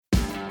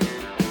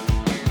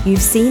You've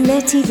seen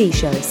their TV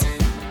shows.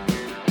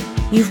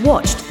 You've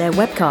watched their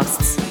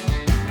webcasts.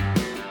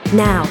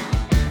 Now,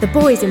 the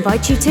boys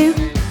invite you to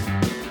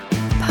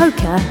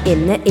Poker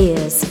in the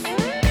Ears.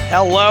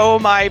 Hello,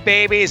 my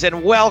babies,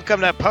 and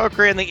welcome to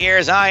Poker in the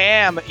Ears. I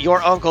am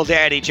your Uncle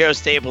Daddy, Joe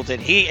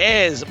Stapleton. He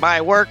is my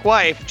work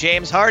wife,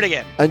 James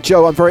Hardigan. And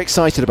Joe, I'm very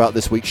excited about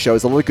this week's show.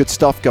 There's a lot of good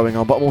stuff going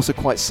on, but I'm also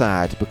quite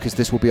sad because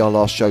this will be our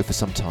last show for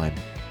some time.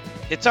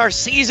 It's our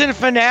season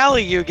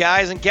finale, you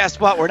guys, and guess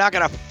what? We're not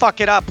going to fuck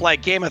it up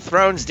like Game of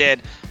Thrones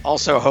did.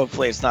 Also,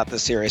 hopefully it's not the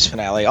series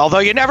finale, although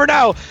you never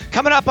know.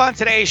 Coming up on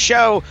today's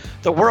show,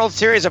 the World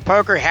Series of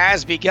Poker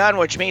has begun,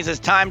 which means it's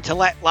time to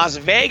let Las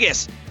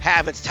Vegas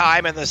have its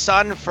time in the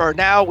sun. For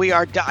now, we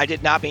are I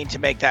did not mean to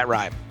make that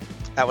rhyme.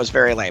 That was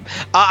very lame.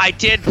 I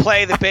did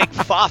play the big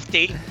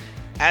Fofty,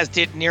 as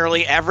did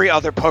nearly every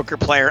other poker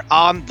player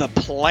on the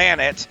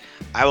planet.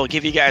 I will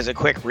give you guys a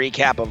quick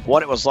recap of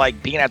what it was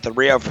like being at the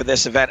Rio for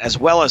this event, as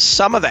well as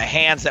some of the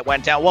hands that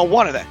went down. Well,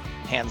 one of the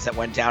hands that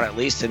went down, at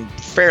least in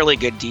fairly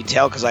good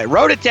detail, because I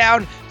wrote it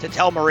down to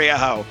tell Maria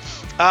Ho.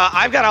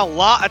 I've got a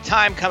lot of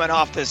time coming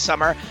off this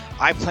summer.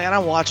 I plan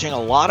on watching a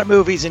lot of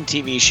movies and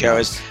TV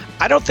shows.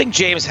 I don't think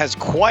James has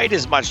quite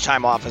as much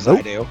time off as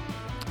I do.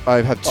 I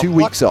have 2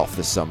 weeks off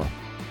this summer.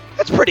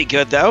 That's pretty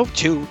good, though.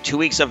 Two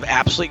weeks of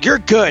absolute... You're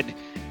good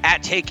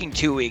at taking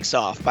 2 weeks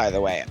off, by the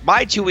way.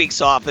 My 2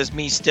 weeks off is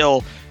me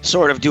still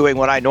sort of doing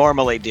what I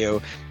normally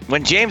do.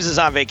 When James is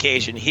on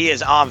vacation, he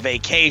is on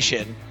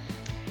vacation.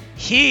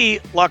 He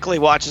luckily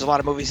watches a lot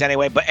of movies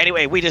anyway. But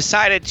anyway, we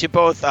decided to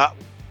both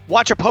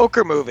watch a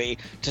poker movie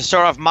to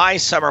start off my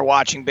summer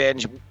watching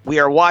binge. We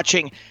are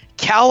watching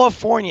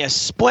California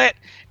Split.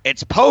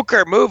 It's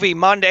Poker Movie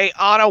Monday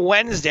on a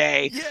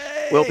Wednesday.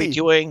 Yay! We'll be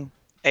doing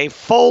a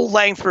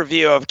full-length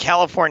review of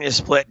California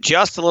Split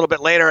just a little bit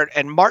later.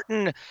 And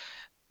Martin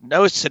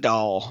knows a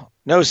deal.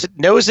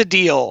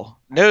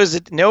 No,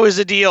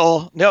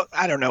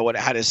 I don't know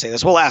how to say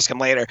this. We'll ask him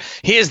later.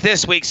 He is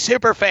this week's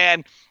super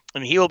fan,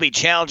 and he will be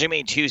challenging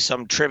me to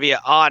some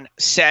trivia on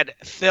said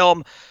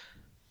film.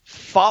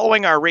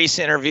 Following our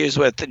recent interviews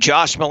with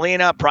Josh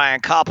Molina, Brian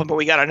Koppelman, but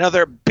we got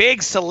another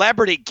big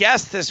celebrity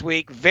guest this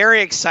week.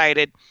 Very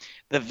excited.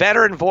 The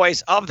veteran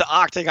voice of the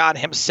Octagon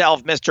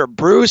himself, Mr.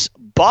 Bruce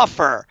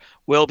Buffer,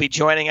 will be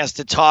joining us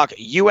to talk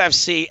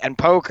UFC and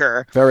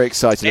poker. Very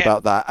excited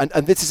about that.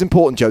 And this is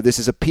important, Joe. This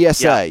is a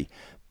PSA. Yeah.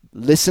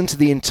 Listen to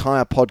the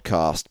entire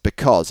podcast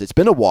because it's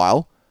been a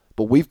while,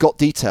 but we've got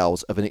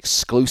details of an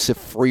exclusive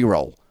free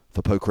roll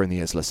for Poker in the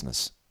Ears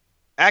listeners.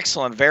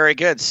 Excellent. Very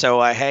good.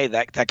 So, hey,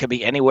 that could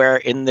be anywhere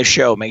in the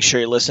show. Make sure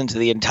you listen to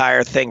the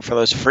entire thing for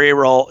those free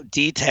roll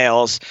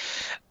details.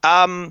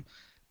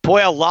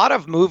 Boy, a lot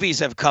of movies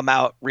have come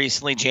out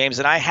recently, James,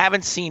 and I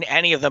haven't seen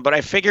any of them, but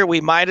I figure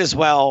we might as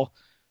well.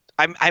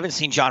 I haven't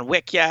seen John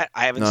Wick yet.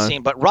 I haven't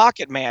seen, but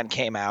Rocket Man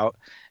came out,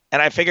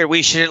 and I figured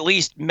we should at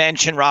least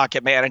mention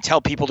Rocket Man and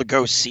tell people to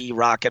go see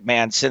Rocket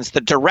Man since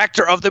the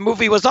director of the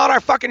movie was on our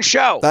fucking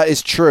show. That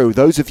is true.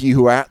 Those of you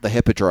who were at the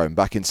Hippodrome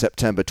back in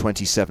September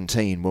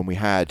 2017 when we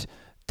had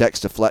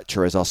Dexter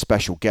Fletcher as our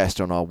special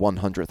guest on our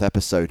 100th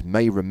episode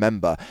may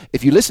remember.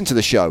 If you listen to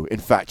the show, in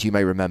fact, you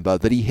may remember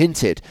that he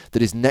hinted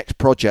that his next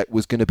project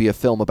was going to be a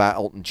film about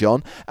Elton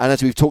John. And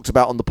as we've talked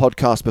about on the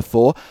podcast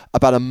before,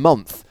 about a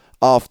month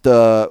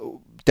after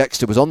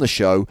Dexter was on the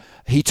show,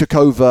 he took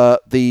over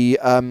the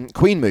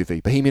Queen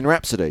movie, Bohemian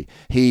Rhapsody.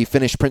 He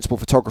finished principal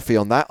photography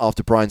on that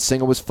after Bryan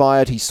Singer was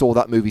fired. He saw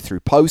that movie through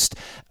post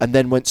and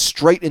then went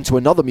straight into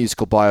another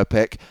musical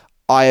biopic.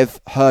 I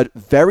have heard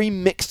very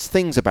mixed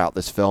things about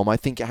this film. I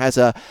think it has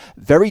a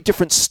very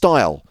different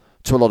style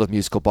to a lot of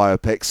musical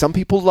biopics. Some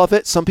people love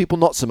it, some people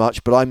not so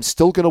much, but I'm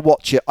still going to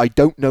watch it. I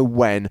don't know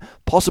when,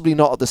 possibly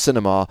not at the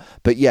cinema,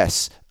 but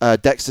yes,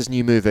 Dexter's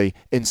new movie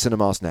in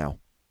cinemas now.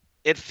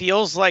 It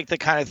feels like the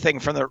kind of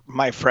thing from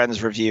my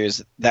friends'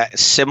 reviews that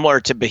similar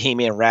to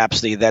Bohemian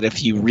Rhapsody, that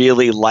if you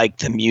really like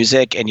the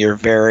music and you're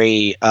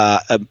very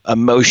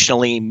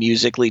emotionally,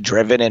 musically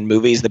driven in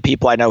movies, the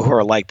people I know who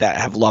are like that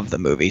have loved the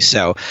movie.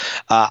 So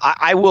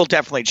I will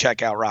definitely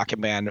check out Rocket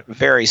Man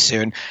very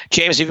soon.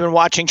 James, you've been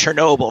watching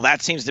Chernobyl.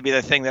 That seems to be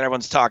the thing that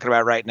everyone's talking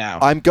about right now.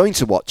 I'm going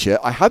to watch it.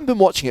 I haven't been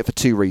watching it for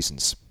two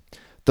reasons.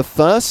 The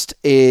first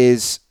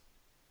is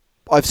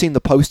I've seen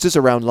the posters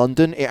around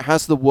London. It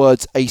has the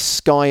words "A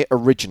Sky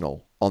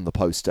Original" on the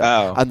poster.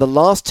 Oh. And the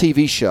last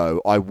TV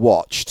show I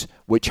watched,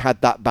 which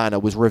had that banner,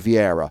 was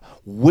Riviera,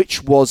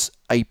 which was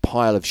a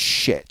pile of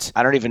shit.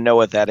 I don't even know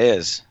what that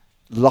is.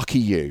 Lucky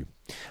you.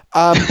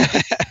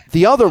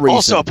 The other reason...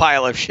 Also a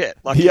pile of shit.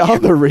 Lucky the you.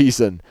 other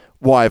reason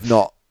why I've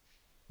not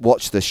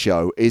watched this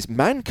show is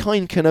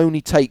mankind can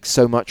only take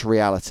so much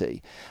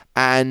reality.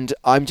 And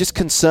I'm just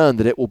concerned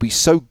that it will be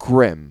so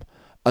grim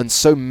and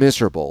so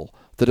miserable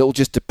that it'll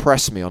just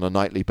depress me on a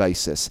nightly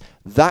basis.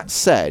 That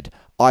said,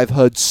 I've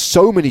heard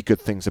so many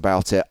good things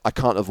about it, I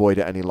can't avoid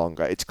it any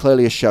longer. It's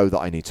clearly a show that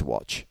I need to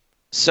watch.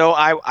 So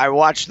I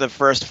watched the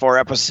first 4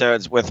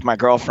 episodes with my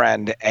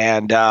girlfriend,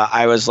 and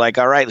I was like,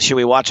 all right, should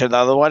we watch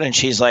another one? And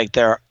she's like,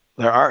 there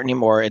aren't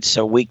anymore. It's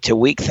a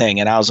week-to-week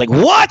thing. And I was like,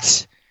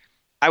 what?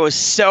 I was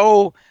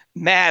so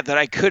mad that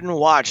I couldn't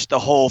watch the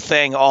whole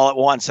thing all at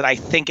once, and I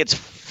think it's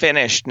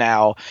finished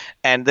now.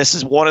 And this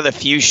is one of the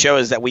few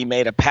shows that we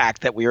made a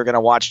pact that we were going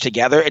to watch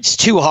together. It's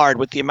too hard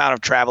with the amount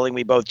of traveling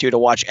we both do to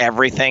watch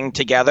everything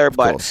together,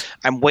 but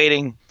I'm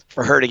waiting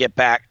for her to get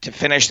back to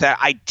finish that.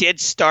 I did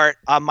start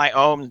on my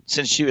own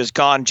since she was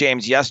gone,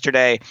 James,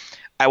 yesterday.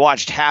 I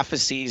watched half a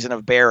season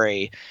of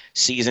Barry,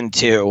 season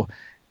 2,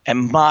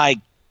 and my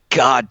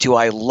God, do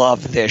I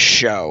love this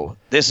show.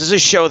 This is a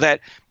show that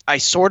I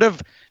sort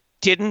of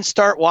didn't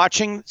start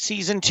watching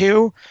season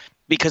 2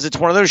 because it's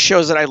one of those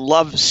shows that I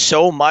love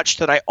so much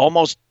that I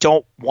almost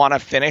don't want to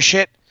finish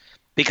it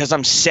because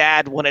I'm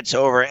sad when it's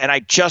over. And I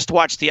just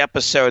watched the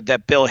episode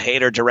that Bill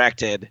Hader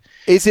directed.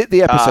 Is it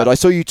the episode? I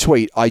saw you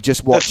tweet. I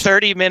just watched the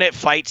 30-minute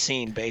fight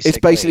scene, basically. It's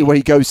basically when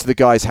he goes to the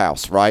guy's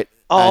house, right?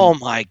 Oh,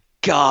 my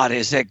God,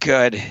 is it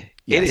good?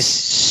 Yes. It is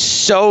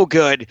so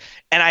good.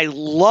 And I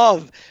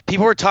love –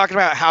 people were talking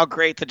about how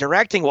great the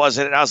directing was.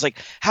 And I was like,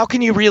 how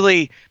can you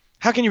really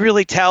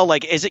tell,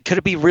 like, could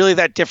it be really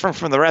that different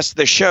from the rest of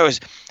the shows?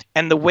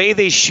 And the way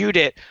they shoot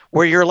it,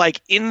 where you're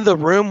like in the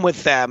room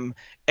with them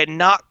and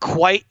not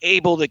quite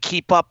able to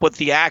keep up with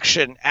the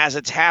action as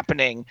it's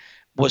happening,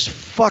 was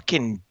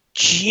fucking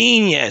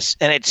genius.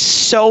 And it's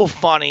so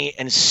funny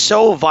and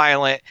so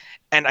violent.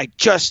 And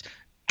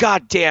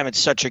God damn, it's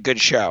such a good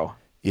show.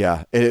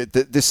 Yeah,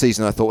 this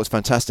season I thought was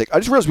fantastic. I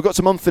just realized we've got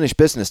some unfinished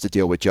business to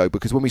deal with, Joe,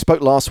 because when we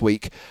spoke last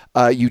week,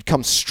 you'd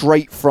come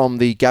straight from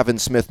the Gavin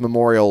Smith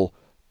Memorial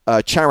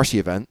charity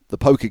event, the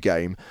poker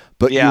game,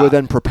 but you were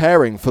then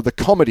preparing for the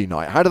comedy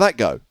night. How did that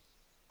go?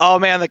 Oh,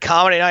 man, the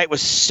comedy night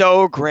was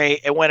so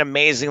great. It went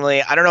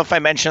amazingly. I don't know if I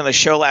mentioned on the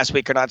show last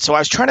week or not, so I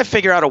was trying to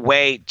figure out a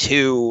way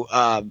to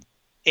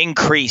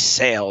increase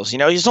sales. You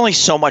know, there's only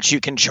so much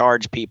you can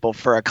charge people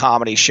for a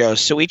comedy show,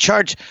 so we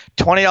charge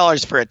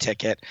 $20 for a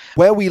ticket.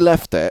 Where we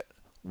left it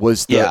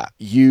was that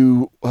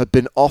you had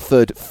been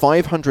offered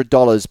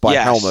 $500 by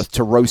Helmuth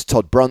to roast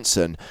Todd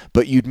Brunson,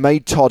 but you'd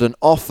made Todd an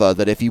offer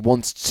that if he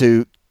wants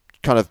to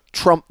kind of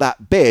trump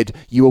that bid,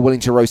 you were willing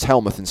to roast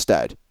Helmuth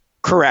instead.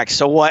 Correct.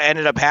 So what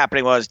ended up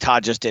happening was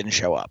Todd just didn't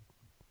show up.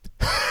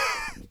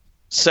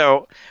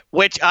 So,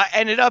 which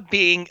ended up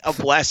being a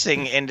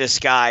blessing in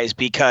disguise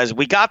because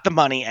we got the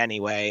money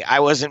anyway.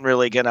 I wasn't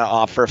really going to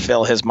offer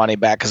Phil his money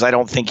back because I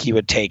don't think he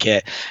would take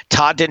it.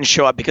 Todd didn't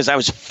show up because I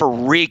was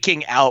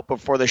freaking out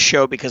before the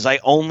show because I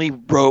only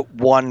wrote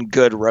one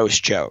good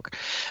roast joke.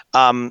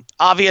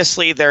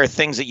 Obviously, there are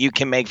things that you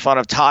can make fun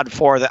of Todd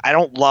for that I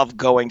don't love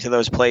going to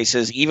those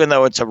places, even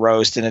though it's a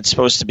roast and it's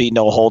supposed to be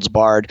no holds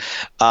barred.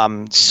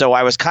 So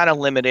I was kind of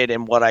limited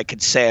in what I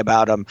could say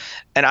about him.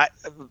 And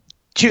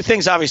two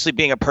things, obviously,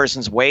 being a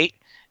person's weight.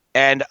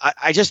 And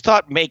I just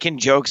thought making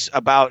jokes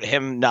about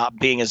him not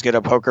being as good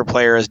a poker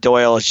player as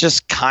Doyle is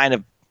just kind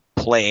of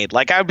played.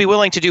 Like, I would be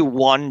willing to do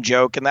one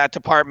joke in that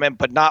department,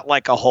 but not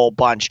like a whole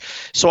bunch.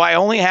 So I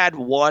only had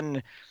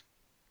one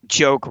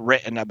joke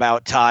written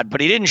about Todd, but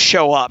he didn't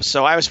show up.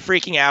 So I was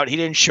freaking out. He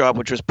didn't show up,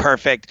 which was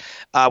perfect.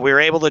 We were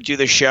able to do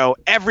the show.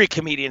 Every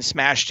comedian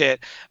smashed it.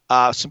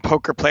 Some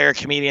poker player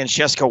comedians.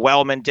 Jessica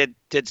Wellman did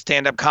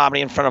stand-up comedy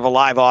in front of a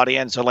live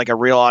audience, or like a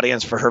real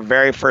audience, for her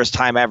very first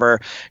time ever.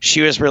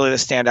 She was really the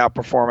standout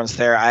performance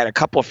there. I had a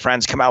couple of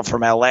friends come out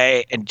from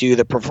LA and do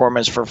the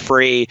performance for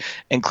free,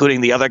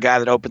 including the other guy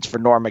that opens for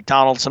Norm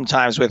Macdonald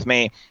sometimes with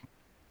me.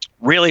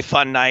 Really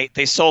fun night.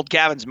 They sold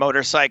Gavin's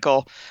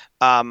motorcycle.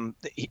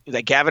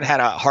 That Gavin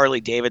had a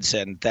Harley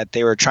Davidson that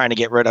they were trying to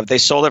get rid of. They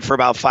sold it for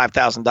about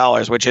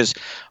 $5,000, which is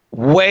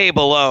way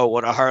below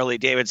what a Harley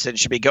Davidson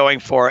should be going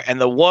for.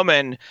 And the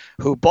woman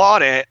who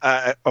bought it,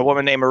 a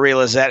woman named Marie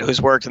Lizette, who's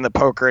worked in the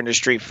poker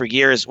industry for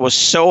years, was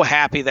so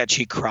happy that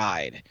she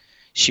cried.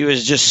 She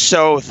was just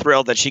so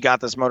thrilled that she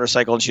got this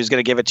motorcycle and she was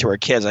going to give it to her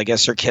kids. I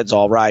guess her kids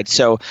all ride.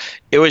 So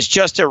it was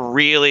just a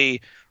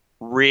really,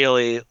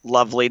 really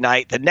lovely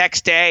night. The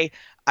next day,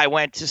 I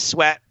went to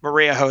sweat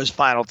Maria Ho's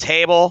final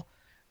table,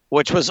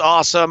 which was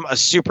awesome. A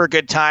super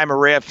good time.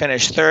 Maria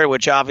finished third,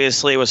 which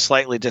obviously was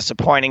slightly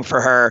disappointing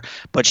for her,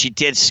 but she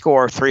did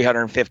score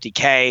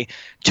 $350K,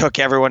 took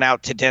everyone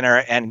out to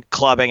dinner and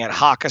clubbing at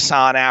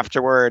Hakkasan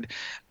afterward.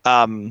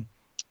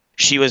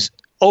 She was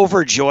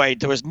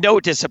overjoyed. There was no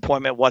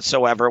disappointment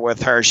whatsoever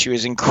with her. She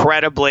was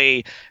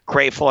incredibly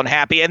grateful and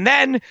happy. And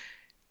then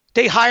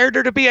they hired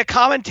her to be a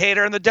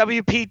commentator in the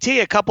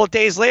WPT a couple of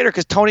days later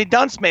because Tony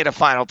Dunst made a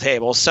final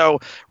table. So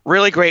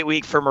really great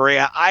week for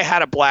Maria. I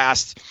had a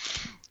blast.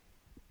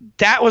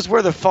 That was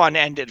where the fun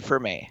ended for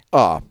me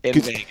in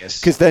Vegas.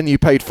 Because then you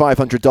paid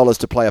 $500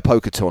 to play a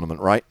poker tournament,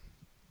 right?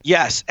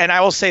 Yes, and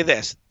I will say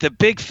this. The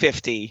Big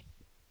 50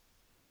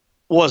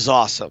 was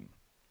awesome.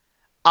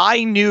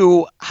 I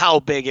knew how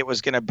big it was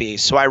going to be,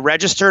 so I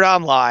registered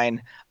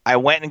online. I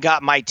went and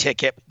got my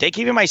ticket. They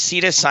gave me my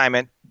seat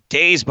assignment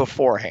days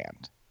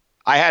beforehand.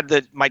 I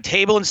had my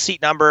table and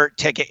seat number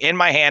ticket in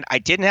my hand. I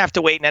didn't have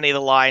to wait in any of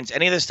the lines,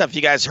 any of the stuff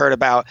you guys heard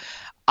about.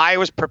 I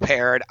was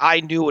prepared. I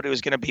knew what it was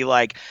going to be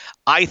like.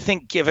 I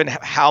think given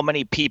how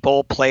many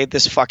people played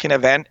this fucking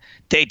event,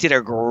 they did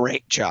a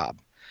great job.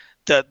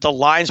 the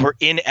lines were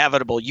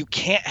inevitable. You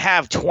can't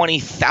have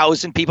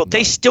 20,000 people.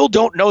 They still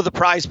don't know the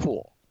prize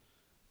pool.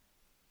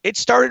 It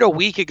started a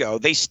week ago.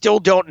 They still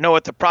don't know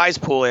what the prize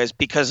pool is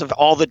because of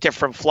all the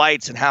different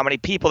flights and how many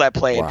people that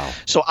played. Wow.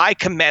 So I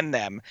commend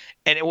them.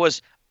 And it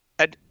was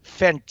a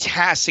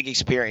fantastic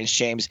experience,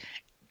 James.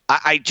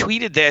 I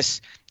tweeted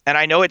this, and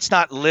I know it's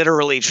not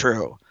literally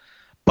true,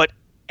 but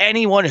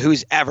anyone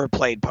who's ever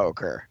played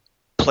poker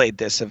played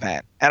this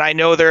event. And I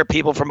know there are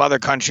people from other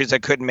countries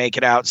that couldn't make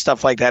it out,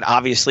 stuff like that.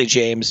 Obviously,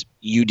 James,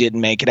 you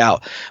didn't make it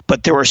out.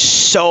 But there were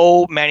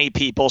so many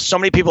people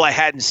I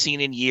hadn't seen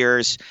in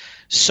years.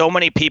 So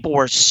many people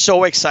were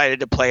so excited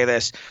to play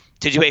this.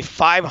 To do a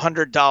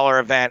 $500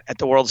 event at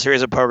the World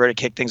Series of Poker to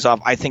kick things off,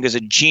 I think is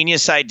a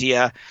genius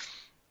idea.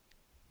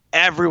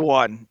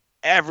 Everyone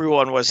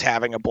was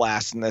having a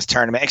blast in this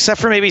tournament, except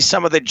for maybe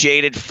some of the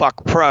jaded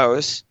fuck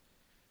pros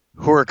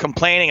who are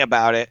complaining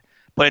about it.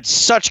 But it's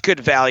such good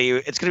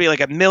value. It's going to be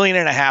like $1.5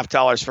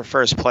 million for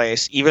first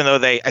place, even though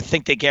I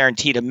think they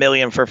guaranteed $1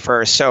 million for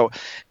first. So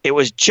it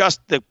was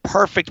just the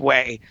perfect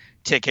way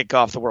to kick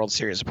off the World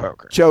Series of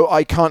Poker. Joe,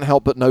 I can't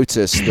help but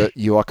notice that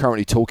you are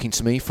currently talking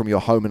to me from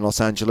your home in Los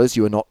Angeles.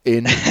 You are not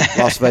in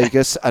Las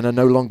Vegas and are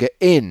no longer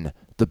in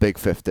the Big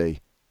 50.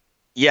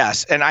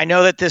 Yes, and I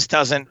know that this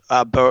doesn't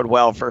bode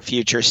well for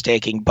future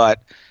staking,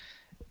 but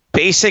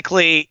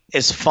basically,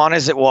 as fun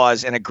as it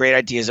was and a great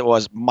idea as it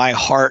was, my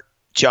heart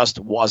just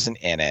wasn't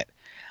in it.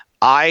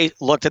 I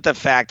looked at the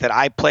fact that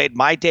I played,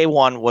 my day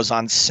one was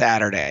on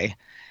Saturday,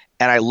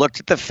 and I looked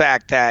at the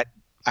fact that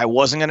I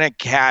wasn't going to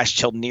cash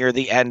till near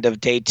the end of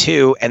day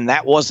two, and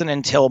that wasn't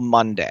until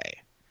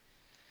Monday.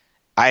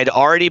 I had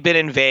already been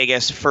in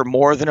Vegas for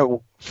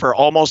for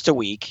almost a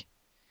week,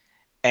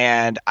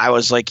 and I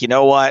was like, you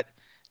know what?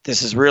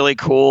 This is really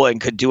cool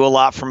and could do a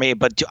lot for me,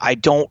 but I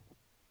don't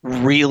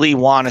really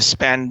want to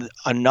spend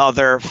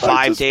another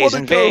 5 days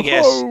in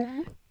Vegas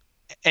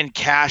and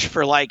cash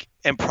for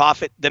and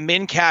profit. The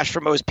min cash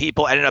for most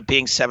people ended up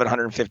being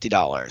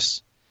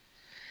 $750.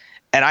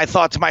 And I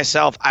thought to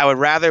myself, I would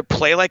rather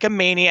play like a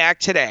maniac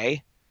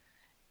today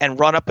and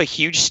run up a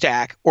huge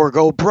stack or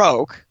go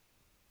broke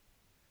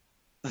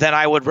than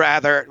I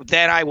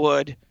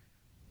would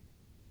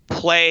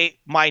play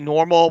my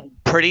normal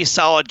pretty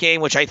solid game,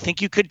 which I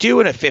think you could do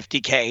in a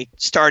 50K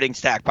starting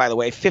stack, by the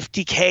way.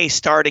 50K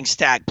starting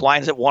stack,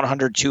 blinds at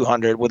 100,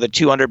 200 with a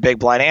 200 big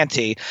blind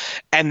ante,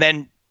 and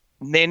then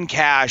min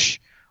cash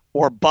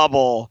or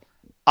bubble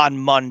on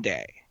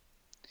Monday.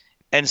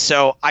 And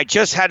so I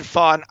just had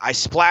fun. I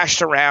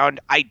splashed around.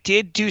 I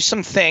did do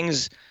some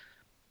things.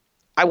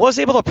 I was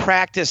able to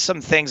practice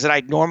some things that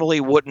I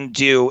normally wouldn't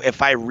do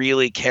if I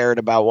really cared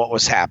about what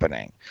was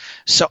happening.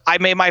 So I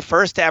made my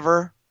first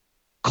ever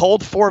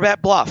cold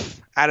 4-bet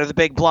bluff out of the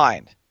big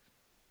blind,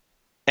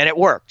 and it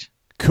worked.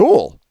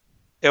 Cool.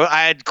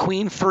 I had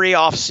queen 3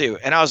 offsuit,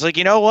 and I was like,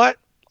 you know what?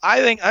 I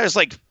think I was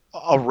like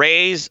a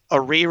raise,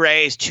 a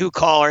re-raise, 2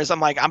 callers. I'm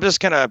like, I'm just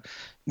going to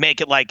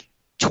make it like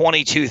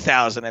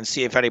 22,000 and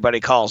see if anybody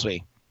calls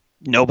me.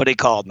 Nobody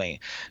called me.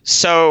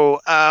 So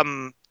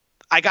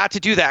I got to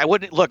do that. I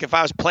wouldn't look if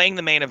I was playing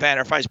the main event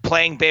or if I was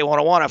playing Bay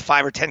 101 at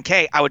 5 or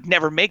 10K, I would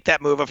never make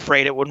that move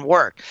afraid it wouldn't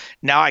work.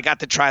 Now I got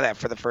to try that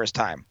for the first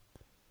time.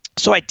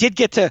 So I did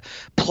get to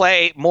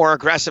play more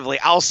aggressively.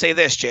 I'll say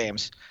this,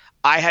 James.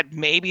 I had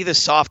maybe the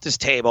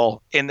softest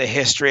table in the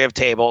history of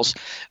tables.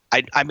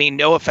 I mean,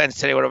 no offense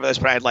to anyone over this,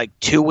 but I had like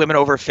 2 women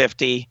over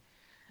 50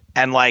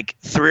 and like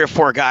 3 or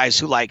 4 guys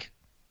who like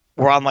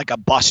were on like a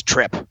bus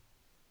trip,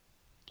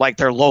 like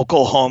their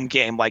local home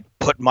game, like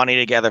put money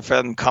together for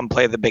them to come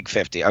play the Big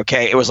 50.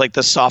 Okay. It was like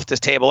the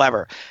softest table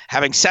ever.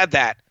 Having said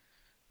that,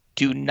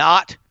 do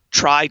not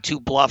try to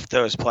bluff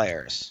those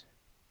players.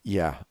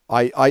 Yeah,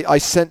 I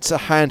sense a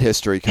hand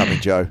history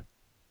coming, Joe.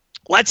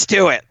 Let's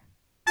do it.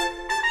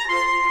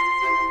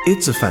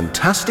 It's a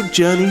fantastic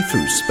journey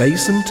through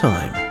space and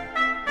time.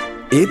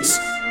 It's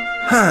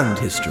Hand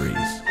Histories.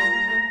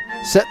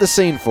 Set the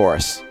scene for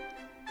us.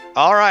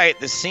 All right,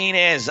 the scene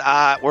is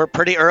we're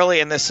pretty early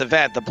in this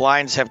event. The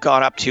blinds have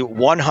gone up to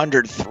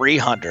 100,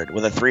 300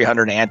 with a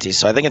 300 ante,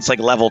 so I think it's like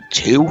level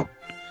 2.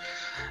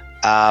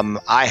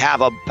 I have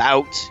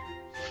about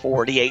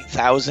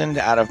 48,000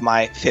 out of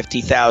my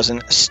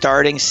 50,000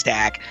 starting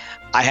stack.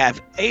 I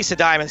have ace of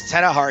diamonds,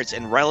 10 of hearts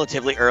in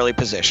relatively early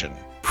position.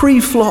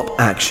 Pre-flop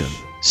action.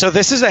 So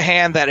this is a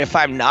hand that if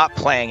I'm not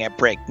playing at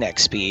breakneck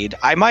speed,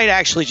 I might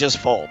actually just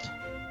fold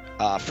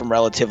from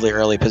relatively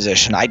early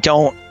position. I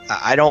don't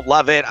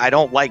love it. I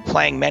don't like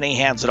playing many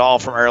hands at all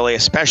from early,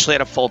 especially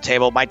at a full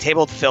table. My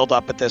table filled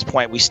up at this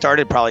point. We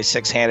started probably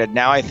 6-handed.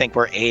 Now I think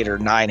we're 8 or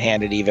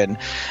 9-handed even.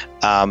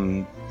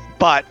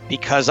 But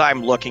because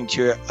I'm looking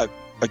to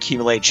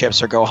accumulate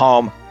chips or go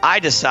home, I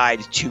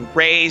decide to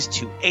raise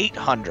to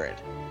 800.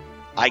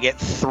 I get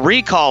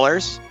 3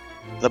 callers,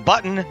 the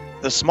button,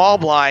 the small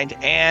blind,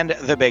 and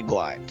the big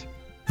blind.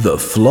 The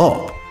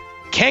flop.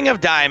 King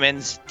of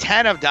diamonds,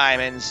 10 of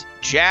diamonds,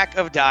 jack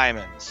of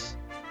diamonds.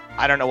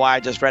 I don't know why I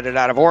just read it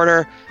out of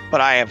order,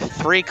 but I have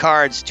 3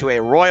 cards to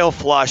a royal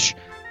flush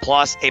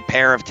plus a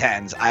pair of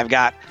 10s. I've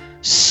got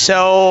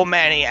so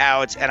many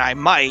outs, and I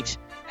might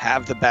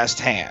have the best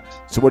hand.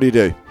 So what do you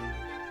do?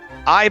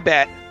 I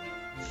bet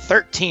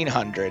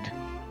 1,300,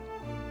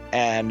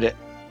 and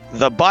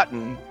the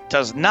button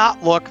does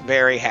not look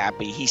very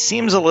happy. He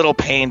seems a little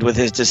pained with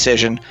his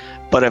decision,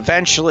 but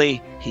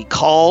eventually he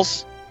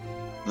calls.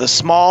 The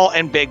small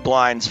and big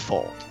blinds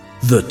fold.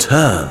 The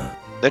turn.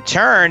 The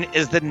turn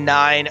is the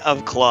 9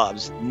 of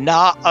clubs.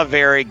 Not a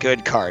very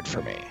good card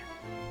for me.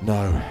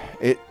 No,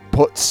 it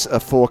puts a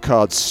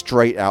 4-card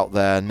straight out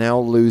there, now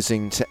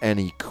losing to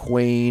any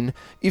queen.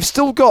 You've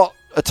still got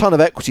a ton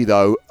of equity,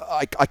 though.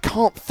 I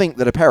can't think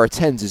that a pair of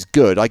 10s is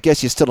good. I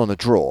guess you're still on a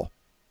draw.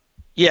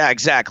 Yeah,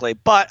 exactly.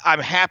 But I'm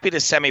happy to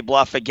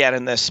semi-bluff again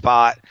in this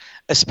spot,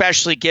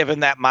 especially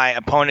given that my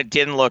opponent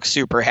didn't look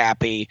super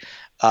happy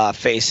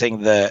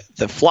facing the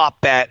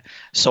flop bet.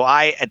 So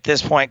I, at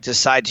this point,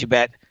 decide to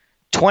bet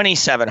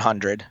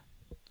 2,700.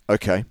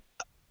 Okay.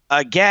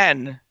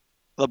 Again,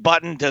 the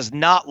button does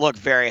not look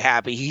very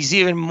happy. He's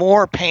even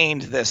more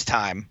pained this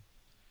time.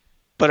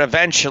 But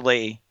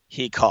eventually,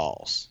 he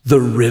calls.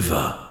 The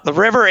river. The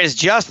river is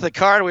just the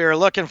card we were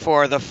looking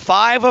for. The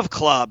 5 of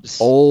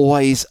clubs.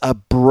 Always a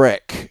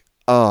brick.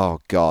 Oh,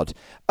 God.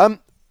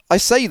 I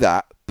say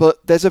that,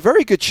 but there's a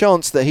very good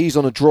chance that he's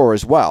on a draw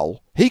as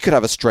well. He could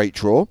have a straight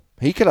draw.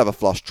 He could have a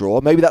flush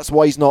draw. Maybe that's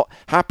why he's not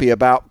happy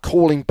about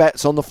calling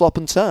bets on the flop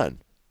and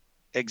turn.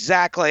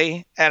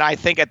 Exactly. And I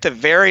think at the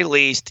very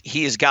least,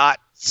 he's got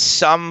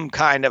some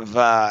kind of...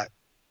 I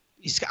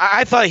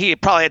thought he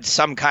probably had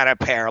some kind of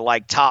pair,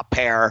 like top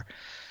pair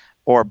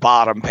or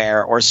bottom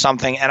pair or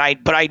something.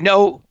 But I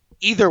know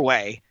either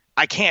way,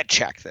 I can't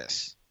check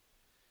this.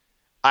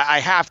 I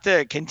have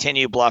to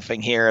continue bluffing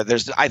here.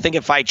 I think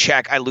if I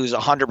check, I lose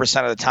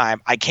 100% of the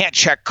time. I can't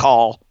check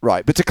call.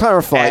 Right, but to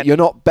clarify, you're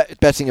not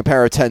betting a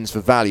pair of 10s for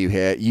value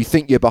here. You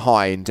think you're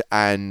behind,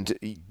 and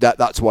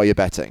that's why you're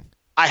betting.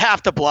 I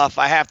have to bluff.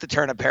 I have to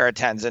turn a pair of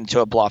 10s into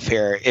a bluff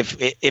here.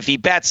 If he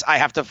bets, I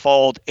have to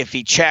fold. If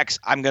he checks,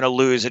 I'm going to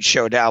lose at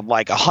showdown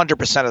like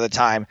 100% of the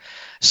time.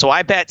 So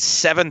I bet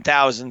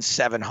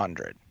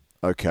 7,700.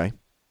 Okay.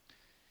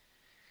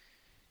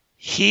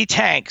 He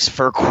tanks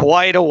for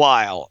quite a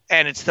while,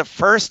 and it's the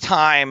first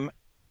time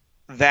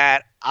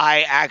that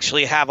I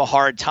actually have a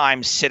hard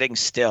time sitting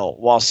still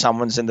while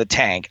someone's in the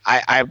tank.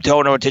 I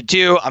don't know what to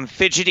do. I'm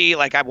fidgety.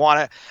 Like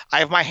I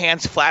have my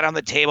hands flat on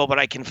the table, but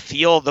I can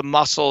feel the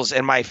muscles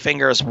in my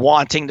fingers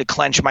wanting to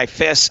clench my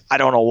fists. I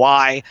don't know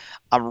why.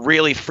 I'm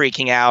really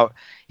freaking out.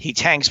 He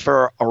tanks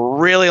for a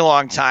really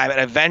long time, and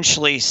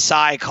eventually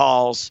Sai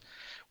calls,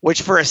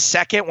 which for a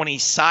second when he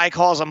Sai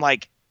calls, I'm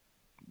like,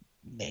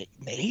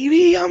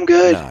 maybe I'm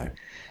good. No.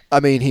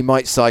 I mean, he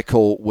might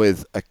cycle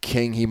with a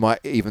king. He might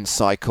even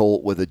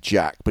cycle with a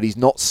jack. But he's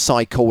not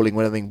cycling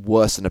with anything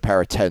worse than a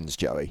pair of 10s,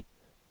 Joey.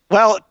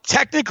 Well,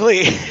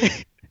 technically,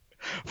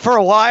 for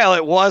a while,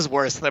 it was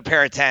worse than a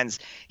pair of 10s.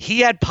 He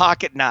had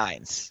pocket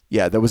 9s.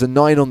 Yeah, there was a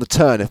 9 on the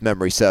turn, if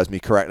memory serves me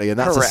correctly. And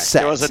that's correct. A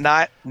set. There was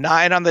a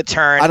 9 on the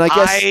turn. And I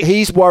guess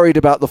he's worried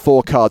about the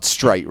 4-card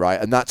straight,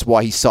 right? And that's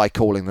why he's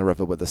cycling the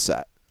river with a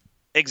set.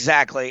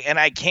 Exactly. And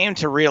I came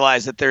to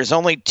realize that there's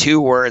only 2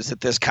 words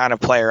that this kind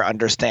of player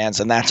understands,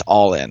 and that's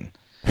all in.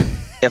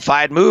 If I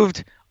had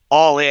moved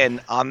all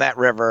in on that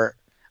river,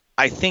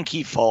 I think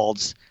he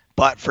folds.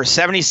 But for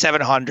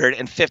 7,700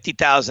 and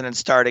 50,000 in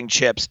starting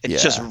chips,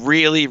 it's just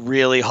really,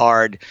 really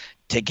hard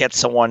to get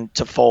someone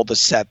to fold a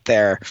set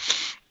there.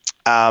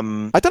 I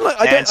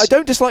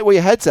don't dislike where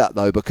your head's at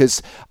though,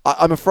 because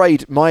I'm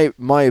afraid my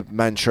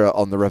mantra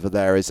on the river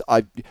there is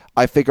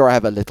I figure I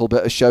have a little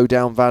bit of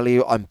showdown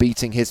value. I'm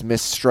beating his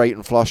missed straight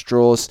and flush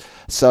draws,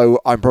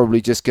 so I'm probably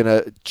just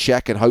gonna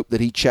check and hope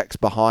that he checks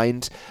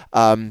behind.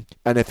 And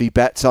if he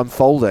bets, I'm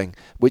folding,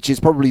 which is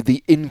probably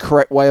the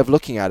incorrect way of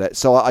looking at it.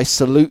 So I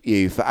salute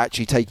you for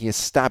actually taking a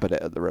stab at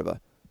it at the river.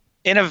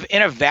 In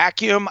a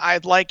vacuum,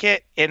 I'd like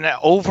it. In an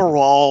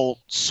overall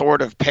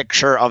sort of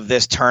picture of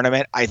this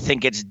tournament, I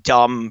think it's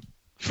dumb,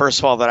 first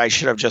of all, that I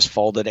should have just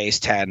folded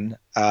ace-10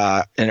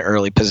 in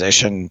early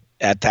position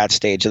at that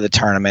stage of the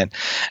tournament.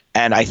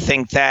 And I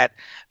think that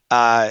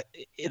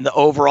in the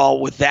overall,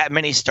 with that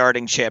many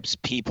starting chips,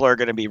 people are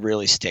going to be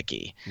really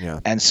sticky. Yeah.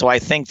 And so I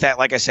think that,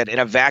 like I said, in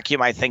a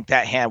vacuum, I think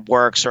that hand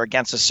works, or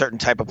against a certain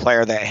type of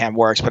player, that hand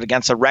works. But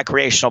against a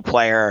recreational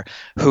player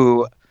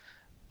who...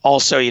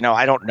 Also,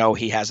 I don't know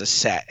he has a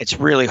set. It's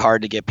really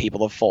hard to get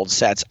people to fold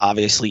sets,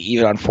 obviously,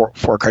 even on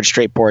four-card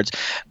straight boards.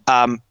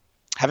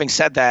 Having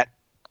said that,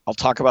 I'll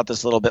talk about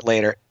this a little bit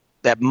later.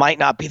 That might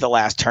not be the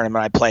last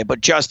tournament I play, but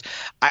just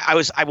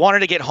I wanted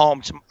to get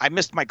home. I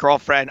missed my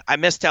girlfriend. I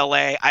missed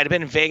LA. I'd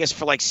been in Vegas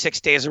for like 6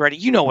 days already.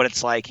 You know what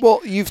it's like.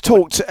 Well, you've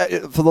talked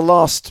for the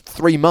last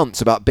 3 months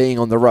about being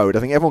on the road.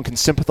 I think everyone can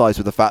sympathize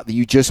with the fact that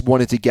you just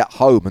wanted to get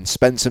home and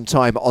spend some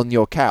time on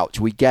your couch.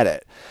 We get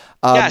it.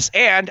 Yes,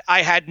 and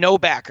I had no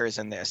backers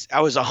in this. I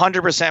was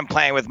 100%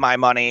 playing with my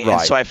money, right.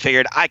 And so I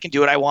figured I can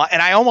do what I want.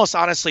 And I almost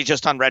honestly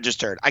just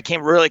unregistered. I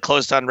came really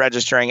close to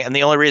unregistering, and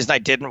the only reason I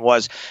didn't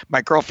was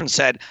my girlfriend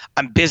said,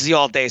 I'm busy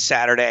all day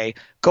Saturday.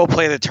 Go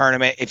play the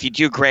tournament. If you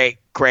do, great.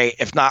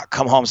 If not,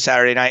 come home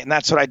Saturday night. And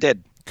that's what I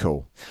did.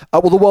 Cool.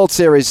 Well, the World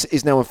Series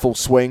is now in full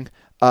swing.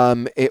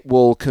 It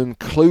will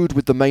conclude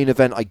with the main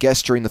event, I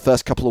guess, during the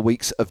first couple of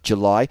weeks of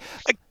July.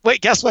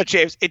 Wait, guess what,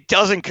 James? It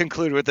doesn't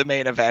conclude with the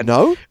main event.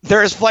 No?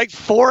 There's like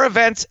 4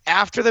 events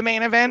after the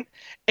main event,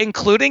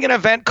 including an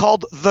event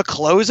called The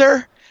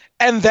Closer,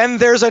 and then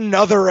there's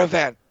another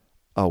event.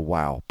 Oh,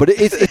 wow. But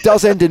it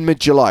does end in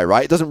mid-July,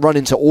 right? It doesn't run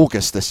into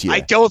August this year.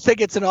 I don't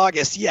think it's in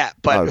August yet,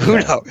 but Who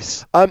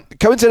knows?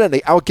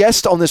 Coincidentally, our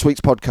guest on this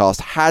week's podcast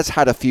has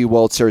had a few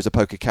World Series of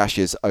Poker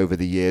cashes over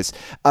the years.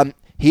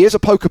 He is a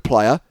poker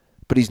player,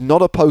 but he's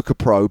not a poker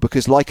pro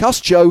because, like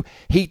us, Joe,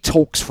 he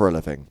talks for a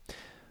living.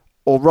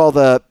 Or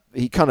rather,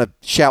 he kind of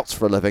shouts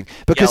for a living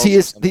because he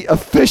is the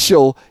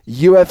official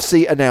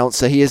UFC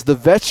announcer. He is the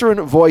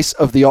veteran voice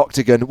of the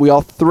Octagon. We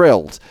are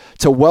thrilled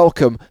to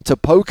welcome to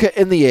Poker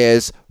in the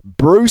Ears,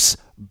 Bruce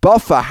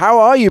Buffer. How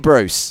are you,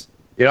 Bruce?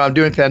 You know, I'm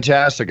doing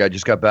fantastic. I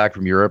just got back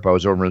from Europe. I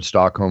was over in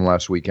Stockholm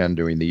last weekend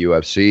doing the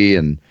UFC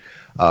and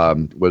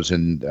was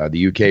in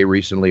the UK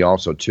recently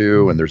also,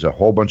 too. And there's a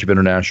whole bunch of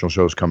international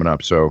shows coming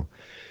up. So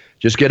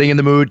just getting in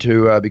the mood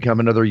to become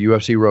another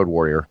UFC road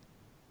warrior.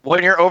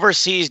 When you're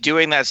overseas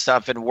doing that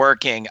stuff and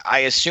working, I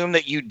assume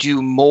that you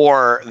do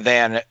more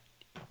than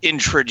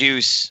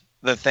introduce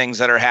the things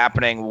that are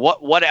happening.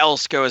 What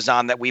else goes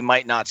on that we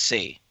might not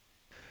see?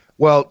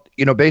 Well,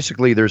 you know,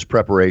 basically there's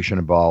preparation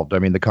involved. I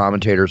mean, the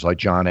commentators like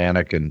John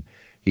Anik, and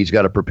he's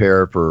got to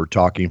prepare for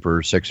talking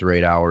for 6 or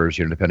 8 hours,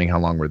 you know, depending how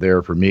long we're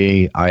there. For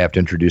me, I have to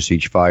introduce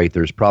each fight.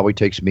 There's probably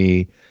takes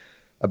me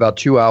about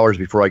 2 hours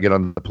before I get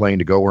on the plane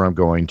to go where I'm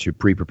going to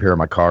pre-prepare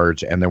my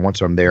cards. And then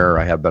once I'm there,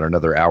 I have about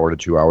another hour to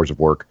 2 hours of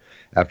work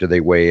after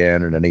they weigh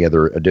in and any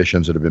other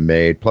additions that have been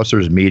made. Plus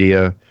there's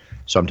media,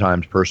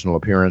 sometimes personal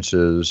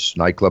appearances,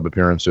 nightclub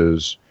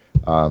appearances,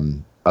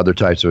 other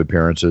types of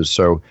appearances.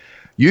 So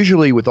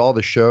usually with all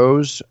the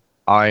shows,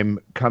 I'm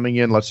coming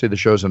in, let's say the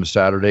show's on a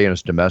Saturday and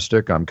it's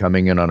domestic. I'm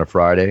coming in on a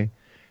Friday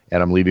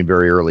and I'm leaving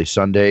very early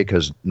Sunday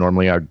because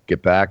normally I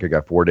get back. I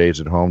got 4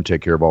 days at home,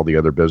 take care of all the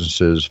other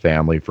businesses,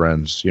 family,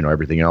 friends, you know,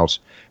 everything else.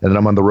 And then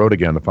I'm on the road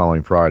again the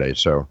following Friday.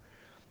 So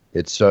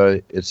it's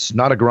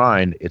not a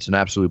grind. It's an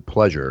absolute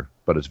pleasure,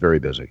 but it's very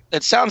busy.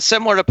 It sounds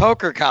similar to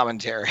poker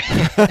commentary.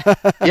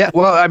 Yeah,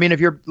 well, I mean,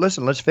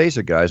 listen, let's face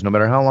it, guys, no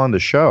matter how long the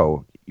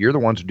show, you're the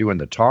ones doing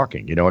the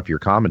talking, you know, if you're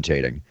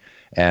commentating.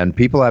 And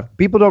people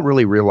don't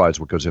really realize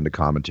what goes into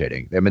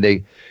commentating. I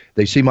mean,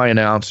 they see my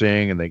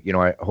announcing and they, you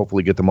know, I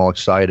hopefully get them all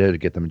excited,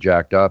 get them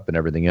jacked up and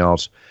everything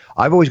else.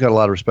 I've always got a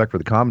lot of respect for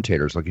the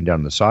commentators looking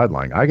down the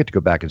sideline. I get to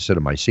go back and sit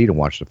in my seat and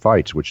watch the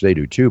fights, which they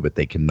do too, but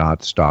they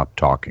cannot stop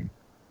talking.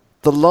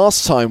 The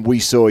last time we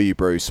saw you,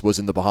 Bruce, was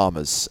in the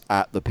Bahamas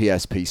at the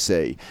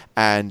PSPC,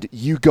 and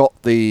you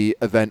got the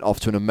event off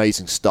to an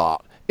amazing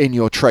start in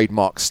your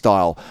trademark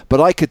style. But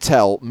I could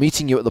tell,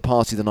 meeting you at the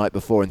party the night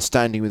before and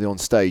standing with you on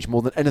stage,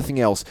 more than anything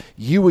else,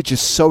 you were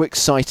just so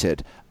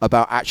excited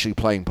about actually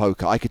playing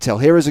poker. I could tell,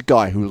 here is a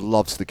guy who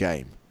loves the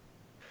game.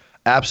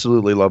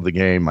 Absolutely love the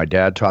game. My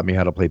dad taught me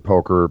how to play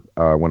poker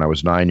when I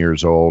was 9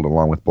 years old,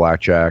 along with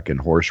blackjack and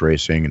horse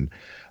racing. And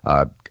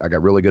I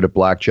got really good at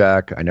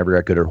blackjack. I never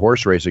got good at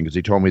horse racing because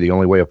he told me the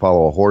only way to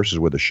follow a horse is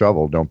with a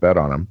shovel. Don't bet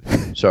on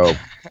him. So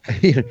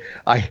it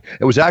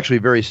was actually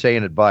very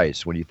sane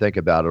advice when you think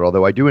about it.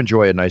 Although I do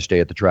enjoy a nice day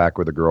at the track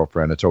with a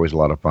girlfriend. It's always a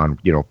lot of fun.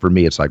 You know, for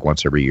me, it's like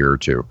once every year or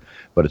two,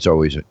 but it's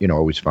always, you know,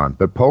 always fun.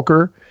 But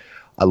poker,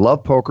 I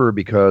love poker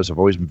because I've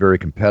always been very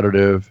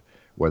competitive,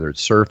 whether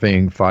it's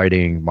surfing,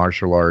 fighting,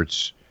 martial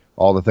arts,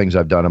 all the things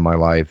I've done in my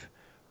life.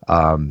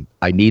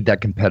 I need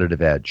that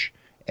competitive edge.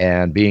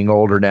 And being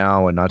older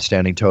now and not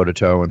standing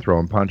toe-to-toe and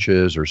throwing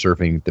punches or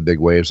surfing the big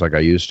waves like I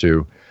used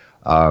to,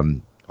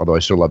 although I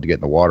still love to get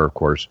in the water, of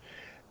course,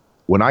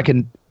 when I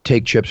can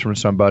take chips from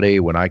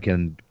somebody, when I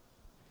can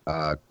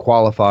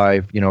qualify,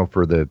 you know,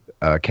 for the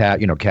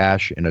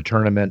cash in a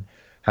tournament,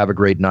 have a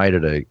great night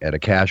at a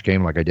cash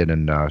game like I did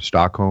in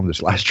Stockholm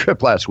this last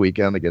trip last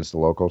weekend against the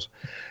locals,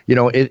 you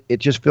know, it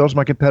just fills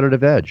my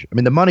competitive edge. I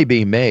mean, the money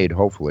being made,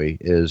 hopefully,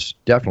 is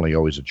definitely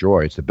always a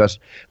joy. It's the best.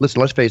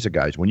 Listen, let's face it,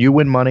 guys. When you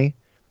win money,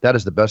 that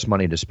is the best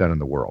money to spend in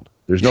the world.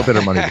 There's no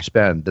better money to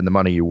spend than the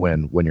money you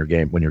win when you're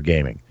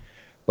gaming.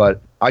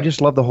 But I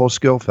just love the whole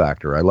skill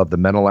factor. I love the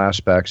mental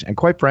aspects. And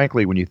quite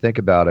frankly, when you think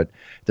about it,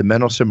 the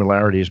mental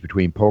similarities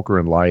between poker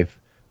and life,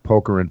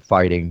 poker and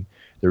fighting,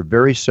 they're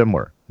very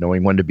similar.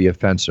 Knowing when to be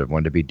offensive,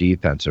 when to be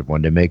defensive,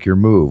 when to make your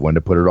move, when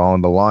to put it all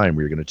on the line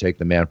where you're going to take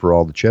the man for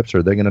all the chips, or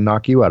are they going to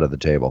knock you out of the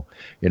table?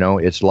 You know,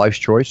 it's life's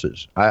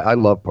choices. I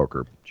love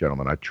poker,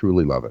 gentlemen. I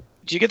truly love it.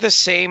 Do you get the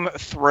same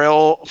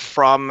thrill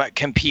from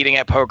competing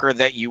at poker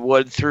that you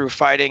would through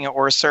fighting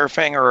or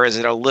surfing, or is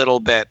it a little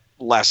bit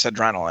less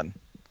adrenaline?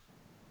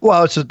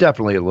 Well, it's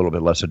definitely a little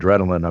bit less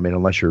adrenaline. I mean,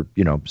 unless you're,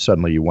 you know,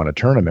 suddenly you won a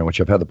tournament, which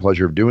I've had the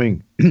pleasure of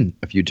doing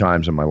a few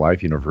times in my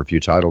life, you know, for a few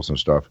titles and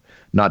stuff.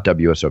 Not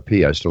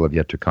WSOP. I still have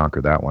yet to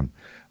conquer that one.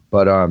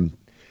 But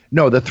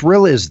no, the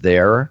thrill is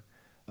there.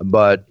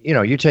 But, you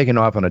know, you're taking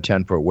off on a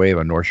 10-foot wave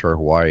on North Shore,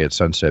 Hawaii at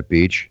Sunset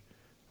Beach.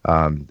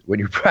 When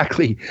you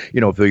practically,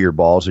 feel your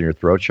balls in your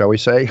throat, shall we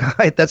say,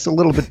 that's a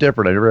little bit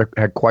different. I never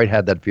had quite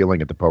had that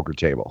feeling at the poker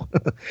table,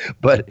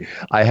 but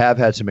I have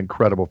had some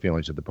incredible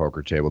feelings at the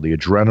poker table. The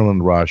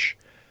adrenaline rush,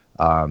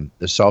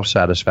 the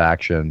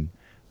self-satisfaction,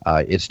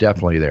 it's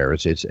definitely there.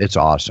 It's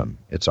awesome.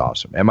 It's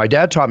awesome. And my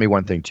dad taught me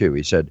one thing too.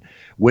 He said,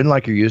 win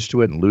like you're used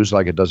to it and lose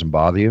like it doesn't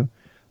bother you.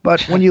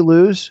 But when you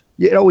lose,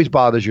 it always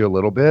bothers you a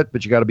little bit,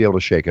 but you got to be able to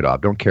shake it off.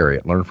 Don't carry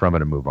it. Learn from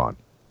it and move on.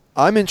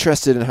 I'm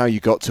interested in how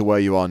you got to where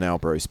you are now,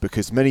 Bruce,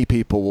 because many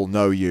people will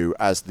know you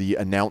as the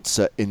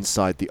announcer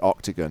inside the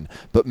octagon,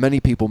 but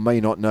many people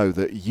may not know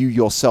that you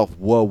yourself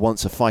were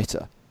once a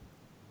fighter.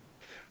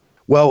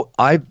 Well,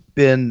 I've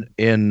been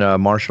in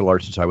martial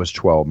arts since I was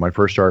 12. My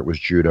first art was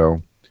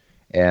judo,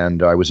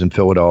 and I was in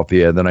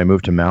Philadelphia. Then I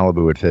moved to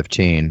Malibu at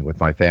 15 with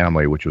my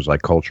family, which was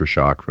like culture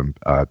shock from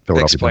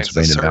Philadelphia,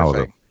 Pennsylvania to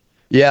Malibu.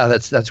 Yeah,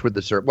 that's with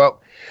the surf. Well,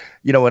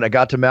 when I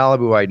got to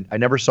Malibu, I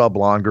never saw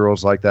blonde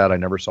girls like that. I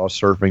never saw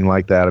surfing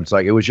like that.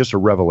 It was just a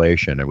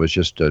revelation. It was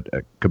just a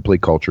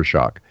complete culture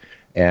shock.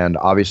 And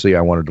obviously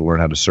I wanted to learn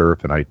how to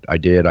surf, and I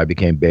did. I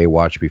became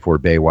Baywatch before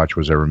Baywatch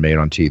was ever made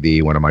on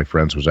TV. One of my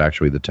friends was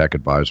actually the tech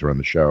advisor on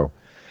the show.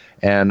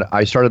 And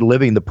I started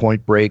living the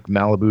Point Break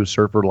Malibu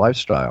surfer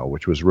lifestyle,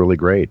 which was really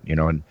great,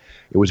 and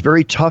it was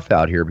very tough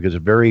out here because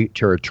it's very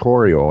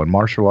territorial, and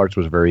martial arts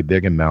was very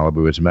big in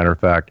Malibu. As a matter of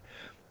fact,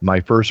 my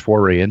first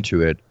foray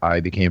into it, I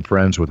became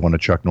friends with one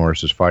of Chuck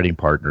Norris's fighting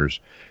partners,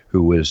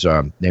 who was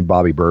named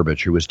Bobby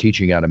Burbage, who was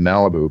teaching out of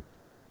Malibu.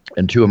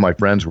 And two of my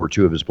friends were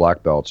two of his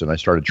black belts. And I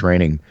started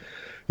training,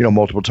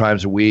 multiple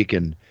times a week.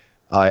 And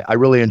I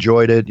really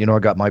enjoyed it. I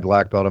got my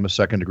black belt. I'm a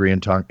second degree in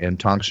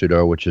Tang Soo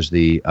Do, which is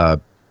the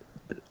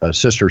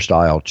sister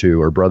style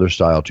or brother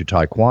style to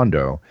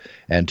Taekwondo.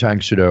 And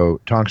Tang Soo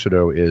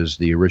Do is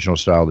the original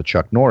style that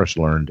Chuck Norris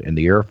learned in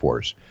the Air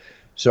Force.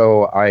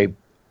 So I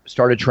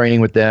started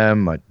training with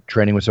them,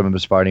 training with some of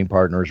his fighting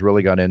partners,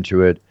 really got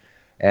into it.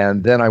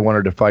 And then I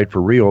wanted to fight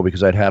for real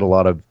because I'd had a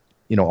lot of,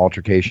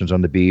 altercations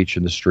on the beach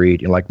and the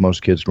street, like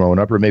most kids growing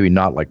up, or maybe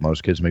not like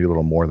most kids, maybe a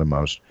little more than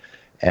most.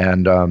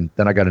 And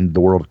then I got into the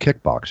world of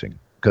kickboxing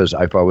because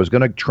if I was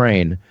going to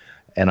train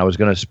and I was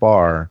going to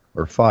spar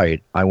or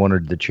fight, I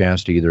wanted the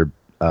chance to either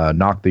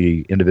knock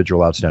the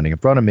individual out standing in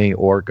front of me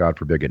or, God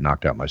forbid, get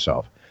knocked out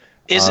myself.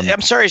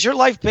 I'm sorry, is your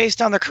life based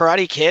on the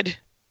Karate Kid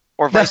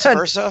or vice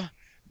versa?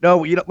 No,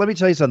 let me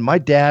tell you something. My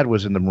dad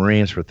was in the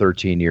Marines for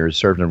 13 years,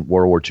 served in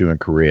World War II in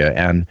Korea.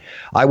 And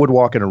I would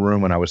walk in a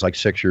room when I was like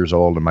 6 years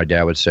old, and my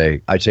dad would say,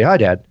 I'd say, hi,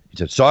 Dad. He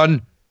said,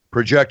 son,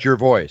 project your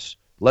voice.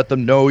 Let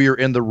them know you're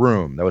in the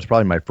room. That was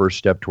probably my first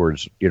step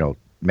towards,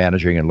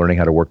 managing and learning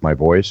how to work my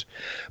voice.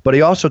 But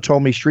he also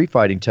told me street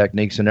fighting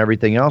techniques and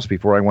everything else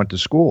before I went to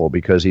school,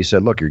 because he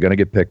said, look, you're going to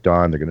get picked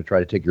on. They're going to try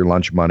to take your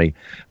lunch money.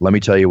 Let me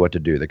tell you what to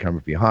do. They come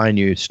up behind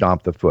you,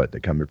 stomp the foot.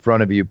 They come in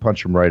front of you,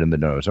 punch them right in the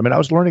nose. I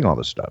was learning all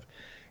this stuff.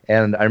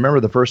 And I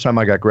remember the first time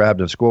I got grabbed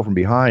in school from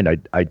behind,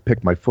 I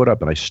picked my foot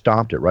up and I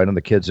stomped it right on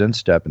the kid's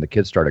instep, and the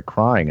kid started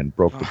crying and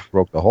broke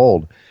the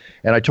hold.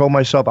 And I told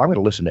myself, I'm going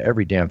to listen to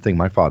every damn thing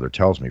my father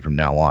tells me from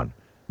now on,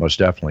 most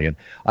definitely. And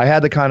I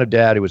had the kind of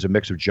dad who was a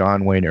mix of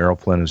John Wayne, Errol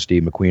Flynn, and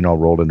Steve McQueen all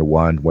rolled into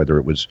one,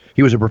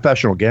 he was a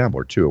professional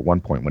gambler, too, at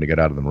one point when he got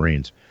out of the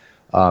Marines.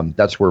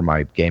 That's where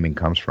my gaming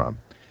comes from.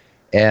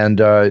 And,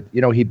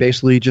 he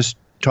basically just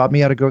taught me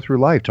how to go through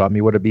life, taught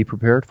me what to be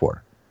prepared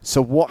for. So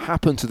what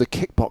happened to the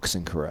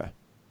kickboxing career?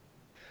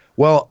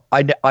 Well,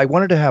 I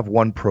wanted to have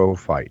one pro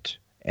fight,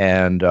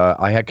 and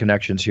I had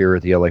connections here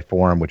at the LA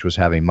Forum, which was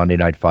having Monday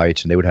night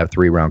fights, and they would have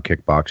 3-round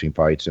kickboxing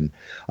fights. And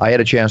I had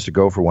a chance to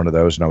go for one of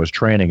those, and I was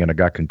training, and I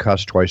got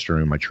concussed twice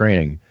during my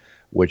training,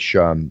 which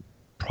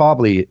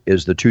probably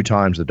is the 2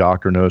 times the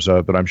doctor knows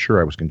of, but I'm sure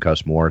I was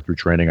concussed more through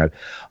training.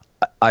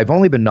 I've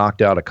only been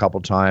knocked out a couple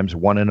times,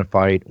 one in a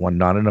fight, one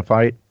not in a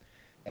fight.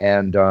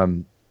 And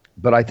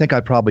but I think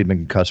I've probably been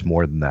concussed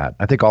more than that.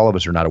 I think all of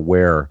us are not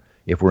aware,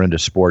 if we're into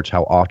sports,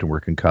 how often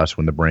we're concussed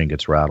when the brain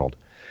gets rattled.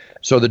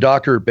 So the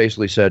doctor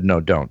basically said, no,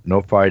 don't.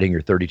 No fighting.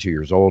 You're 32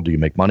 years old. Do you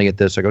make money at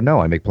this? I go,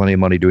 no, I make plenty of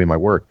money doing my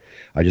work.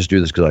 I just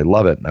do this because I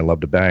love it and I love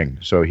to bang.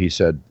 So he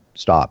said,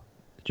 stop.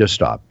 Just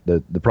stop.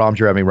 The problems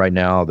you're having right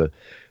now, the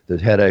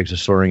headaches, the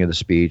slurring of the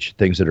speech,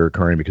 things that are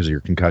occurring because of your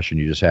concussion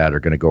you just had are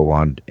going to go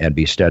on and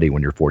be steady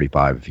when you're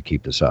 45 if you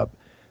keep this up.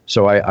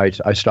 So I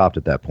stopped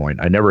at that point.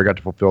 I never got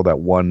to fulfill that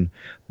one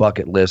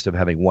bucket list of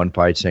having one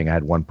fight, saying I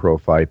had one pro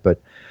fight, but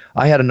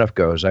I had enough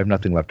goes. I have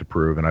nothing left to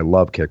prove, and I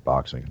love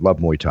kickboxing, love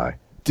Muay Thai.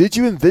 Did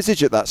you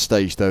envisage at that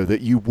stage, though, that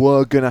you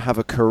were going to have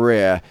a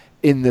career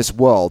in this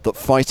world, that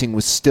fighting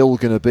was still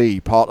going to be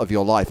part of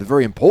your life, a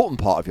very important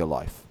part of your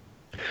life?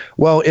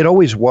 Well, it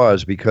always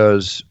was,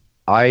 because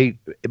my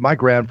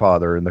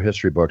grandfather in the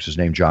history books is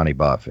named Johnny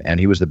Buff,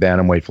 and he was the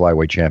bantamweight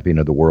flyweight champion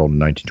of the world in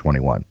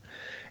 1921.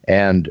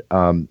 And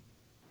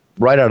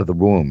right out of the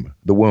womb,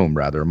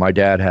 rather. My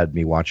dad had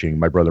me watching,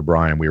 my brother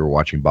Brian, we were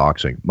watching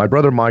boxing. My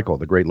brother Michael,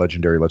 the great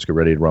legendary Let's Get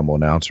Ready to Rumble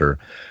announcer,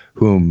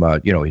 whom,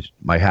 he's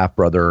my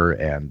half-brother,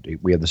 and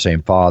we had the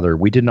same father.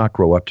 We did not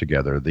grow up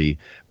together. The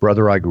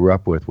brother I grew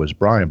up with was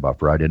Brian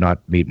Buffer. I did not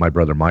meet my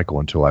brother Michael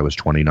until I was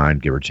 29,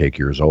 give or take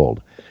years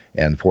old.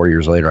 And 4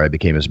 years later, I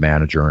became his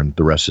manager, and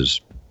the rest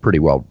is pretty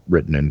well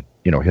written in,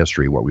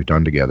 history, what we've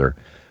done together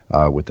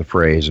with the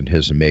Frays and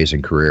his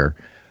amazing career.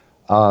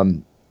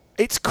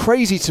 It's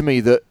crazy to me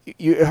that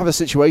you have a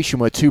situation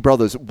where two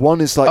brothers,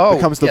 one is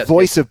becomes the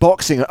voice of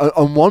boxing,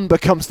 and one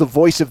becomes the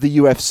voice of the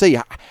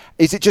UFC.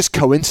 Is it just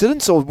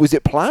coincidence, or was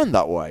it planned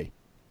that way?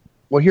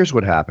 Well, here's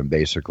what happened,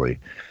 basically.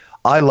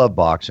 I love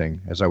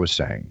boxing, as I was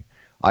saying.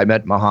 I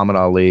met Muhammad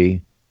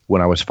Ali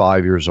when I was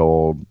 5 years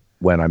old,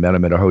 when I met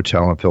him at a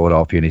hotel in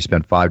Philadelphia, and he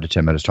spent 5 to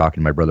 10 minutes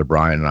talking to my brother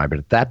Brian and I. But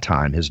at that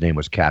time, his name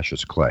was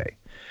Cassius Clay.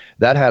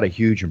 That had a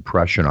huge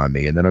impression on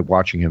me, and then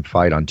watching him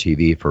fight on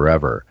TV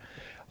forever.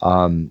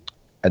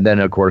 And then,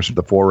 of course,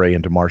 the foray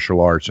into martial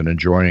arts and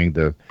enjoying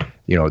the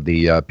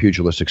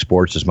pugilistic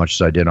sports as much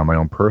as I did on my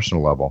own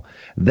personal level.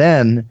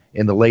 Then,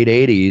 in the late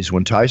 80s,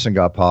 when Tyson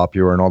got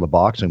popular and all the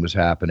boxing was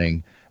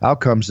happening,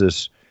 out comes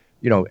this,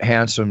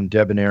 handsome,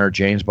 debonair,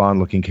 James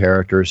Bond-looking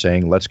character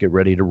saying, let's get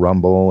ready to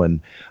rumble. And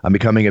I'm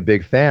becoming a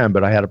big fan,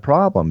 but I had a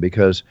problem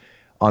because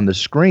on the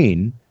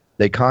screen,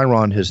 they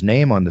chyroned his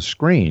name on the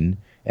screen,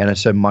 and it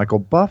said Michael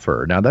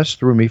Buffer. Now, that's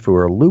threw me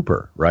for a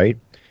looper, right?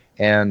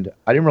 And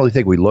I didn't really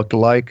think we looked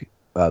alike.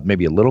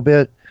 Maybe a little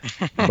bit,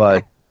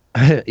 but,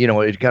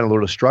 it kind of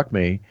little struck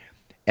me.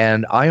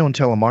 And I own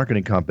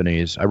telemarketing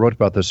companies. I wrote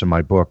about this in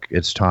my book.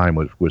 It's Time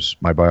was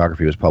my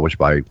biography was published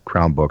by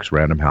Crown Books,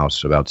 Random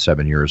House, about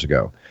 7 years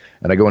ago.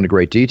 And I go into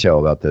great detail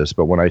about this.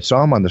 But when I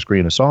saw him on the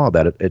screen and saw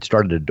that, it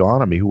started to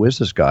dawn on me, who is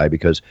this guy?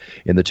 Because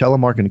in the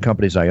telemarketing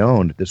companies I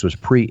owned, this was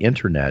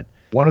pre-internet.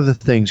 One of the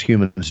things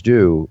humans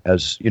do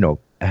as,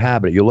 a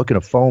habit, you look in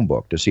a phone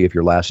book to see if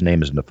your last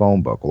name is in the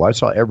phone book. Well, I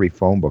saw every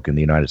phone book in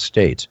the United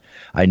States.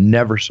 I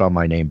never saw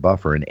my name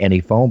Buffer in any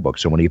phone book.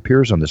 So when he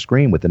appears on the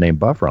screen with the name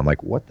Buffer, I'm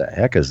like, what the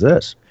heck is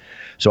this?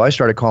 So I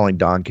started calling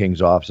Don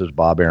King's offices,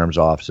 Bob Arum's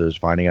offices,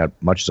 finding out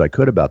much as I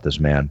could about this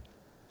man.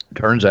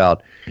 Turns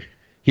out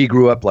he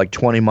grew up like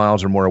 20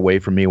 miles or more away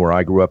from me, where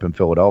I grew up in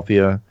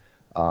Philadelphia.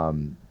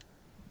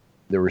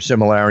 There were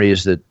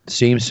similarities that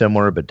seemed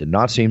similar but did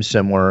not seem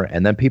similar.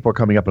 And then people are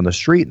coming up on the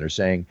street and they're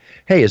saying,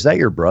 hey, is that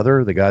your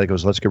brother? The guy that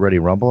goes, let's get ready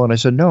to rumble. And I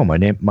said, no,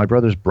 my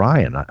brother's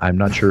Brian. I'm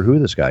not sure who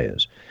this guy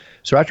is.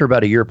 So after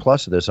about a year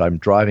plus of this, I'm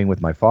driving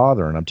with my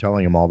father and I'm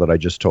telling him all that I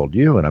just told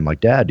you. And I'm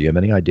like, Dad, do you have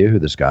any idea who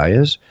this guy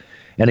is?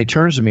 And he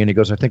turns to me and he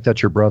goes, I think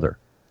that's your brother.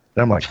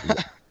 And I'm like,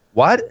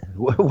 what?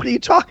 What are you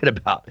talking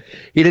about?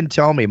 He didn't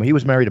tell me. He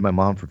was married to my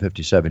mom for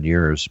 57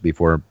 years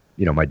before,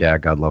 my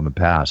dad, God love him,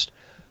 passed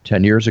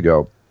 10 years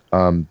ago.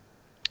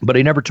 But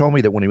he never told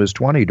me that when he was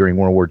 20 during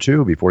World War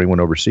II, before he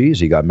went overseas,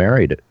 he got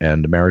married,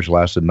 and the marriage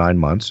lasted 9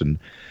 months, and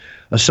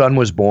a son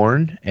was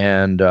born,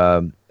 and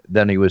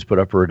then he was put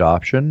up for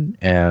adoption.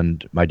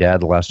 And my dad,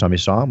 the last time he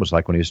saw him was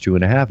like when he was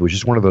 2.5. It was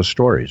just one of those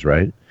stories,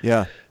 right?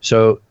 Yeah.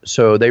 So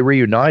they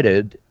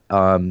reunited.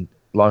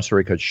 Long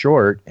story cut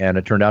short, and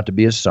it turned out to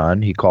be his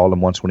son. He called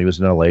him once when he was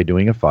in L.A.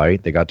 doing a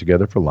fight. They got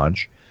together for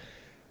lunch.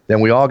 Then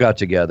we all got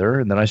together,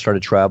 and then I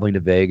started traveling to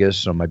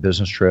Vegas on my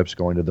business trips,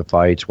 going to the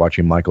fights,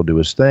 watching Michael do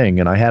his thing.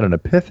 And I had an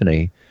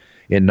epiphany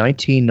in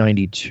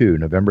 1992,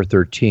 November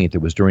 13th.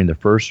 It was during the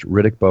first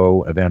Riddick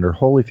Bowe Evander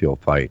Holyfield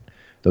fight.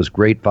 Those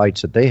great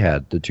fights that they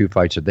had, the two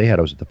fights that they had,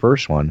 I was at the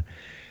first one.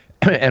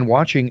 And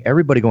watching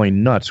everybody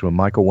going nuts when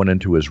Michael went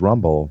into his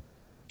rumble,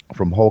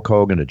 from Hulk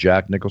Hogan to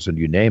Jack Nicholson,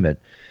 you name it.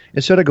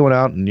 Instead of going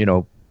out and,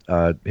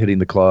 hitting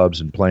the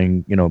clubs and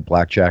playing,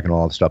 blackjack and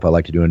all the stuff I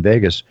like to do in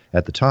Vegas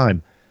at the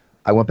time,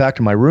 I went back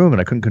to my room and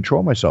I couldn't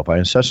control myself. I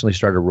incessantly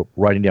started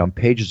writing down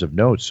pages of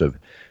notes of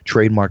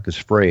trademark this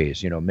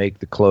phrase, make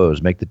the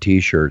clothes, make the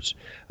T-shirts,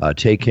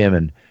 take him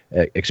and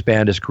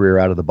expand his career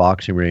out of the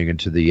boxing ring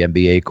into the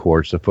NBA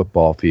courts, the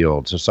football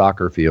fields, the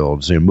soccer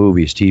fields,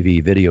 movies,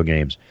 TV, video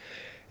games.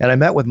 And I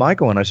met with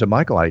Michael and I said,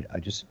 Michael, I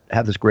just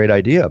have this great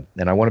idea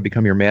and I want to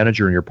become your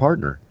manager and your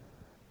partner.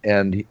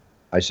 And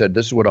I said,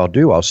 this is what I'll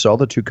do. I'll sell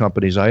the two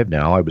companies I have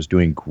now. I was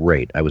doing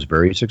great. I was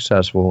very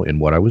successful in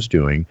what I was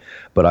doing,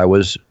 but I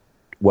was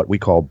what we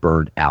call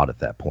burned out at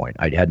that point.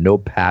 I had no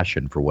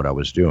passion for what I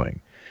was doing.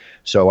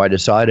 So I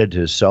decided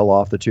to sell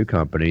off the two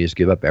companies,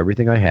 give up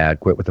everything I had,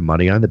 quit with the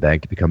money on the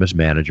bank to become his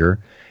manager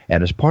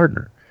and his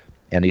partner.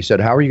 And he said,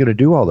 how are you going to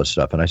do all this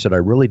stuff? And I said, I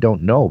really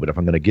don't know, but if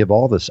I'm going to give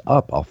all this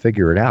up, I'll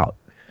figure it out.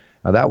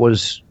 Now that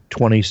was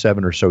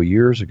 27 or so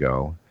years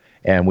ago.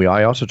 And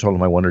I also told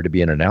him I wanted to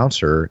be an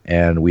announcer,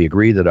 and we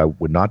agreed that I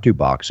would not do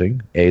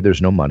boxing. A,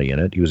 there's no money in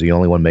it. He was the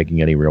only one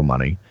making any real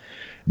money.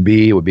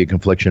 B, it would be a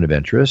confliction of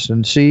interest.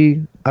 And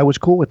C, I was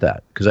cool with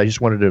that because I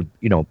just wanted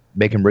to,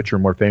 make him richer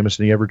and more famous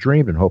than he ever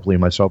dreamed, and hopefully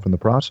myself in the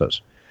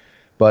process.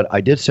 But I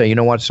did say, you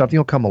know what, something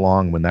will come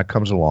along. When that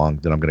comes along,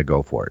 then I'm going to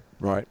go for it.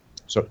 Right.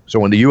 So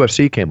when the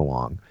UFC came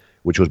along,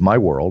 which was my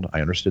world.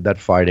 I understood that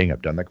fighting.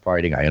 I've done that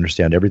fighting. I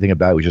understand everything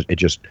about it. It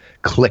just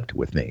clicked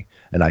with me.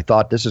 And I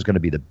thought this is going to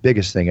be the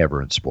biggest thing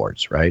ever in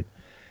sports, right?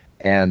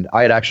 And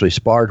I had actually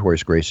sparred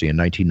Horace Gracie in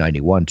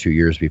 1991, 2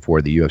 years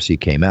before the UFC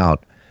came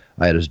out.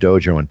 I had his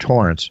dojo in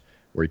Torrance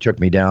where he took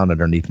me down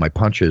underneath my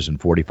punches in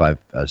 45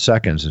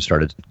 seconds and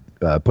started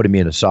putting me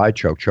in a side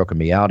choke, choking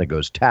me out. It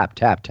goes tap,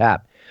 tap,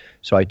 tap.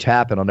 So I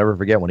tap, and I'll never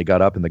forget when he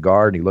got up in the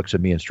guard and he looks at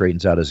me and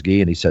straightens out his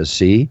gi and he says,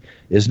 "See,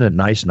 isn't it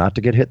nice not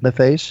to get hit in the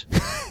face?"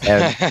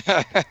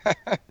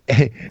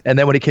 And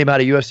then when he came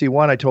out of UFC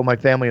 1, I told my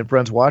family and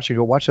friends watching,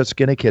 "Go watch that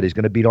skinny kid. He's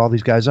going to beat all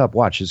these guys up.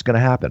 Watch, it's going to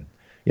happen."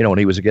 And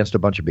he was against a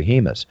bunch of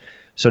behemoths.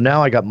 So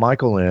now I got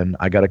Michael in.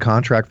 I got a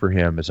contract for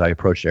him as I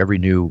approached every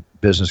new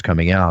business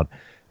coming out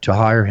to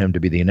hire him to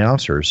be the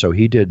announcer. So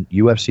he did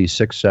UFC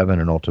 6, 7,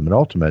 and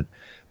Ultimate.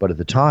 But at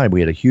the time,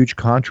 we had a huge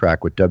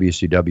contract with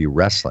WCW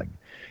Wrestling.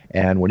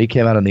 And when he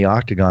came out in the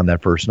Octagon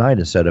that first night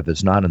and said, "If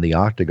it's not in the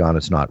Octagon,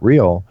 it's not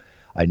real,"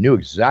 I knew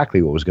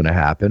exactly what was going to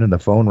happen. And the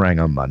phone rang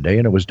on Monday,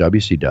 and it was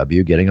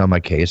WCW getting on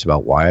my case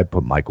about why I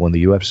put Michael in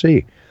the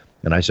UFC.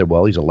 And I said,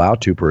 "Well, he's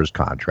allowed to per his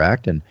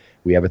contract, and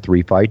we have a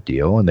 3-fight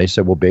deal." And they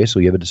said, "Well,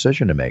 basically, you have a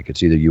decision to make.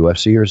 It's either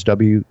UFC or it's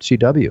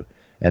WCW."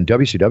 And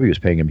WCW was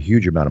paying him a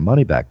huge amount of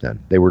money back then.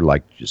 They were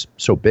like just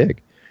so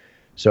big.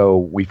 So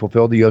we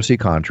fulfilled the UFC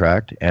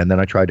contract, and then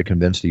I tried to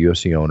convince the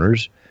UFC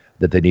owners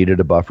that they needed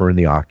a buffer in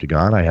the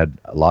Octagon. I had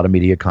a lot of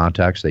media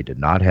contacts they did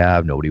not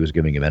have. Nobody was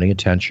giving him any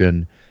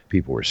attention.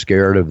 People were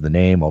scared of the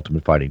name,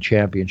 Ultimate Fighting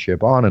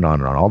Championship, on and on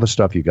and on, all the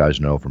stuff you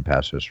guys know from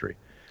past history.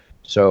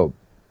 So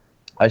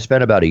I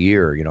spent about a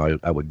year,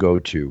 I would go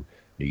to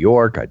New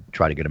York. I'd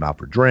try to get him out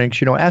for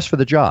drinks, ask for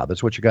the job.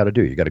 That's what you got to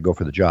do. You got to go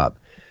for the job.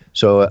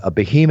 So a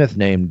behemoth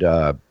named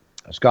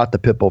Scott the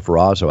Pitbull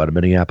Ferrazzo out of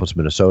Minneapolis,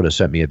 Minnesota,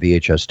 sent me a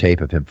VHS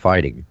tape of him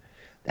fighting.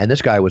 And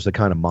this guy was the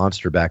kind of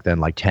monster back then,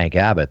 like Tank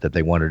Abbott, that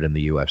they wanted in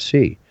the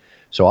UFC.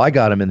 So I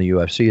got him in the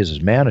UFC as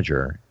his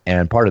manager,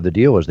 and part of the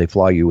deal is they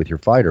fly you with your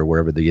fighter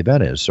wherever the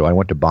event is. So I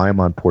went to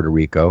Bayamon, Puerto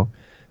Rico,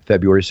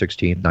 February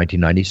 16th,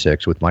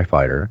 1996, with my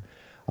fighter.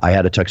 I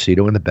had a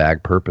tuxedo in the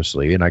bag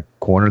purposely, and I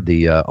cornered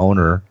the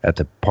owner at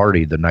the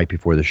party the night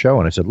before the show,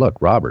 and I said, "Look,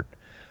 Robert,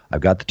 I've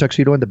got the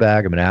tuxedo in the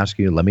bag. I'm going to ask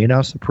you, let me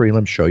announce the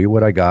prelim, show you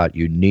what I got.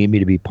 You need me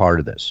to be part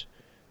of this,"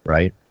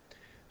 right?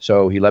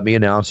 So he let me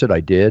announce it. I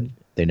did.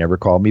 They never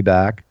called me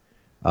back.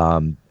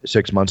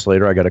 6 months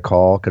later, I got a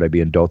call. Could I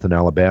be in Dothan,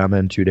 Alabama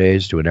in 2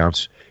 days to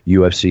announce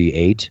UFC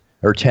 8,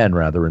 or 10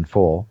 rather, in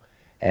full?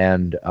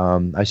 And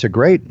I said,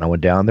 great. And I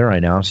went down there. I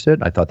announced it.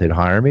 I thought they'd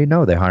hire me.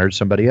 No, they hired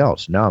somebody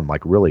else. Now I'm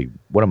like, really,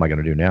 what am I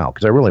going to do now?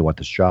 Because I really want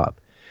this job.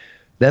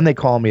 Then they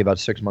call me about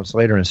 6 months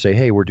later and say,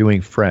 "Hey, we're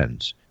doing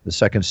Friends, the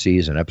second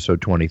season,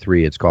 episode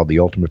 23. It's called The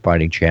Ultimate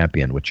Fighting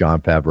Champion with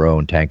Jon Favreau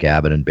and Tank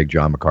Abbott and Big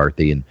John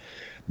McCarthy. And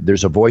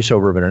there's a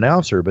voiceover of an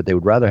announcer, but they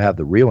would rather have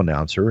the real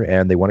announcer,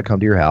 and they want to come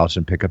to your house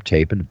and pick up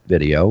tape and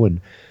video and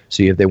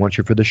see if they want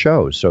you for the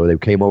show." So they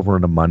came over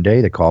on a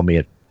Monday. They called me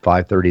at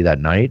 5:30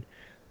 that night.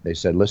 They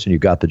said, "Listen, you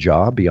got the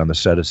job. Be on the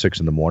set at 6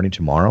 in the morning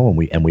tomorrow,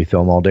 and we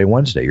film all day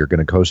Wednesday. You're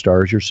going to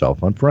co-star as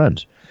yourself on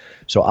Friends."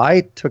 So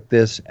I took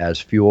this as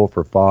fuel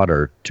for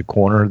fodder to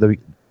corner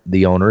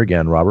the owner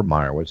again, Robert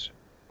Meyerowitz.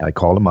 I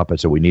called him up. I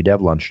said, "We need to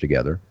have lunch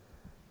together."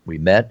 We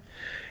met,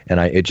 and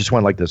it just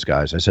went like this,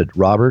 guys. I said,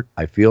 "Robert,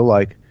 I feel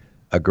like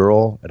a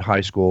girl at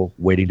high school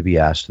waiting to be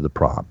asked to the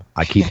prom.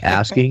 I keep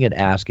asking and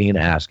asking and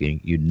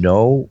asking. You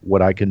know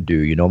what I can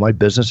do. You know my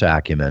business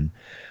acumen.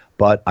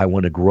 But I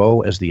want to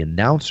grow as the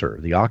announcer,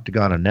 the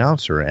Octagon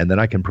announcer, and then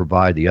I can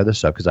provide the other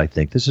stuff because I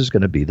think this is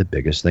going to be the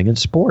biggest thing in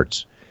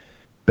sports."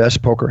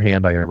 Best poker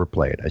hand I ever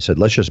played. I said,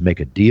 "Let's just make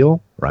a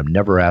deal or I'm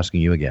never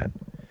asking you again.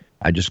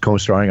 I'm just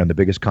co-starring on the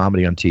biggest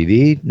comedy on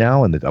TV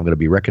now, and I'm going to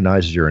be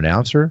recognized as your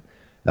announcer.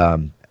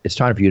 It's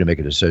time for you to make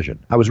a decision."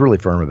 I was really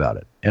firm about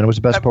it. And it was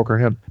the best poker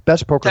hand.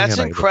 Best poker hand I ever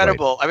played. That's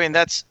incredible. I mean,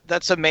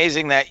 that's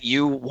amazing that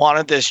you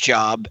wanted this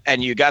job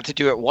and you got to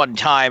do it one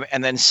time,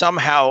 and then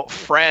somehow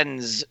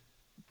Friends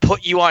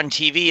put you on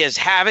TV as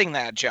having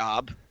that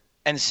job.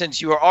 And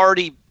since you were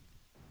already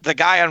the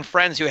guy on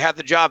Friends who had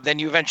the job, then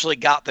you eventually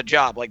got the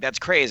job. Like, that's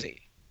crazy.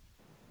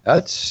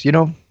 That's,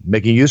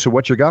 making use of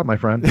what you got, my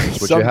friend. That's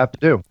what you have to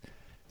do.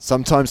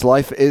 Sometimes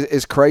life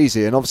is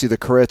crazy, and obviously the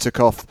career took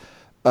off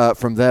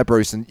from there,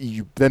 Bruce, and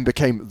you then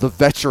became the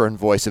veteran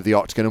voice of the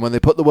Octagon. And when they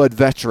put the word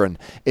veteran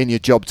in your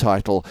job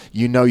title,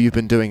 you've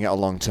been doing it a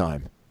long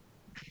time.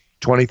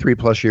 23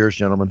 plus years,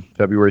 gentlemen.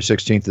 February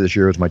 16th of this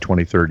year is my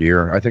 23rd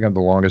year. I think I'm the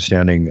longest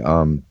standing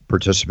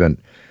participant,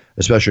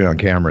 especially on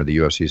camera, the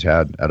UFC's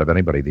had out of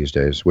anybody these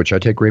days, which I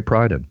take great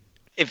pride in.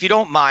 If you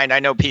don't mind, I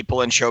know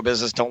people in show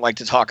business don't like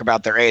to talk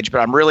about their age, but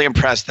I'm really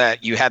impressed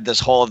that you had this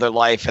whole other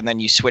life and then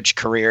you switched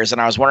careers.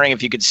 And I was wondering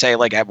if you could say,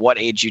 like, at what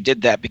age you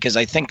did that, because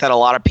I think that a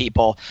lot of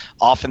people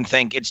often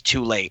think it's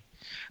too late.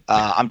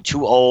 I'm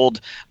too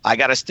old. I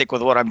got to stick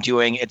with what I'm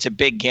doing. It's a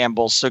big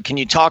gamble. So can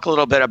you talk a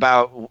little bit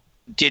about,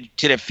 did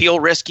it feel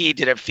risky?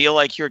 Did it feel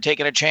like you were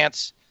taking a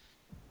chance?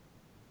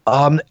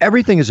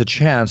 Everything is a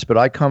chance, but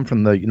I come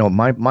from the,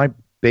 my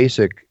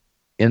basic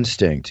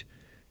instinct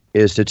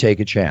is to take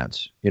a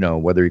chance.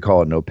 Whether you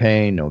call it no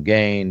pain, no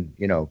gain,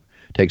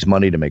 takes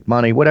money to make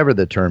money, whatever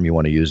the term you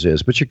want to use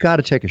is, but you got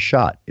to take a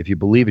shot if you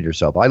believe in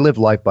yourself. I live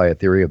life by a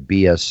theory of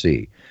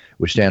BSC,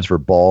 which stands for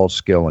ball,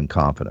 skill, and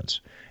confidence.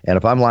 And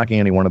if I'm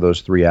lacking any one of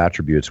those three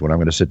attributes when I'm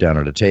going to sit down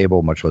at a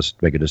table, much less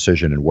make a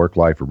decision in work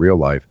life or real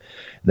life,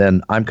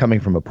 then I'm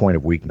coming from a point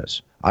of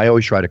weakness. I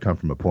always try to come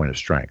from a point of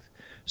strength.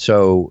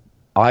 So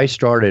I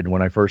started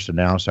when I first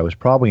announced, I was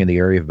probably in the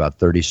area of about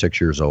 36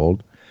 years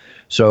old.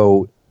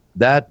 So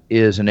that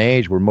is an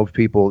age where most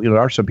people, there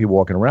are some people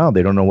walking around,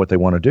 they don't know what they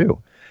want to do.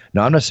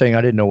 Now, I'm not saying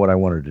I didn't know what I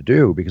wanted to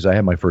do because I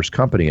had my first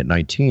company at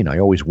 19. I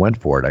always went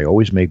for it. I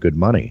always made good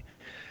money.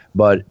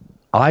 But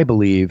I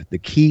believe the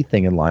key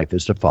thing in life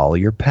is to follow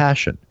your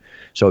passion.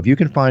 So if you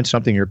can find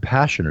something you're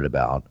passionate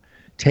about,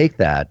 take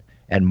that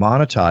and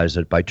monetize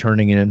it by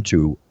turning it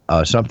into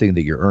something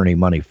that you're earning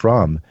money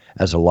from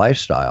as a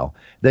lifestyle,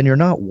 then you're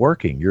not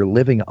working. You're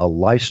living a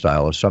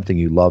lifestyle of something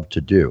you love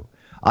to do.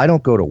 I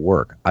don't go to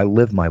work. I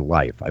live my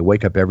life. I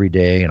wake up every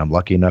day, and I'm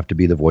lucky enough to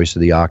be the voice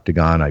of the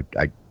Octagon.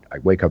 I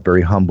wake up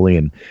very humbly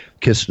and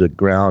kiss the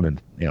ground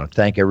and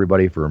thank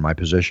everybody for my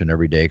position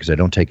every day because I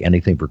don't take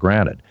anything for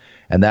granted.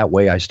 And that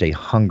way I stay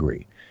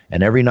hungry.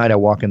 And every night I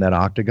walk in that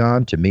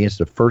Octagon, to me it's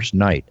the first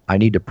night I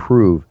need to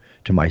prove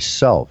to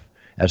myself,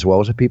 as well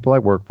as the people I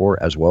work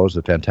for, as well as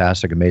the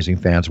fantastic, amazing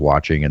fans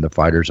watching and the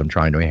fighters I'm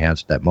trying to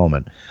enhance at that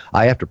moment.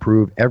 I have to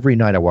prove every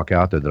night I walk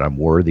out there that I'm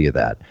worthy of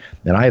that.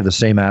 And I have the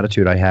same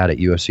attitude I had at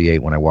UFC 8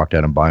 when I walked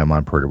out in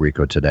Bayamon, Puerto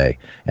Rico today.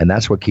 And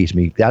that's what keeps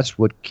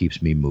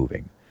me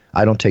moving.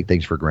 I don't take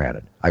things for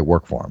granted. I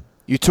work for them.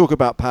 You talk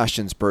about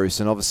passions, Bruce,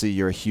 and obviously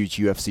you're a huge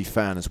UFC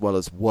fan as well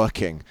as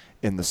working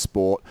in the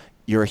sport.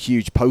 You're a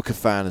huge poker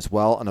fan as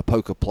well and a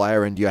poker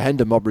player, and your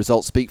Hendon Mob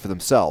results speak for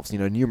themselves.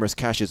 Numerous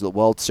cashes at the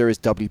World Series,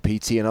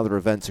 WPT, and other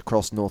events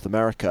across North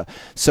America.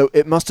 So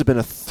it must have been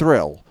a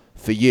thrill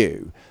for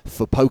you,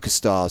 for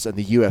PokerStars and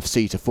the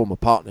UFC to form a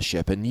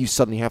partnership, and you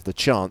suddenly have the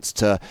chance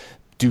to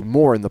do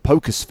more in the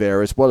poker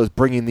sphere as well as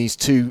bringing these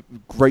two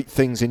great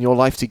things in your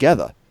life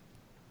together.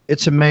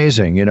 It's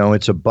amazing.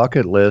 It's a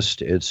bucket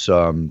list. It's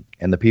and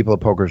the people at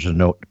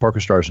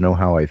PokerStars know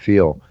how I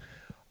feel.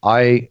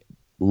 I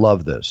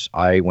love this.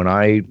 When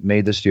I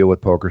made this deal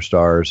with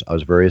PokerStars, I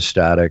was very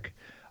ecstatic.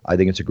 I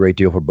think it's a great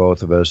deal for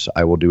both of us.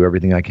 I will do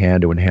everything I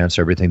can to enhance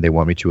everything they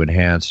want me to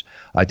enhance.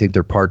 I think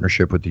their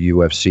partnership with the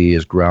UFC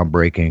is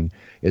groundbreaking.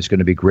 It's going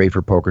to be great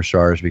for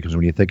PokerStars because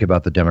when you think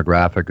about the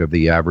demographic of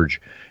the average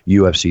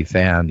UFC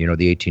fan,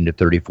 the 18 to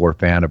 34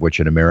 fan, of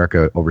which in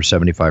America over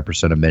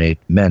 75% of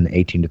men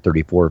 18 to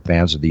 34 are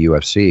fans of the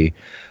UFC,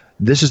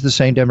 this is the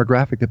same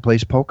demographic that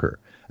plays poker,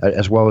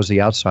 as well as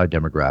the outside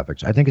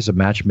demographics. I think it's a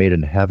match made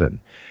in heaven.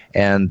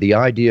 And the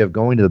idea of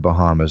going to the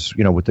Bahamas,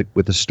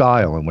 with the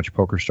style in which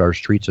PokerStars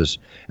treats us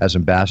as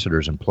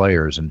ambassadors and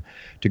players, and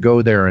to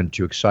go there and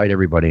to excite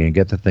everybody and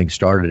get the thing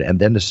started, and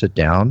then to sit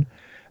down,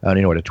 at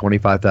a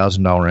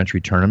 $25,000 entry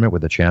tournament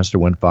with a chance to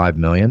win $5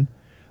 million.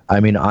 I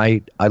mean,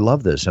 I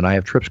love this, and I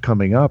have trips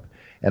coming up,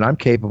 and I'm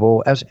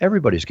capable, as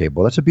everybody's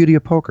capable. That's the beauty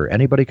of poker.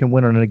 Anybody can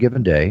win on any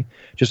given day,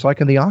 just like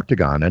in the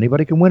Octagon.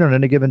 Anybody can win on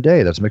any given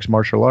day. That's mixed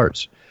martial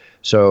arts.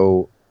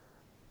 So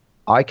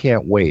I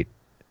can't wait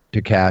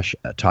to cash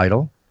a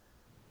title,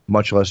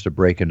 much less to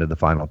break into the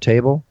final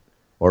table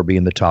or be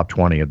in the top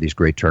 20 of these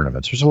great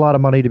tournaments. There's a lot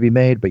of money to be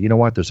made, but you know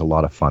what? There's a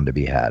lot of fun to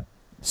be had.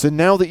 So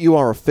now that you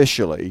are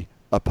officially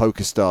a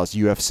PokerStars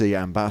UFC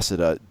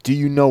ambassador, do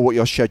you know what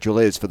your schedule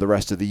is for the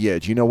rest of the year?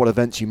 Do you know what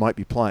events you might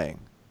be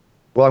playing?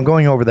 Well, I'm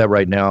going over that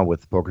right now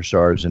with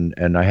PokerStars,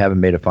 and I haven't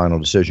made a final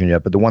decision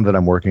yet, but the one that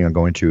I'm working on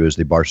going to is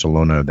the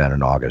Barcelona event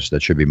in August.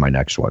 That should be my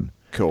next one.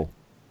 Cool.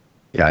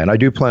 Yeah, and I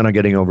do plan on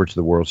getting over to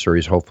the World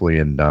Series, hopefully,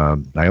 and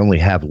I only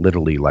have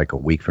literally like a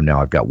week from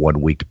now. I've got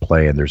 1 week to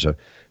play, and there's a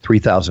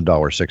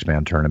 $3,000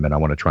 six-man tournament. I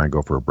want to try and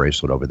go for a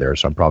bracelet over there,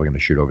 so I'm probably going to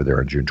shoot over there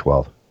on June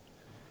 12th.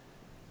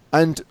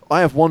 And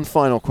I have one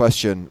final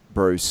question,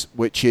 Bruce,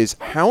 which is,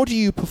 how do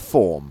you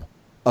perform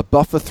a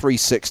buffer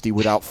 360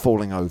 without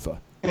falling over?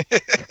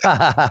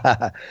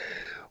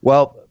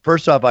 Well,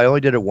 first off, I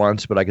only did it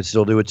once, but I could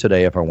still do it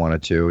today if I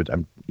wanted to.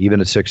 I'm even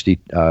at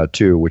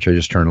 62, which I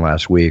just turned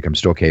last week. I'm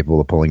still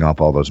capable of pulling off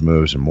all those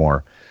moves and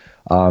more.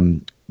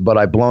 But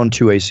I've blown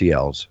 2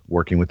 ACLs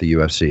working with the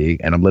UFC,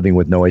 and I'm living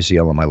with no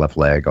ACL on my left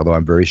leg, although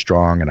I'm very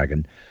strong and I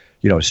can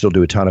still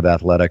do a ton of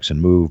athletics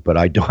and move, but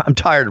I'm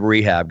tired of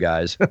rehab,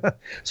 guys.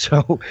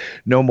 So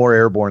no more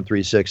airborne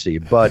 360.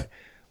 But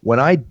when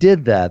I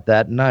did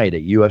that night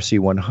at UFC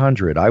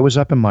 100, I was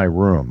up in my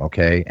room,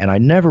 okay? And I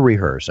never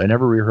rehearse. I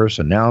never rehearse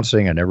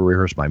announcing. I never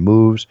rehearse my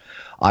moves.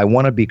 I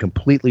want to be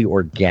completely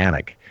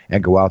organic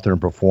and go out there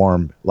and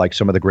perform like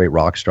some of the great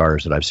rock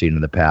stars that I've seen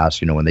in the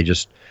past, when they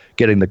just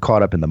getting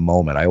caught up in the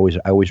moment. I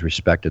always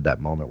respected that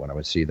moment when I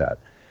would see that.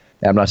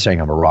 I'm not saying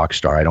I'm a rock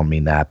star. I don't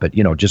mean that. But,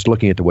 just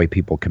looking at the way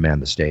people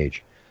command the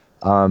stage.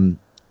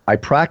 I I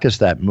practiced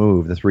that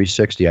move, the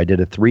 360. I did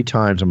it 3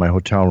 times in my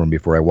hotel room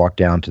before I walked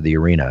down to the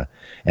arena,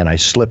 and I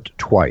slipped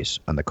twice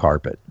on the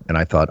carpet. And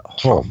I thought,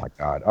 oh my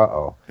God,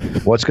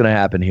 what's going to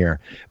happen here?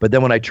 But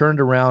then when I turned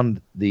around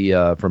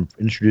from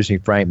introducing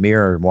Frank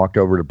Mir and walked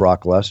over to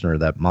Brock Lesnar,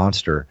 that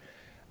monster,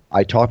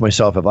 I talked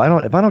myself, if I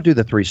don't do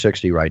the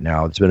 360 right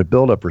now, it's been a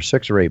buildup for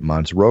 6 or 8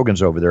 months.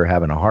 Rogan's over there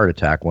having a heart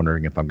attack,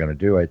 wondering if I'm going to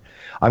do it.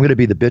 I'm going to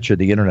be the bitch of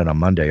the internet on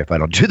Monday if I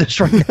don't do this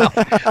right now.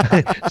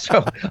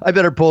 So I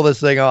better pull this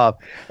thing off.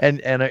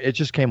 And it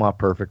just came off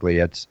perfectly.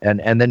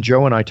 And then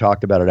Joe and I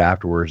talked about it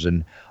afterwards,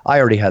 and I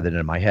already had that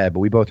in my head, but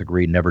we both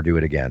agreed never do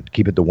it again.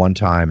 Keep it the one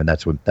time, and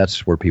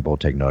that's where people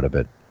take note of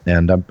it.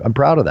 And I'm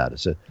proud of that.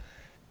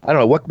 I don't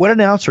know, what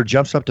announcer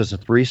jumps up to a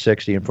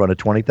 360 in front of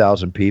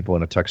 20,000 people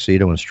in a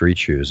tuxedo and street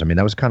shoes? I mean,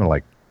 that was kind of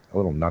like a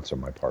little nuts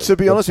on my part. To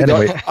be honest with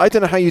you, I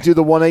don't know how you do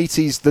the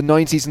 180s, the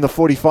 90s, and the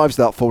 45s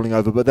without falling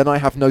over, but then I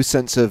have no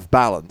sense of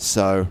balance,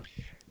 so...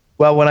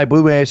 Well, when I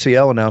blew my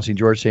ACL announcing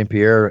George St.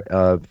 Pierre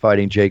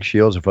fighting Jake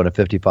Shields in front of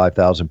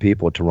 55,000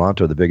 people at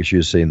Toronto, the biggest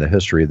UFC in the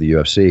history of the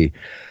UFC,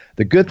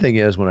 the good thing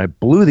is when I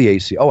blew the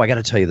ACL... I got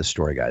to tell you the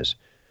story, guys.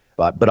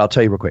 But I'll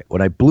tell you real quick.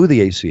 When I blew the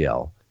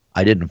ACL,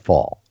 I didn't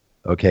fall.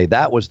 Okay,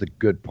 that was the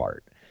good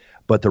part.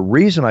 But the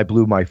reason I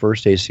blew my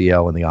first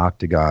ACL in the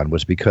octagon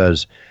was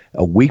because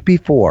a week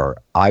before,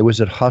 I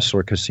was at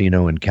Hustler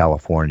Casino in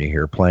California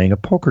here playing a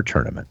poker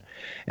tournament.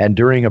 And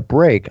during a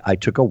break, I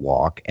took a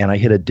walk and I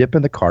hit a dip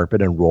in the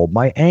carpet and rolled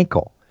my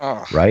ankle,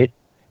 right?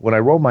 When I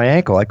rolled my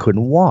ankle, I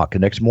couldn't walk. The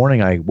next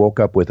morning, I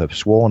woke up with a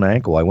swollen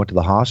ankle. I went to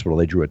the hospital.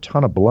 They drew a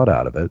ton of blood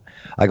out of it.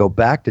 I go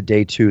back to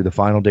day 2, the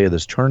final day of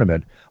this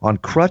tournament, on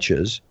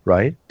crutches,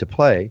 right, to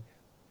play.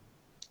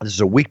 This is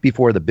a week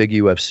before the big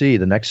UFC,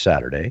 the next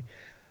Saturday.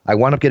 I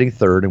wound up getting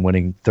third and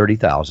winning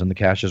 $30,000. The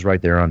cash is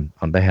right there on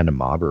the Hand and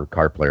Mob or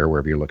Card Player,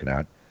 wherever you're looking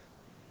at.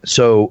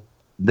 So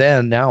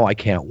then now I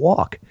can't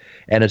walk.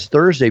 And it's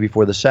Thursday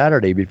before the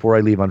Saturday, before I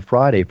leave on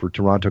Friday for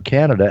Toronto,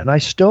 Canada, and I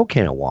still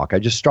can't walk. I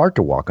just start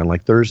to walk on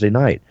like Thursday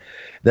night.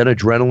 Then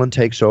adrenaline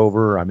takes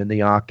over. I'm in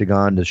the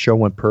octagon. The show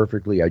went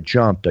perfectly. I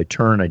jumped, I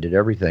turned, I did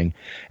everything.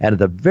 And at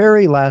the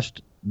very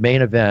last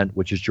main event,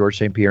 which is George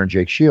St. Pierre and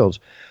Jake Shields,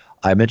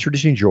 I'm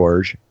introducing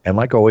George, and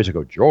like always, I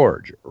go,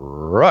 George,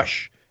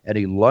 rush. And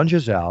he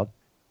lunges out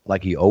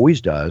like he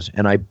always does,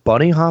 and I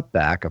bunny hop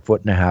back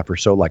 1.5 feet or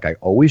so like I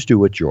always do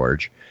with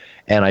George,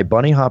 and I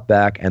bunny hop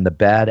back, and the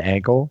bad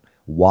ankle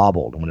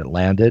wobbled when it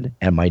landed,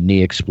 and my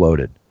knee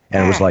exploded.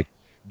 And it was like,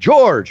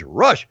 George,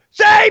 rush,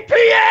 St.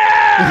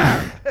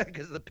 Pierre!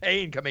 Because of the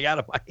pain coming out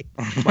of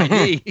my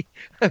knee.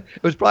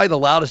 It was probably the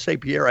loudest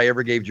St. Pierre I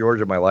ever gave George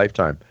in my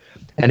lifetime.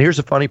 And here's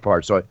the funny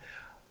part.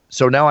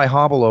 So now I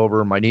hobble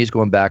over, my knee's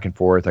going back and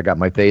forth. I got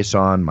my face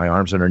on, my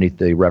arms underneath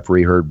the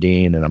referee, Herb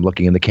Dean, and I'm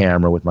looking in the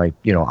camera with my,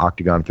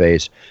 octagon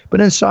face. But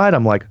inside,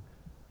 I'm like,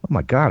 oh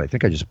my God, I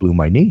think I just blew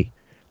my knee.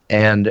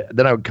 And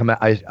then I would come out,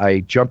 I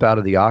jump out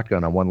of the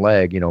octagon on one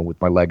leg,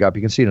 with my leg up.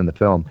 You can see it in the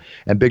film.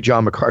 And Big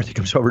John McCarthy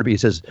comes over to me. He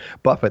says,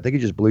 Buff, I think you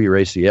just blew your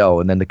ACL.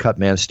 And then the cut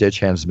man Stitch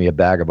hands me a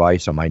bag of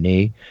ice on my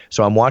knee.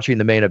 So I'm watching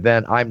the main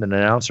event. I'm an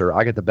announcer.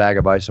 I get the bag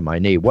of ice on my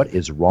knee. What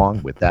is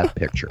wrong with that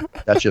picture?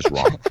 That's just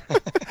wrong.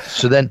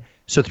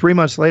 So 3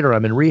 months later,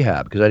 I'm in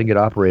rehab because I didn't get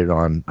operated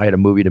on. I had a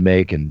movie to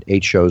make and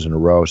 8 shows in a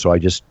row. So I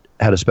just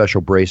had a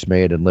special brace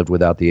made and lived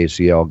without the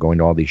ACL going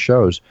to all these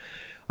shows.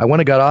 I went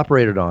and got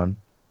operated on.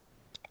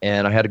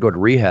 And I had to go to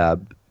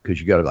rehab because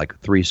you got like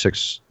 3,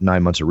 6,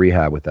 9 months of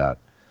rehab with that.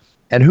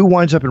 And who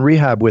winds up in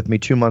rehab with me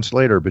 2 months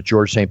later but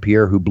George St.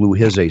 Pierre, who blew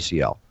his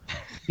ACL.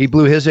 He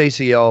blew his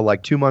ACL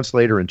like 2 months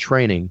later in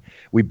training.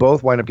 We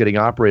both wind up getting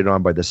operated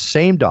on by the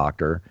same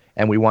doctor,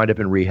 and we wind up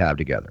in rehab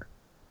together.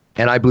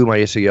 And I blew my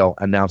ACL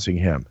announcing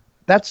him.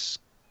 That's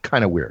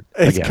kind of weird.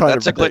 That's a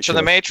glitch in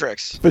the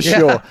Matrix. For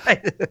sure.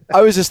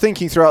 I was just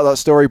thinking throughout that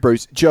story,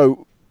 Bruce,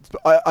 Joe,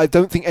 I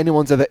don't think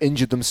anyone's ever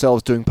injured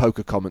themselves doing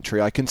poker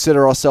commentary. I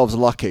consider ourselves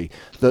lucky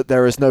that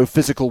there is no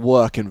physical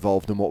work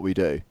involved in what we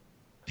do.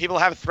 People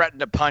have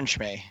threatened to punch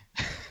me.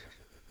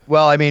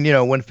 Well, I mean,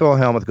 when Phil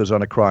Hellmuth goes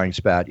on a crying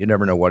spat, you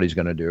never know what he's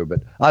going to do. But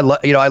I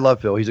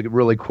love Phil. He's a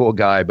really cool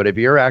guy. But if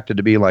you're acted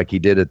to be like he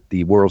did at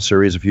the World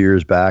Series a few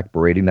years back,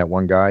 berating that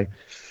one guy,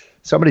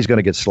 somebody's going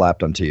to get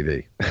slapped on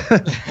TV.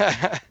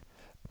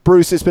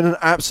 Bruce, it's been an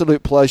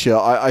absolute pleasure.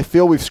 I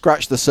feel we've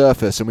scratched the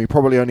surface and we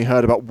probably only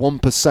heard about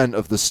 1%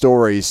 of the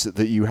stories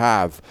that you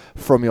have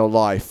from your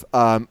life.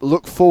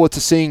 Look forward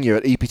to seeing you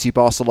at EPT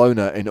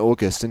Barcelona in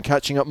August and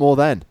catching up more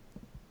then.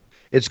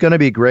 It's going to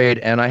be great.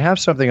 And I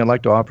have something I'd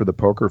like to offer the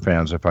poker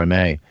fans, if I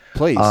may.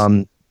 Please.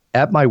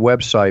 At my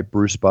website,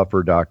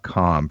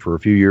 brucebuffer.com, for a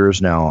few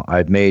years now,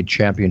 I've made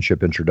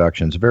championship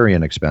introductions, very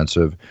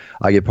inexpensive.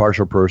 I give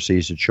partial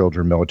proceeds to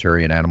children,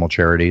 military, and animal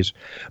charities.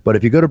 But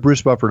if you go to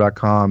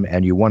brucebuffer.com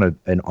and you want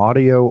an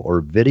audio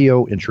or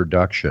video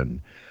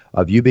introduction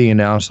of you being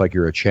announced like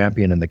you're a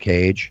champion in the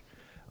cage,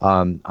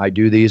 I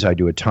do these. I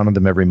do a ton of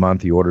them every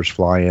month. The orders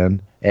fly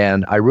in.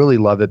 And I really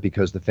love it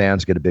because the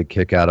fans get a big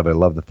kick out of it. I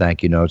love the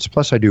thank you notes.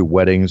 Plus, I do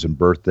weddings and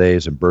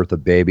birthdays and birth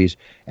of babies.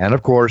 And,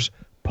 of course,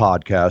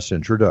 podcast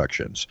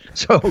introductions.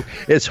 So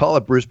it's all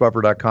at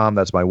brucebuffer.com.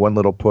 That's my one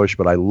little push,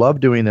 but I love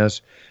doing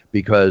this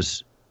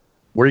because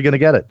where are you going to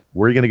get it?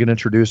 Where are you going to get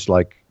introduced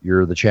like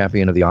you're the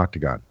champion of the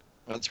Octagon?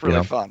 That's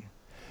really fun.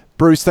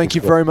 Bruce, thank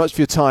you very much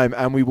for your time,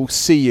 and we will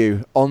see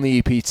you on the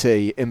EPT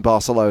in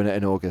Barcelona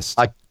in August.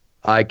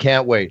 I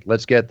can't wait.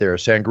 Let's get there.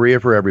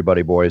 Sangria for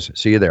everybody, boys.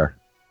 See you there.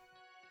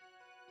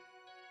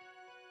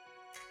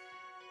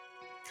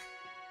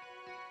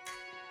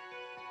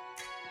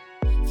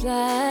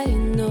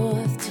 Flying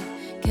north to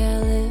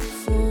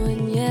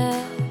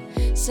California,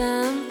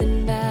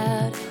 something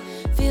about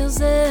it feels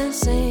the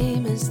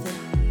same as the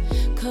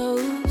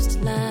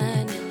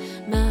coastline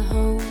in my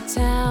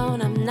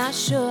hometown. I'm not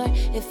sure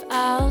if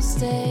I'll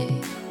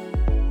stay.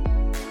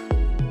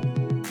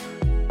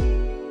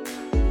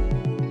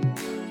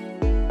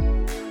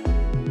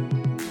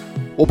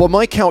 Well, by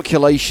my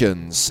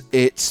calculations,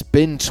 it's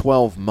been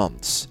 12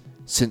 months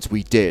since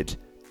we did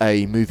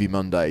a Movie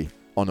Monday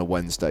on a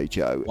Wednesday,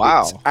 Joe.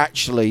 Wow. It's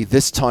actually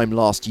this time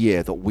last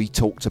year that we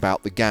talked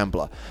about The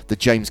Gambler, the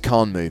James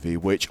Caan movie,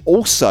 which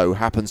also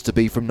happens to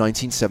be from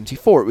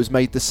 1974. It was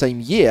made the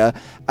same year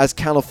as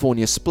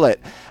California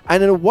Split.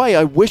 And in a way,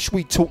 I wish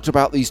we talked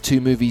about these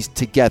two movies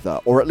together,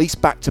 or at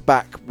least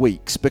back-to-back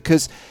weeks,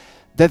 because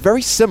they're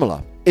very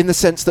similar in the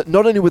sense that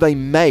not only were they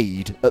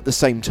made at the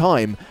same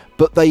time,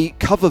 but they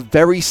cover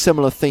very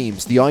similar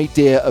themes. The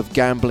idea of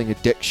gambling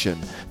addiction,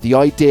 the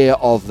idea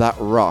of that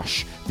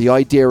rush, the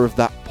idea of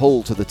that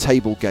pull to the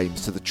table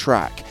games, to the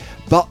track.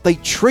 But they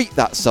treat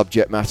that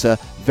subject matter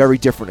very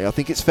differently. I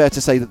think it's fair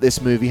to say that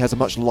this movie has a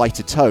much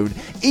lighter tone,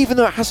 even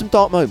though it has some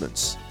dark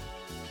moments.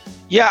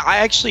 Yeah, I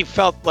actually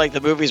felt like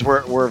the movies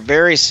were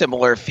very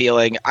similar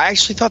feeling. I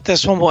actually thought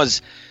this one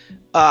was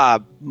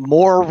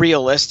more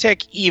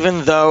realistic,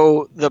 even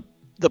though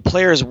the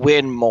players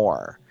win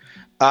more.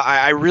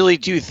 I really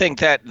do think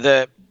that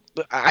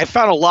I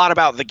found a lot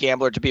about The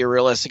Gambler to be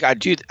realistic. I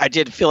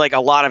did feel like a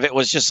lot of it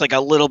was just like a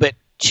little bit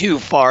too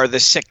far. The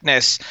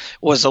sickness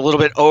was a little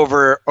bit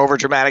over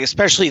dramatic,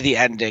 especially the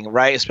ending,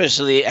 right?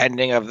 Especially the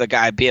ending of the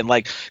guy being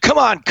like, "Come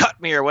on, cut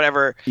me," or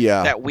whatever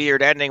that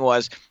weird ending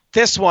was.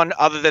 This one,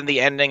 other than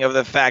the ending of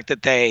the fact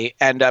that they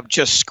end up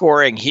just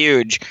scoring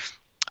huge,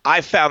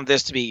 I found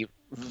this to be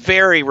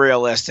very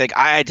realistic.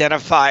 I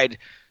identified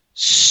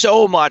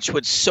so much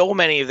with so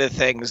many of the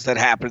things that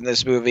happen in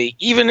this movie,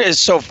 even as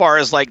so far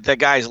as like the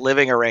guy's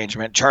living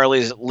arrangement,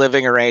 Charlie's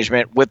living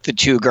arrangement with the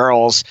two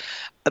girls.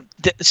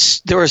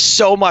 There was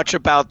so much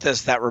about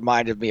this that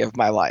reminded me of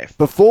my life.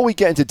 Before we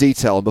get into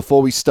detail and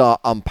before we start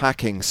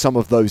unpacking some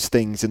of those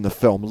things in the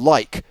film,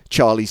 like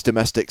Charlie's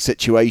domestic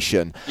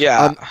situation,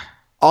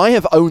 I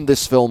have owned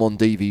this film on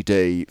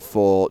DVD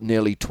for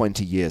nearly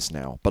 20 years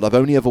now, but I've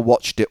only ever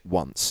watched it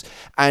once.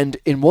 And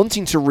in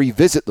wanting to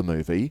revisit the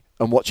movie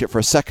and watch it for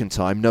a second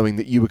time, knowing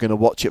that you were going to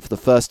watch it for the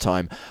first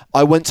time,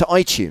 I went to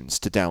iTunes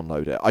to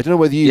download it. I don't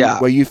know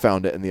where you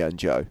found it in the end,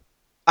 Joe.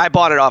 I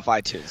bought it off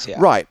iTunes, yeah.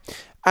 Right.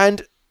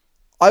 And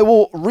I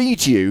will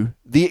read you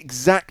the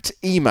exact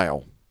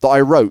email that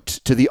I wrote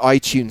to the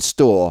iTunes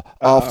store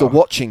after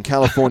watching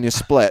California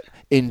Split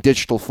in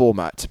digital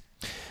format.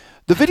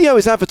 The video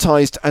is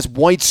advertised as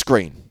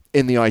widescreen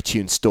in the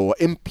iTunes store,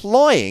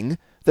 implying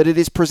that it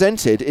is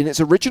presented in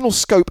its original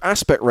scope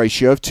aspect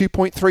ratio of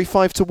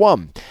 2.35 to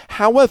 1.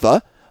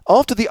 However,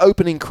 after the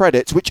opening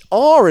credits, which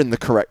are in the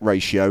correct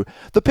ratio,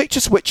 the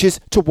picture switches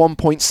to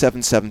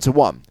 1.77 to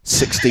 1,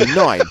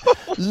 16:9,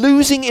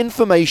 losing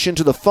information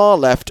to the far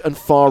left and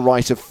far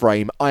right of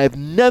frame. I have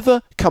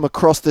never come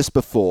across this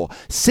before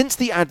since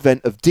the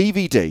advent of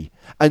DVD,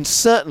 and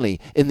certainly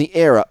in the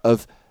era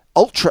of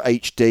Ultra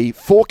HD,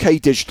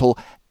 4K digital.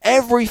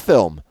 Every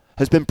film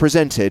has been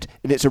presented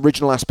in its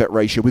original aspect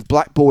ratio with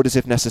black borders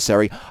if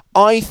necessary.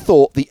 I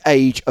thought the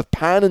age of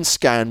pan and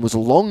scan was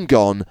long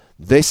gone.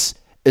 This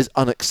is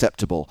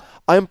unacceptable.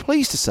 I am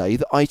pleased to say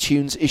that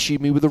iTunes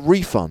issued me with a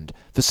refund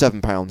for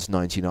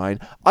 £7.99.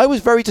 I was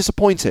very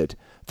disappointed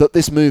that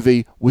this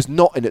movie was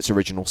not in its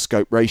original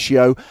scope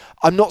ratio.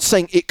 I'm not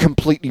saying it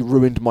completely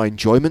ruined my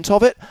enjoyment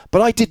of it,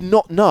 but I did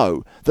not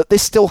know that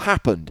this still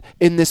happened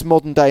in this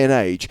modern day and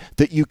age,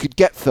 that you could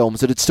get films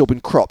that had still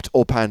been cropped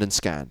or panned and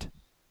scanned.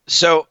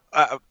 So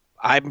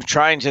I'm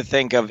trying to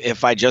think of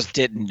if I just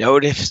didn't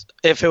notice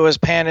if it was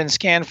pan and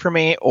scan for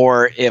me,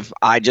 or if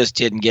I just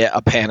didn't get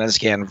a pan and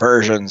scan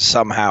version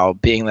somehow,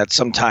 being that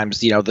sometimes,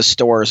 the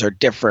stores are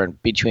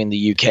different between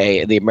the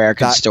UK and the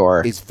American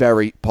store. That is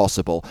very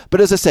possible. But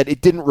as I said,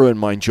 it didn't ruin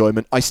my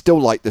enjoyment. I still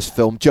like this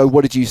film. Joe,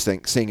 what did you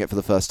think, seeing it for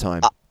the first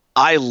time?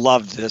 I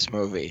loved this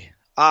movie.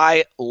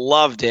 I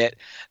loved it.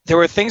 There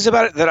were things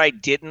about it that I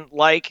didn't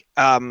like,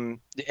 and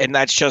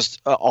that's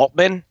just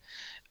Altman.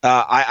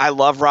 I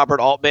love Robert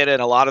Altman,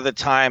 and a lot of the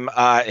time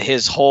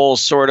his whole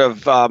sort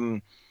of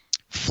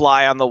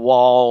fly on the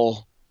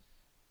wall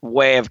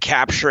way of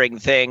capturing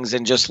things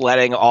and just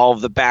letting all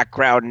of the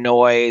background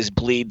noise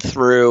bleed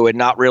through and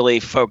not really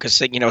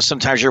focusing.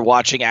 Sometimes you're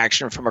watching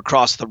action from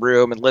across the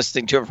room and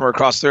listening to it from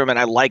across the room, and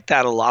I like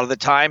that a lot of the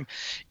time.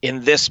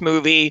 In this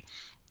movie,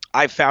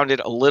 I found it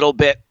a little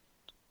bit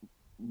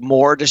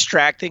more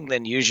distracting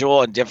than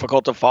usual and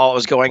difficult to follow what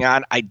was going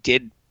on. I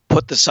did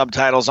put the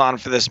subtitles on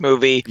for this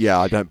movie. Yeah,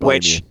 I don't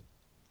blame you.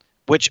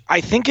 Which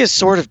I think is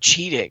sort of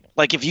cheating.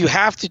 Like, if you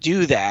have to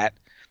do that,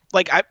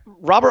 like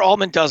Robert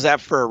Altman does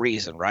that for a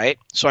reason, right?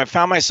 So I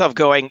found myself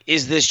going,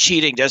 is this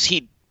cheating? Does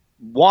he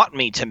want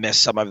me to miss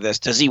some of this?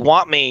 Does he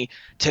want me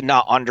to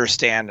not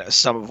understand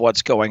some of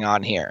what's going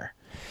on here?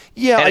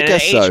 Yeah, I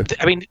guess so.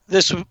 I mean,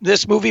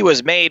 this movie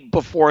was made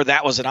before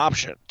that was an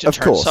option to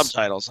turn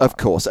subtitles on. Of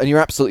course, and you're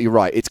absolutely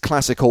right. It's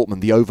classic Altman,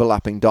 the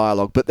overlapping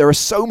dialogue, but there are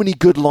so many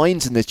good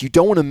lines in this, you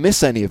don't want to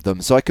miss any of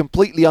them, so I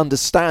completely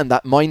understand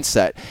that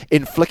mindset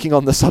in flicking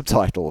on the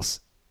subtitles.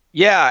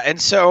 Yeah, and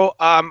so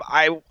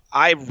I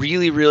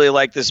really, really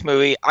like this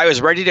movie. I was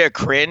ready to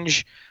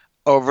cringe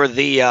over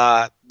the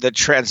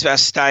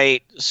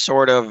transvestite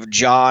sort of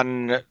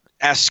John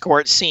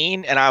escort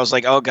scene, and I was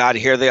like, oh god,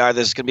 here they are,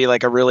 this is gonna be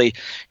like a really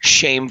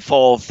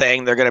shameful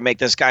thing, they're gonna make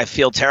this guy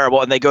feel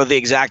terrible, and they go the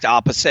exact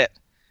opposite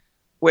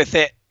with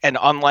it. And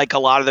unlike a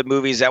lot of the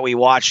movies that we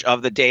watch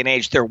of the day and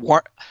age, there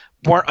weren't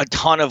a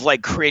ton of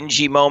like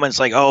cringy moments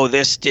like, oh,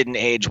 this didn't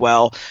age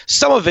well.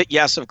 Some of it,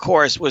 yes, of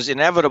course, was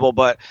inevitable,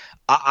 but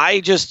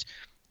I just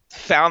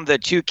found the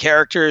two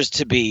characters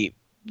to be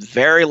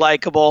very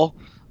likable.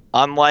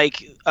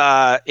 Unlike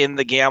in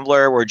The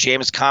Gambler, where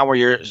James Caan, where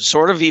you're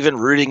sort of even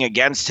rooting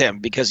against him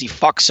because he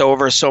fucks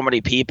over so many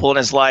people in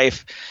his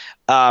life.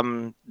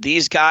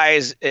 These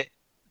guys,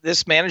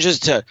 this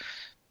manages to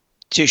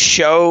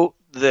show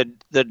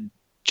the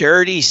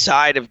dirty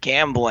side of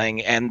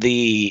gambling and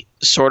the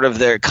sort of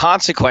the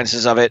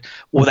consequences of it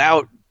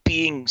without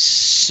being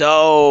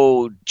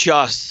so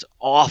just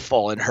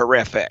awful and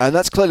horrific. And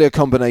that's clearly a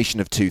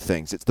combination of two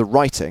things. It's the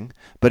writing,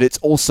 but it's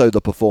also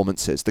the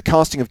performances. The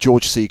casting of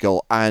George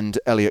Segal and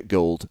Elliot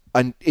Gould.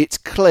 And it's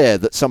clear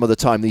that some of the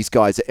time these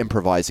guys are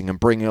improvising and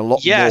bringing a lot more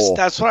to the table. Yes,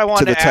 that's what I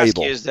wanted to ask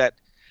you, is that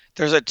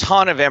there's a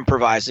ton of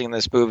improvising in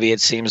this movie,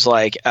 it seems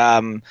like.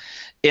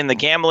 In the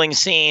gambling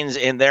scenes,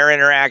 in their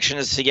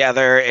interactions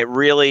together, it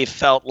really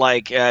felt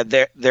like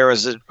there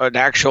was an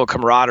actual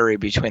camaraderie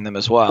between them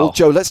as well. Well,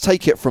 Joe, let's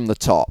take it from the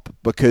top,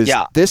 because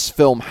this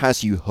film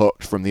has you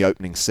hooked from the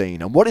opening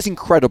scene. And what is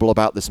incredible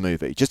about this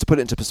movie, just to put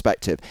it into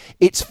perspective,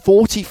 it's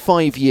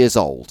 45 years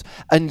old,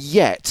 and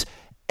yet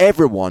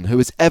everyone who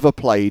has ever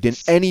played in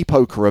any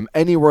poker room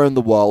anywhere in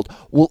the world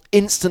will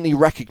instantly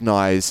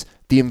recognize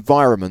the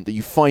environment that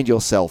you find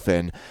yourself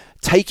in.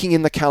 Taking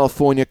in the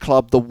California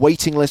Club, the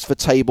waiting list for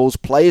tables,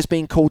 players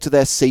being called to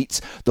their seats,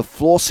 the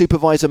floor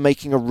supervisor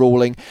making a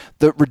ruling,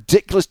 the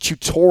ridiculous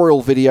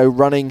tutorial video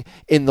running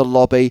in the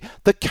lobby,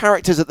 the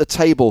characters at the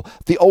table,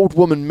 the old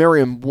woman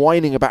Miriam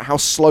whining about how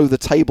slow the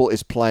table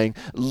is playing,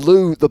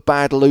 Lou the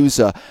bad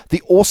loser,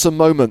 the awesome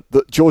moment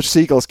that George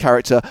Segal's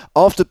character,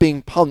 after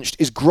being punched,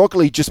 is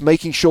groggily just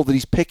making sure that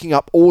he's picking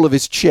up all of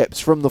his chips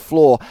from the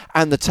floor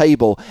and the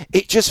table.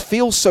 It just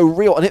feels so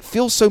real, and it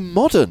feels so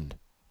modern.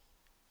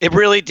 It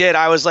really did.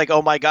 I was like,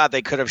 oh my God,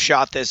 they could have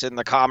shot this in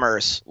the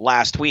Commerce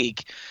last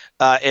week,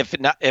 if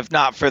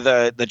not for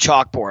the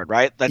chalkboard,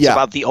 right? That's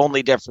about the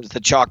only difference.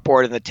 The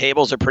chalkboard and the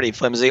tables are pretty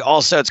flimsy.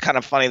 Also, it's kind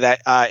of funny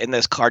that in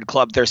this card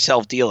club, they're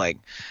self-dealing.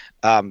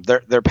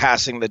 They're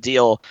passing the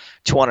deal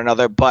to one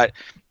another. But,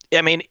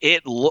 I mean,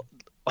 it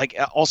like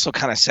also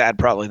kind of sad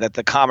probably that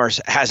the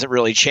Commerce hasn't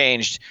really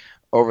changed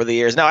over the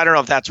years. Now, I don't know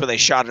if that's where they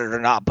shot it or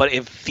not, but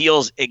it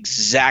feels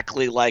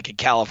exactly like a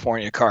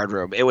California card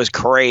room. It was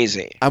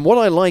crazy. And what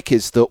I like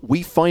is that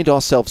we find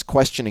ourselves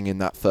questioning in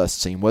that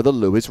first scene whether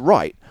Lou is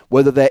right,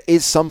 whether there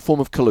is some form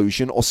of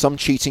collusion or some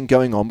cheating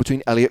going on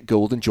between Elliot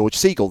Gould and George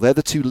Segal. They're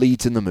the two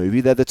leads in the movie.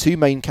 They're the two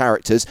main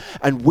characters,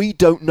 and we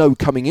don't know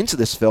coming into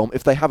this film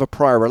if they have a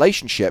prior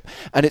relationship.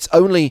 And it's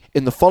only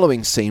in the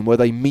following scene where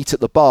they meet at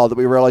the bar that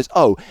we realize,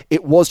 oh,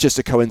 it was just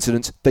a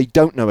coincidence. They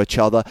don't know each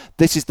other.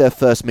 This is their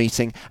first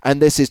meeting,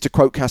 and this is, to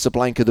quote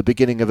Casablanca, the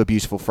beginning of a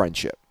beautiful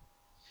friendship.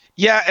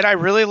 Yeah, and I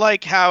really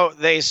like how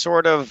they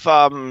sort of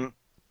how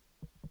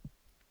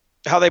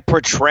they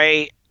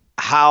portray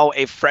how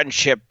a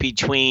friendship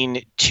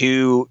between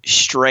two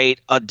straight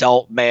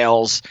adult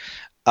males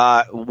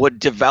would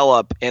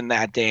develop in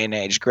that day and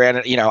age.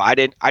 Granted, you know, I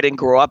didn't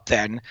grow up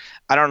then.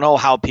 I don't know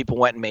how people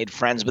went and made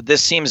friends, but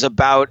this seems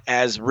about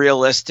as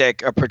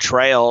realistic a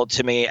portrayal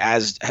to me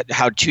as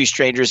how two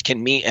strangers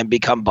can meet and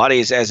become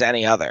buddies as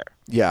any other.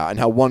 Yeah, and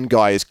how one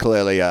guy is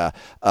clearly a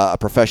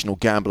professional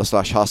gambler /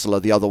 hustler.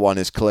 The other one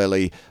is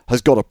clearly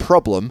has got a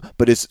problem,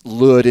 but is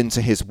lured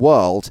into his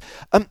world.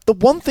 The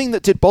one thing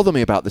that did bother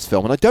me about this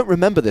film, and I don't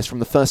remember this from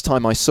the first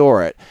time I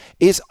saw it,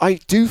 is I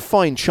do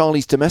find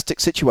Charlie's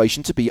domestic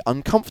situation to be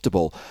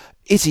uncomfortable.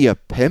 Is he a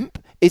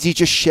pimp? Is he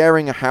just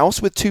sharing a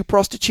house with two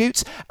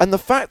prostitutes? And the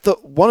fact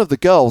that one of the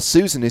girls,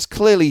 Susan, is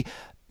clearly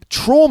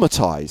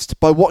traumatized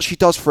by what she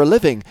does for a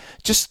living,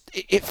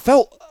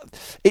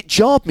 it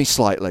jarred me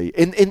slightly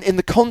in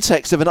the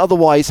context of an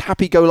otherwise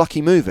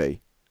happy-go-lucky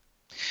movie.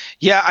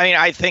 Yeah, I mean,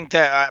 I think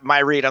that my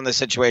read on the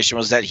situation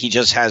was that he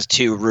just has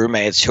two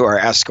roommates who are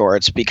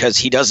escorts because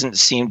he doesn't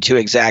seem to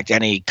exact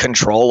any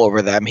control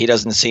over them.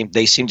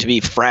 They seem to be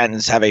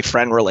friends, have a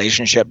friend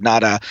relationship,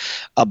 not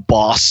a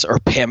boss or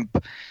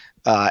pimp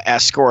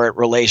escort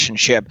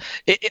relationship.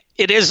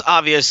 It is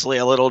obviously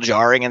a little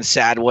jarring and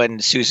sad when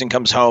Susan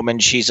comes home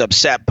and she's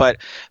upset, but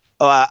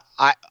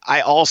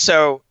I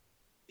also,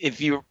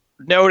 if you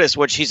notice,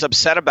 what she's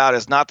upset about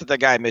is not that the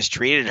guy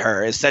mistreated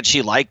her, is that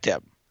she liked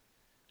him,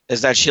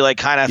 is that she like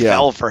kind of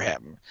fell for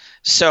him.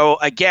 So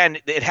again,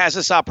 it has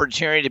this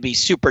opportunity to be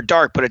super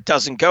dark, but it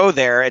doesn't go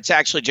there. It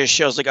actually just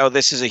shows like, oh,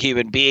 this is a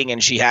human being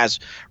and she has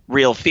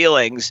real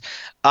feelings.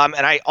 And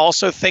I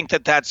also think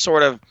that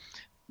sort of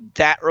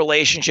that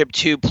relationship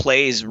too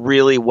plays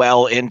really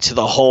well into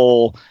the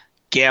whole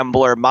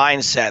gambler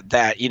mindset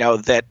that, you know,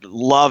 that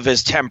love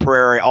is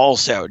temporary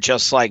also,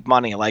 just like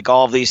money, like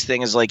all of these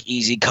things, like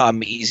easy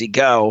come, easy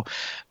go.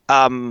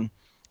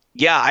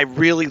 I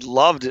really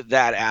loved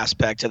that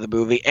aspect of the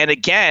movie. And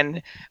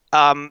again,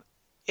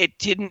 it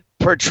didn't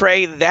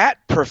portray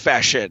that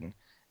profession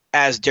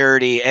as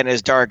dirty and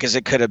as dark as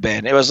it could have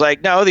been. It was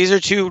like, no, these are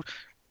two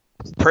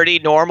pretty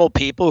normal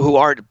people who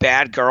aren't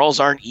bad girls,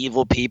 aren't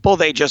evil people.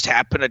 They just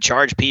happen to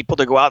charge people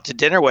to go out to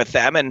dinner with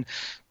them and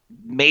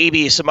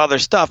maybe some other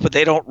stuff, but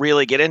they don't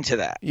really get into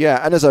that.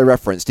 Yeah, and as I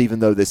referenced, even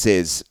though this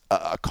is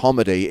a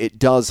comedy, it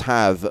does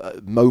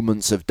have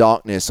moments of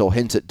darkness or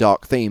hint at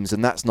dark themes,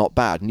 and that's not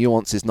bad.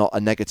 Nuance is not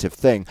a negative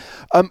thing.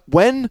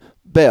 When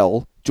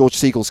Bill, George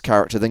Segal's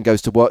character, then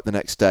goes to work the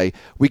next day,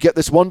 we get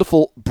this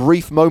wonderful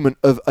brief moment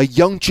of a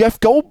young Jeff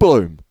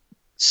Goldblum.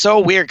 So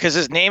weird, because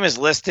his name is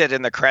listed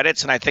in the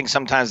credits, and I think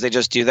sometimes they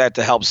just do that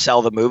to help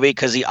sell the movie,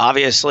 because he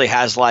obviously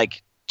has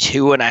like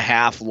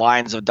 2.5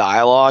 lines of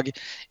dialogue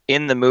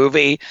in the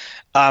movie.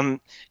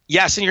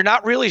 Yes, and you're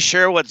not really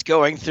sure what's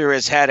going through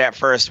his head at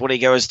first when he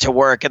goes to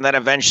work, and then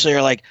eventually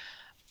you're like,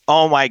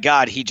 oh my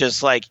God, he's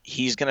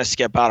going to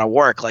skip out of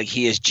work. Like,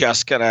 he is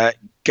just going to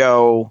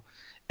go.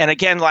 And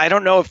again, I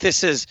don't know if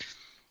this is,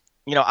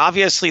 you know,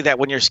 obviously that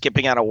when you're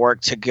skipping out of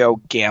work to go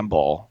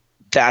gamble,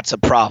 that's a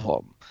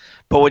problem.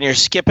 But when you're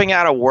skipping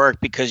out of work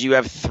because you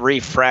have 3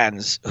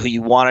 friends who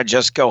you want to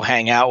just go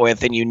hang out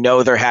with and you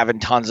know they're having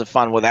tons of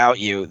fun without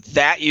you,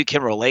 that you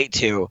can relate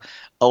to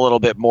a little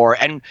bit more.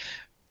 And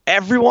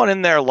everyone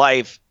in their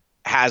life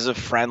has a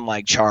friend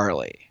like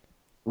Charlie,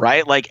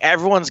 right? Like,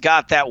 everyone's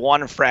got that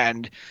one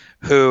friend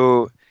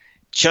who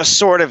just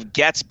sort of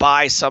gets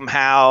by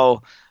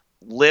somehow,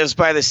 lives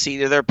by the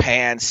seat of their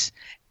pants,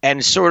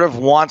 and sort of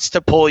wants to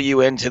pull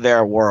you into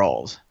their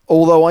world.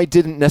 Although I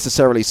didn't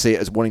necessarily see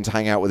it as wanting to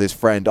hang out with his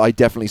friend, I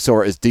definitely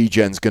saw it as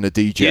D-Gen's going to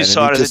D-Gen. You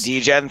saw it as a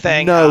D-Gen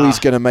thing? No, he's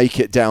going to make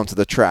it down to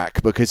the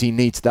track because he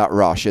needs that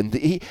rush.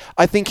 And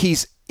I think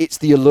it's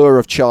the allure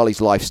of Charlie's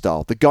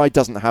lifestyle. The guy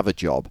doesn't have a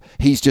job.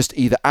 He's just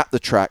either at the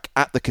track,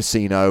 at the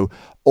casino,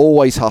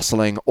 always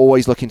hustling,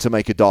 always looking to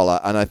make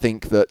 $1. And I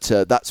think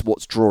that that's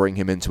what's drawing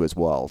him into his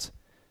world.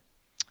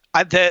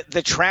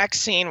 The track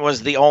scene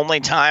was the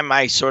only time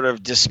I sort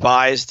of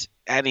despised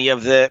any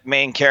of the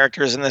main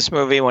characters in this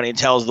movie when he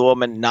tells the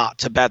woman not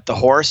to bet the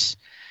horse.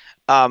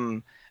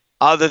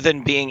 Other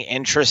than being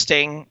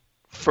interesting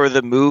for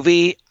the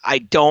movie, I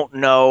don't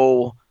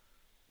know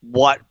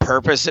what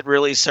purpose it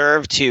really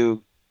served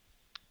to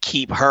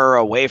keep her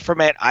away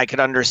from it. I could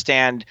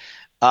understand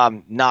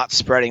not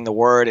spreading the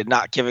word and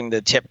not giving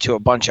the tip to a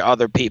bunch of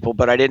other people,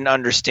 but I didn't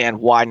understand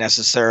why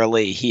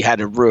necessarily he had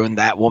to ruin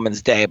that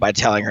woman's day by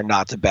telling her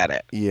not to bet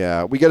it.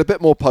 Yeah, we get a bit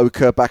more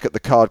poker back at the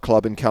card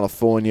club in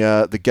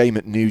California, the game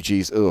at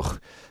Nugie's,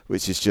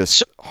 which is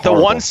just horrible.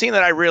 The one scene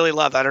that I really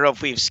loved, I don't know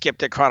if we've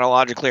skipped it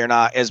chronologically or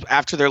not, is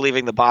after they're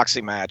leaving the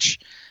boxing match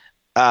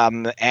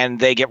and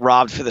they get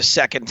robbed for the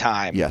second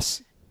time.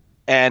 Yes.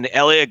 And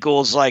Elliot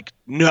Gould's like,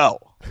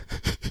 no.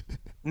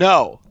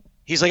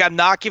 He's like, I'm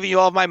not giving you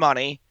all of my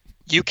money.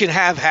 You can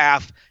have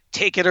half,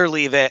 take it or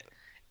leave it.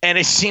 And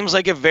it seems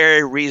like a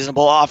very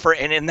reasonable offer.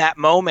 And in that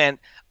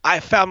moment, I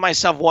found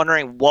myself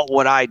wondering, what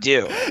would I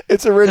do?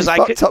 It's a really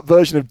fucked up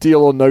version of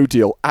Deal or No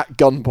Deal at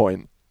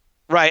gunpoint.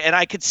 Right. And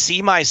I could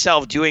see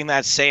myself doing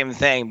that same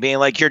thing, being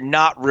like, you're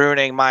not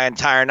ruining my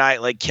entire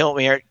night. Like, kill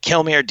me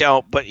or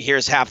don't, but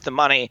here's half the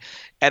money.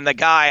 And the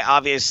guy,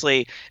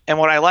 obviously, and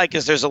what I like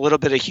is there's a little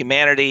bit of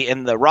humanity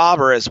in the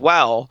robber as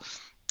well.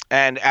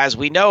 And as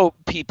we know,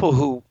 people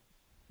who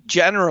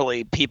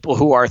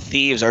are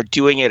thieves are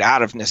doing it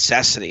out of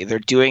necessity. They're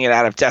doing it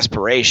out of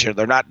desperation.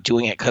 They're not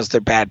doing it because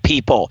they're bad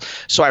people.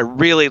 So I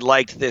really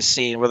liked this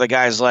scene where the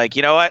guy's like,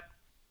 you know what?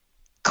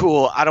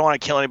 Cool. I don't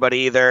want to kill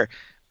anybody either.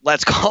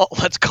 Let's call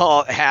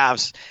it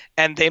halves.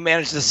 And they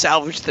managed to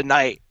salvage the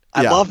night.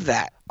 I love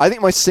that. I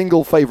think my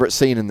single favorite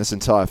scene in this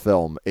entire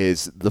film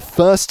is the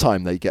first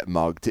time they get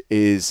mugged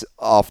is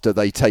after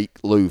they take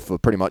Lou for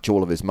pretty much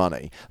all of his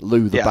money.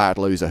 Lou, the bad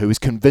loser, who is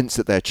convinced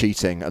that they're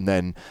cheating and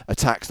then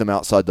attacks them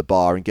outside the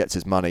bar and gets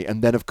his money.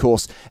 And then, of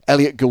course,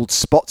 Elliot Gould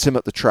spots him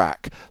at the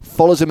track,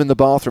 follows him in the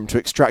bathroom to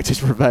extract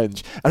his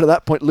revenge. And at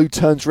that point, Lou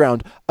turns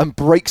around and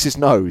breaks his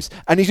nose.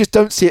 And you just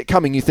don't see it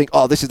coming. You think,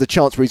 oh, this is the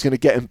chance where he's going to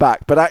get him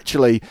back. But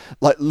actually,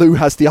 like, Lou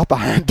has the upper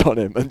hand on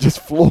him and just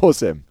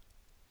floors him.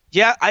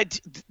 Yeah,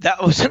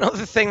 that was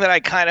another thing that I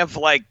kind of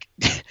like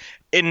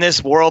in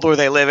this world where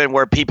they live in,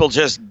 where people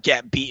just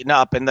get beaten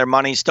up and their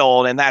money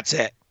stolen and that's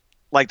it.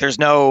 Like there's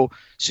no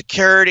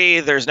security.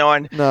 There's no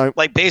one. No.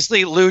 Like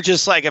basically Lou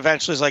just like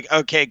eventually is like,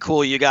 okay,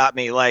 cool, you got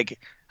me. Like,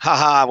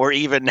 haha, we're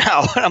even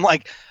now. And I'm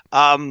like,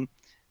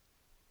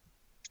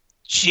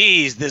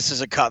 geez, this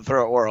is a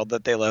cutthroat world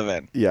that they live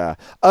in. Yeah.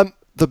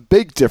 The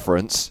big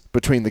difference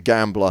between The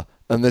Gambler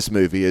and this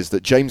movie is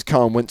that James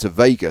Caan went to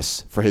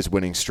Vegas for his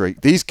winning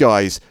streak. These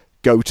guys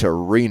go to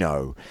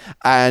Reno.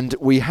 And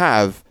we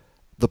have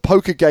the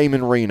poker game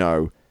in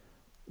Reno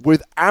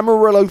with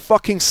Amarillo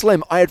fucking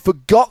Slim. I had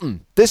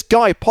forgotten this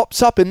guy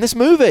pops up in this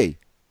movie.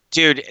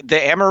 Dude, the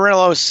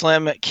Amarillo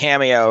Slim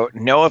cameo,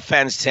 no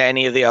offense to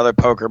any of the other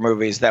poker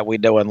movies that we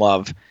know and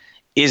love,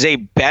 is a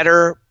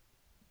better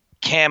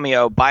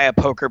cameo by a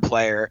poker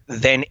player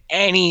than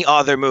any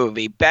other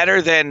movie.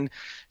 Better than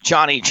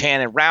Johnny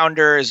Chan and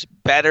Rounders,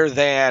 better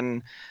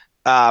than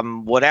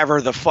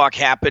whatever the fuck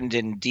happened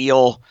in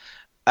Deal.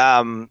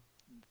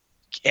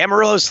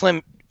 Amarillo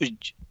Slim,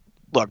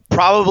 look,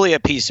 probably a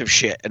piece of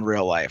shit in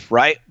real life,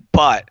 right?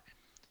 But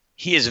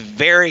he is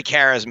very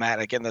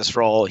charismatic in this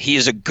role. He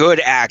is a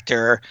good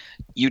actor.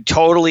 He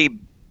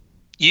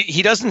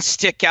doesn't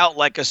stick out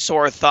like a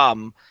sore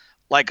thumb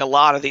like a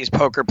lot of these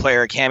poker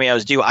player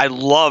cameos do. I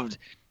loved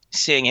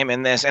seeing him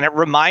in this, and it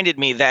reminded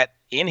me that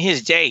in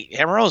his day,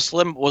 Amarillo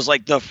Slim was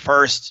like the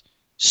first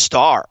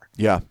star.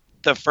 Yeah.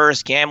 The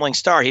first gambling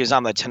star. He was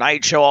on The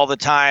Tonight Show all the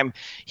time.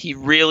 He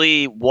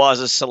really was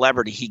a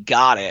celebrity. He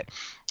got it.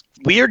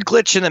 Weird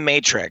glitch in the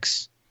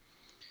Matrix.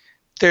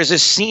 There's a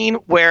scene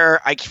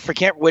where I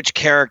forget which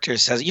character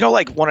says, you know,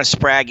 like one of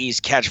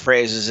Spraggy's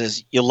catchphrases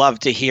is, you love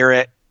to hear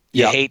it,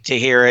 you hate to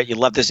hear it, you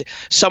love to see.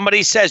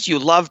 Somebody says you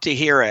love to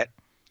hear it,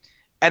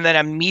 and then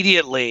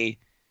immediately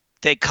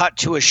they cut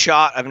to a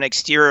shot of an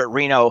exterior at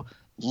Reno,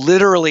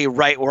 literally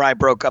right where I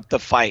broke up the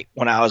fight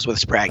when I was with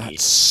Spraggy.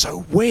 That's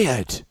so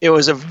weird. It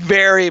was a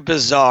very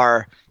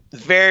bizarre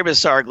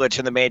glitch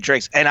in the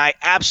Matrix, and I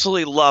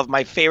absolutely love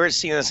my favorite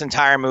scene in this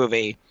entire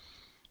movie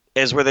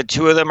is where the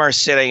two of them are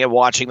sitting and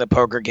watching the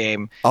poker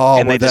game,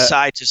 and they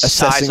decide to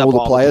size up all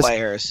the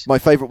players. My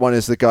favorite one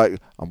is the guy,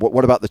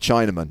 what about the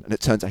Chinaman? And it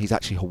turns out he's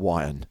actually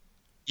Hawaiian.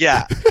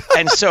 Yeah.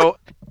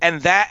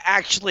 And that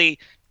actually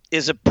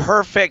is a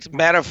perfect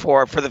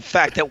metaphor for the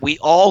fact that we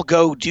all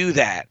go do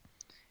that.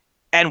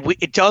 And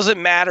it doesn't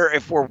matter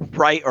if we're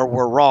right or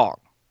we're wrong.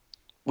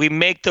 We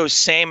make those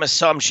same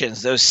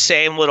assumptions, those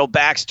same little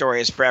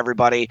backstories for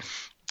everybody.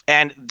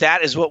 And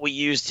that is what we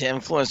use to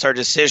influence our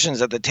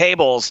decisions at the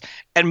tables.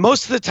 And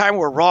most of the time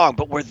we're wrong,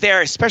 but we're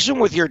there, especially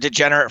with your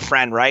degenerate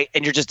friend, right?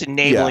 And you're just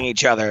enabling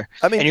each other.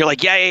 I mean, and you're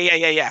like,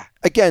 yeah.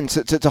 Again,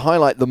 to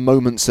highlight the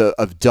moments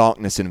of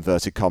darkness, in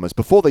inverted commas,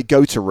 before they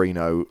go to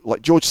Reno,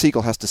 like George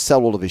Segal has to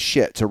sell all of his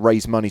shit to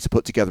raise money to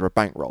put together a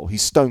bankroll.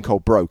 He's stone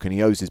cold broke and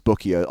he owes his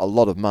bookie a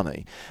lot of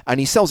money. And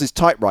he sells his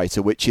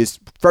typewriter, which is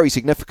very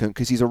significant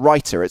because he's a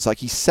writer. It's like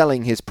he's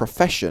selling his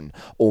profession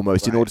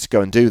almost in order to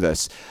go and do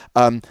this.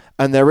 And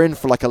they're in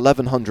for like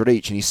 $1,100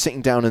 each, and he's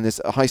sitting down in this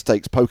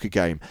high-stakes poker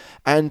game.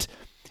 And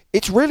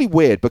it's really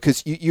weird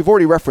because you've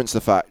already referenced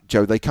the fact,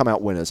 Joe, they come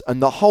out winners.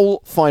 And the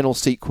whole final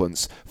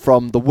sequence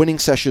from the winning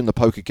session, the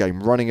poker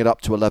game, running it up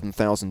to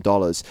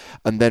 $11,000,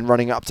 and then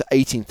running it up to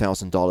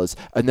 $18,000,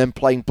 and then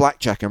playing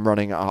blackjack and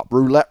running it up,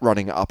 roulette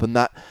running it up, and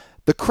that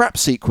the crap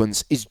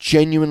sequence is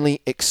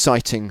genuinely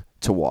exciting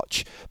to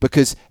watch.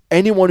 Because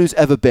anyone who's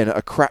ever been at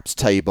a craps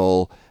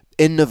table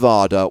in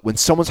Nevada, when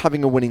someone's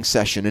having a winning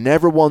session and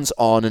everyone's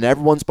on and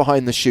everyone's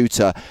behind the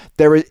shooter,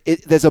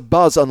 there's a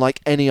buzz unlike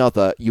any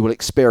other you will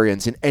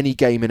experience in any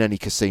game in any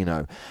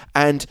casino.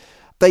 And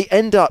they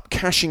end up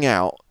cashing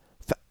out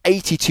for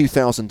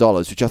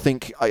 $82,000, which I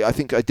think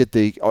I did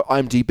the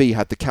IMDb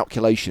had the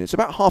calculation. It's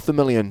about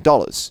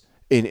 $500,000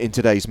 in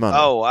today's money.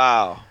 Oh,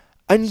 wow.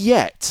 And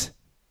yet,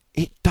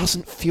 it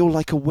doesn't feel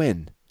like a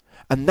win.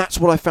 And that's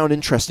what I found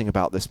interesting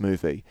about this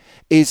movie,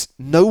 is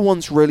no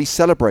one's really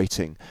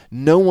celebrating.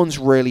 No one's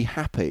really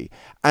happy.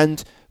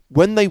 And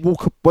when they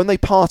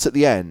part at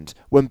the end,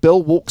 when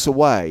Bill walks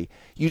away,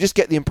 you just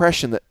get the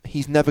impression that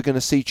he's never going to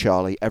see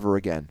Charlie ever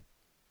again.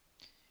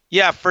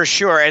 Yeah, for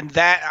sure. And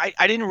that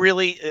I didn't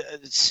really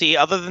see,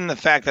 other than the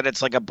fact that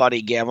it's like a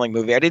buddy gambling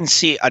movie, I didn't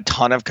see a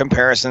ton of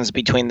comparisons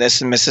between this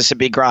and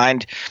Mississippi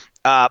Grind.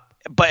 But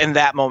in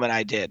that moment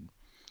I did.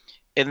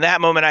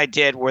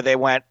 Where they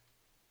went.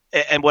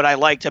 And what I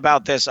liked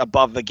about this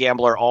above The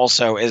Gambler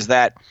also is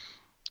that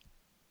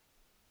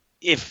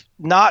if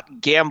not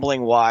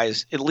gambling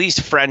wise, at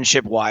least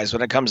friendship wise,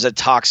 when it comes to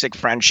toxic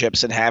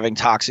friendships and having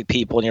toxic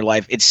people in your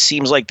life, it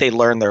seems like they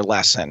learned their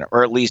lesson,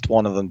 or at least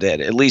one of them did.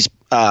 At least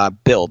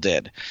Bill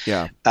did.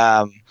 Yeah.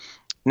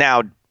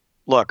 Now,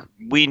 look,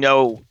 we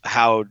know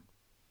how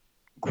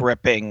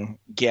gripping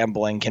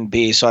gambling can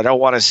be, so I don't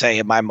want to say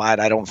in my mind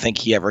I don't think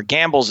he ever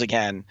gambles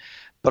again,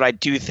 but I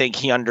do think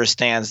he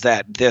understands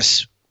that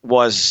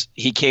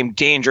he came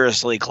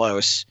dangerously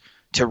close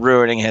to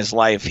ruining his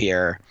life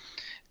here.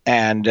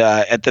 And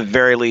at the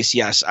very least,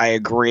 yes, I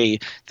agree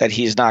that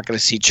he's not going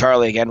to see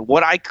Charlie again.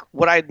 What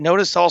I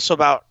noticed also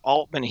about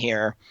Altman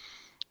here,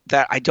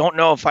 that I don't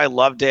know if I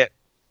loved it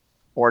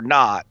or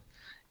not,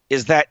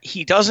 is that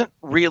he doesn't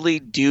really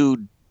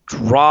do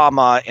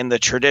drama in the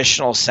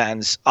traditional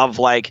sense of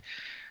like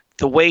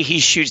the way he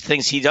shoots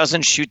things. He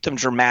doesn't shoot them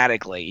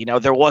dramatically. You know,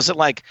 there wasn't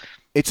like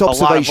it's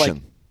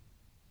observation.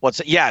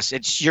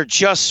 You're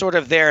just sort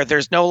of there.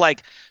 There's no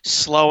like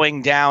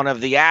slowing down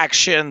of the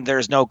action.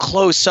 There's no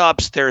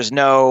close-ups. There's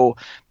no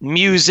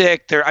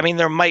music.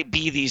 There might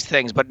be these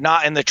things, but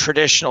not in the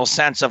traditional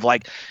sense of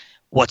like,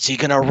 what's he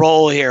gonna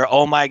roll here?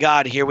 Oh my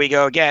God, here we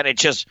go again. It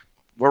just,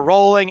 we're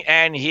rolling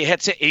and he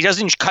hits it. He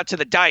doesn't cut to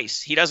the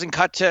dice. He doesn't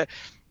cut to.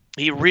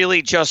 He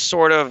really just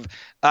sort of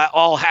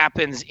all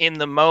happens in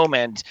the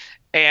moment.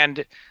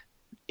 And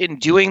in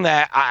doing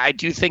that, I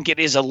do think it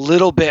is a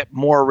little bit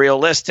more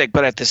realistic,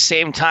 but at the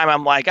same time,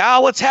 I'm like,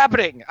 what's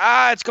happening?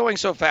 It's going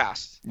so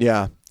fast.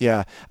 Yeah.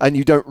 And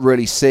you don't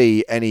really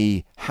see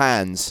any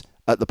hands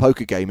at the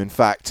poker game. In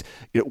fact,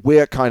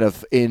 we're kind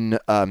of in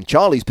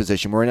Charlie's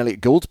position. We're in Elliot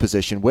Gould's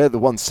position. We're the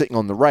ones sitting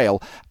on the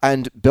rail,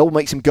 and Bill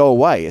makes him go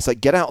away. It's like,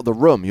 get out of the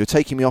room. You're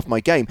taking me off my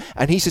game.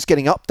 And he's just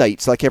getting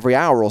updates like every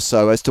hour or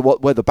so as to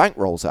where the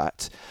bankroll's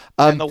at.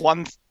 And the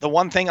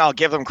one thing I'll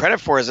give them credit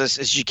for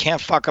is you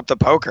can't fuck up the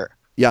poker.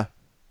 Yeah.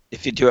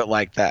 If you do it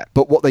like that.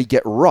 But what they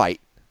get right,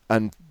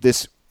 and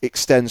this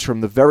extends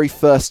from the very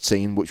first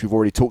scene, which we've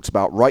already talked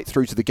about, right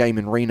through to the game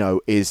in Reno,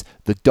 is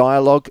the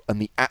dialogue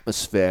and the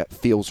atmosphere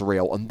feels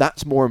real. And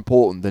that's more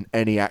important than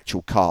any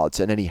actual cards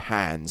and any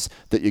hands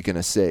that you're going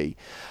to see.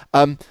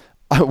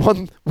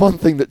 One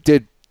thing that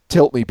did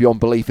tilt me beyond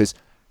belief is,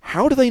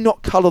 how do they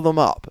not colour them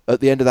up at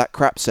the end of that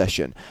crap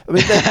session? I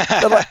mean,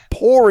 they're like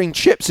pouring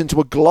chips into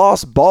a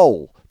glass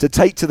bowl to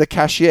take to the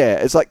cashier.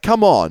 It's like,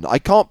 come on, I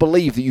can't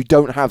believe that you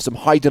don't have some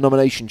high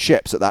denomination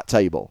chips at that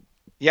table.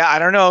 Yeah, I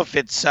don't know if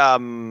it's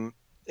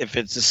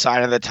a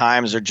sign of the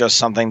times or just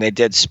something they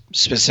did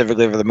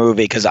specifically for the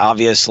movie, because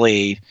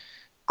obviously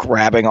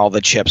grabbing all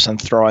the chips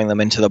and throwing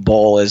them into the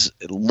bowl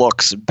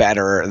looks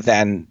better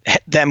than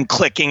them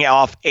clicking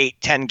off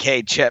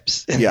 10K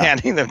chips and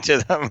handing them to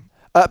them.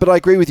 But I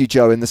agree with you,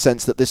 Joe, in the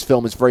sense that this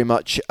film is very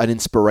much an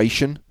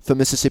inspiration for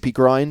Mississippi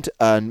Grind,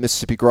 and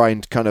Mississippi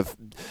Grind kind of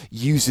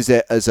uses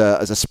it as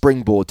a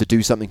springboard to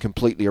do something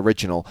completely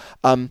original.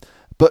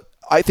 But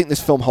I think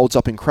this film holds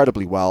up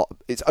incredibly well.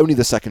 It's only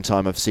the second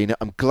time I've seen it.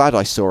 I'm glad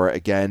I saw it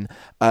again.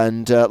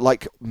 And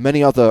like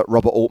many other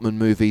Robert Altman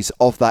movies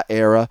of that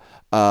era,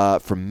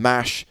 from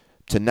MASH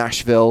to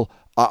Nashville,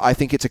 I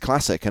think it's a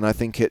classic, and I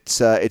think it's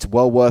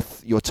well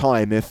worth your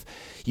time if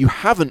you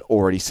haven't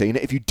already seen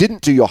it, if you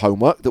didn't do your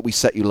homework that we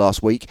set you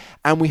last week,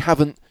 and we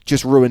haven't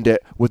just ruined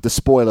it with the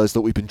spoilers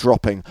that we've been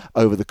dropping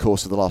over the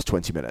course of the last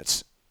 20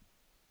 minutes.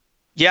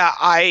 Yeah,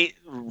 I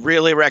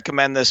really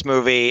recommend this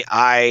movie.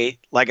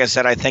 Like I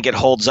said, I think it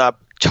holds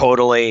up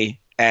totally,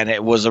 and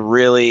it was a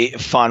really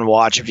fun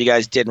watch. If you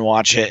guys didn't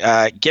watch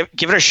it, give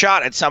it a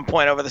shot at some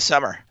point over the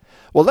summer.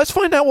 Well, let's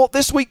find out what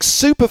this week's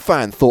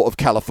superfan thought of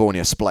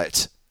California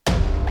Split.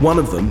 One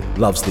of them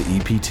loves the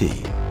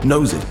EPT,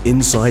 knows it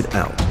inside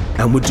out,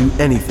 and would do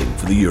anything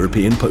for the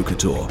European Poker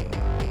Tour.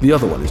 The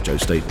other one is Joe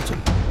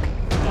Stapleton.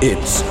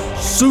 It's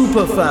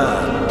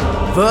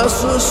Superfan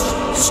versus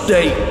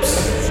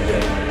Stapes.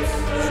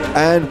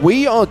 And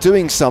we are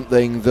doing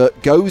something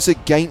that goes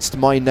against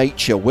my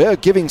nature. We're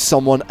giving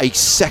someone a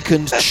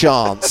second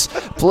chance.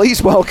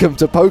 Please welcome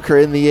to Poker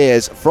in the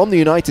Ears from the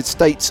United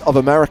States of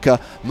America,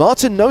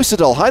 Martin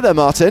Nosedal. Hi there,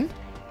 Martin.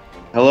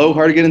 Hello,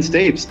 Hardigan and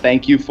Stapes.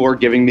 Thank you for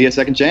giving me a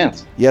second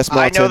chance. Yes,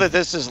 Martin. I know that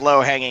this is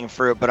low-hanging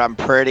fruit, but I'm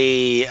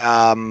pretty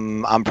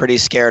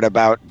scared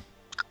about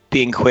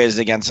being quizzed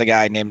against a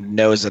guy named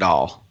Knows It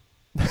All.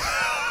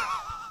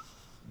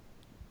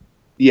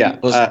 Yeah,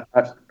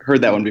 I've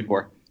heard that one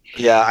before.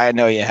 Yeah, I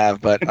know you have,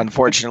 but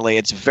unfortunately,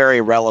 it's very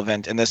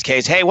relevant in this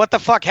case. Hey, what the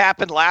fuck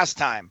happened last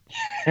time?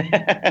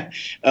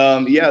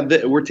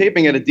 We're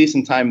taping at a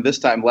decent time this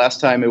time.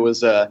 Last time it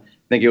was, I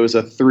think it was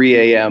a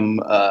 3 a.m.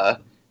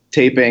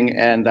 Taping,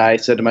 and I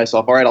said to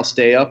myself, all right, I'll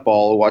stay up,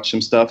 I'll watch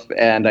some stuff,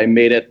 and I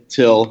made it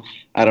till,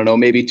 I don't know,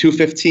 maybe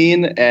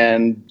 2:15,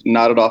 and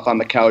nodded off on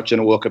the couch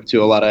and woke up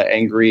to a lot of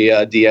angry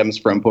DMs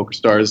from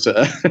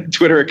PokerStars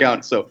Twitter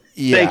account. So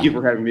Thank you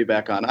for having me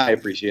back on. I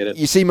appreciate it.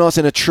 You see,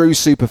 Martin, a true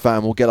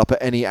superfan will get up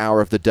at any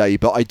hour of the day,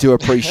 but I do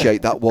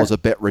appreciate that was a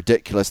bit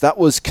ridiculous. That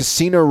was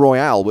Casino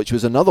Royale, which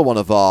was another one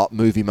of our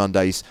Movie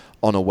Mondays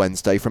on a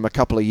Wednesday from a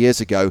couple of years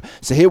ago.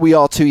 So here we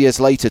are 2 years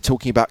later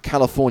talking about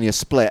California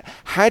Split.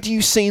 Had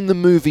you seen the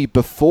movie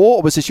before,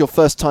 or was this your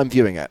first time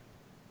viewing it?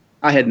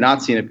 I had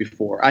not seen it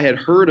before. I had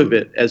heard of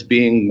it as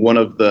being one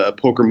of the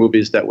poker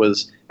movies that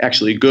was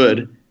actually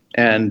good,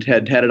 and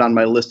had it on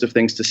my list of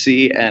things to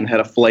see, and had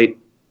to fly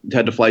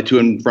to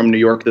and from New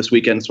York this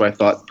weekend, so I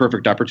thought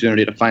perfect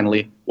opportunity to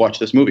finally watch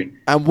this movie.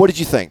 And what did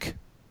you think?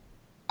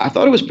 I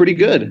thought it was pretty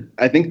good.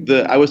 I think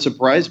I was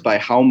surprised by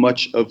how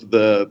much of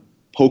the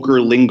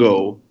poker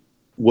lingo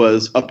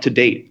was up to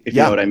date, if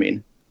you know what I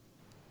mean.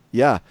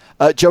 Yeah.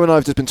 Joe and I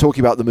have just been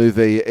talking about the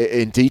movie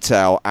in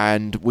detail,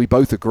 and we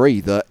both agree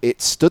that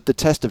it stood the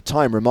test of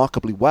time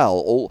remarkably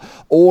well.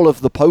 All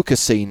of the poker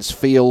scenes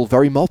feel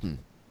very modern.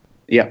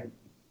 Yeah.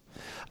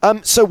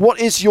 So what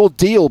is your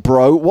deal,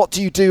 bro? What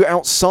do you do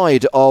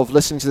outside of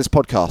listening to this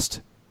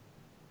podcast?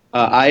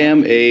 I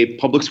am a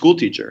public school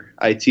teacher.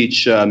 I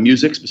teach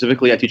music.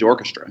 Specifically, I teach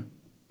orchestra.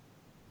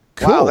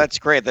 Cool. Wow, that's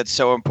great. That's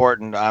so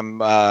important.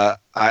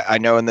 I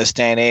know in this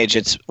day and age,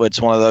 it's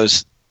one of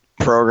those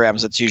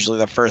programs that's usually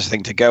the first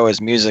thing to go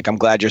is music. I'm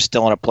glad you're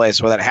still in a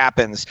place where that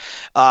happens.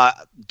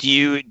 Do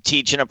you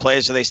teach in a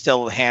place where they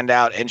still hand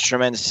out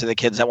instruments to the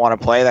kids that want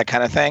to play, that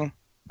kind of thing?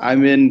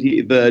 I'm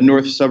in the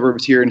north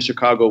suburbs here in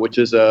Chicago, which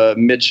is a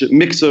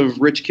mix of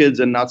rich kids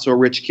and not so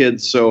rich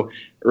kids. So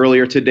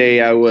earlier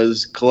today, I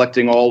was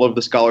collecting all of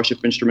the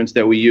scholarship instruments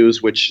that we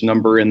use, which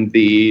number in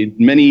the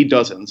many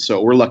dozens.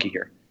 So we're lucky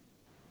here.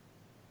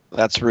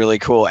 That's really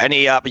cool. Do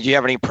you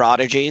have any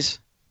prodigies?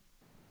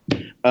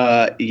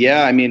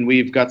 Yeah, I mean,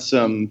 we've got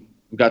some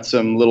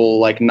little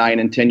like 9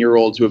 and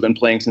 10-year-olds who have been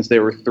playing since they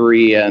were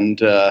 3,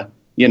 and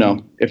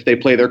if they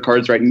play their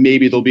cards right,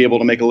 maybe they'll be able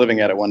to make a living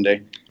at it one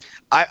day.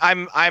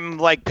 I'm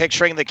like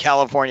picturing the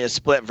California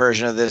Split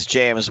version of this,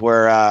 James,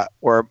 where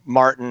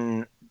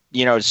Martin,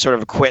 sort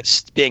of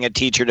quits being a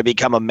teacher to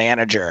become a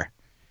manager,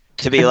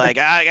 to be like,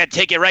 I got to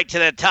take it right to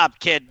the top,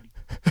 kid.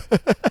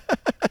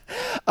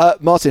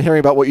 Martin, hearing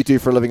about what you do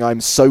for a living, I'm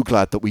so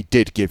glad that we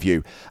did give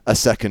you a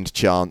second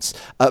chance.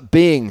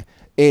 Being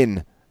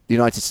in the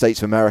United States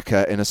of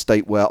America, in a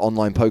state where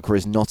online poker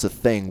is not a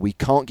thing, we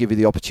can't give you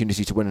the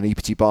opportunity to win an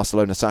EPT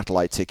Barcelona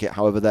satellite ticket.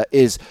 However, there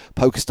is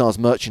PokerStars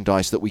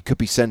merchandise that we could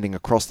be sending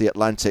across the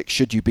Atlantic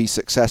should you be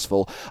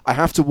successful. I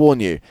have to warn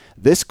you,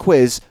 this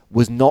quiz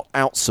was not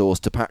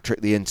outsourced to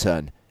Patrick the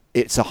intern.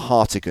 It's a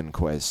Hartigan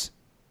quiz.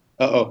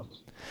 Uh-oh.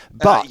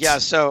 But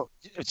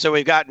so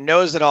we've got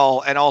knows it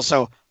all and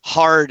also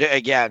hard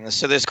again.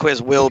 So this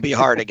quiz will be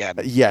hard again.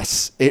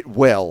 Yes, it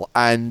will.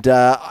 And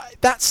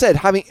that said,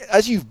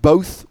 as you've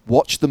both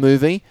watched the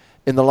movie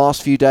in the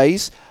last few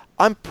days,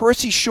 I'm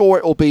pretty sure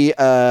it will be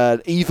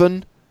an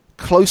even,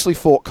 closely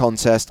fought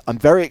contest. I'm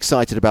very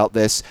excited about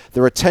this.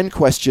 There are 10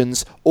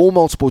 questions, all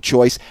multiple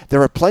choice.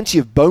 There are plenty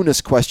of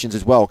bonus questions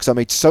as well, because I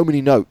made so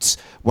many notes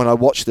when I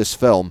watched this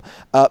film.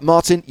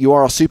 Martin, you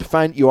are our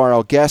superfan. You are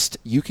our guest.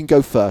 You can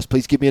go first.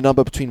 Please give me a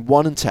number between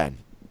 1 and 10.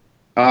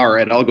 All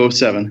right, I'll go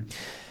 7.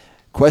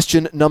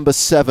 Question number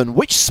 7.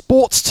 Which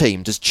sports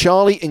team does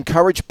Charlie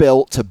encourage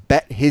Bill to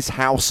bet his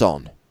house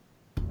on?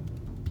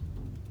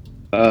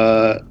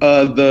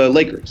 The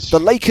Lakers. The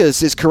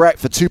Lakers is correct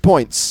for 2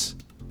 points.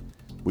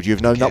 Would you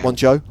have known that one,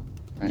 Joe?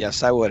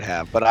 Yes, I would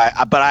have, but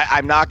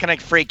I'm not going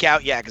to freak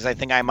out yet because I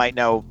think I might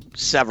know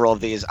several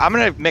of these. I'm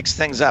going to mix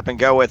things up and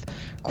go with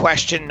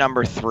question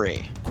number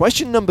 3.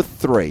 Question number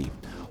 3.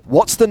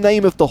 What's the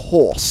name of the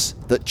horse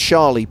that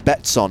Charlie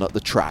bets on at the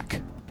track?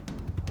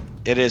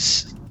 It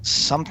is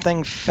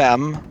something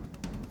femme.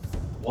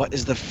 What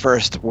is the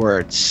first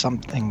word?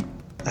 Something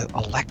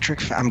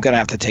electric. I'm going to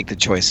have to take the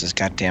choices.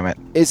 God damn it.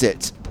 Is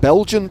it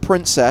Belgian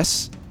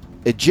princess,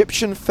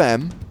 Egyptian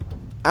femme,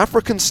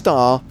 African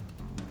star,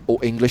 or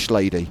English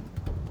lady?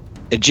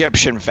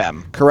 Egyptian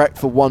femme. Correct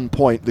for 1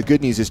 point. The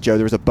good news is, Joe,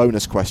 there is a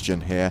bonus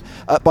question here.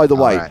 By the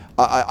way, right.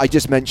 I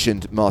just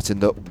mentioned, Martin,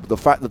 that the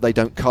fact that they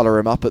don't colour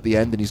him up at the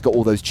end and he's got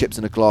all those chips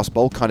in a glass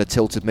bowl kind of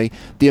tilted me.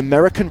 The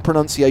American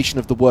pronunciation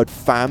of the word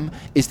femme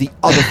is the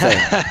other thing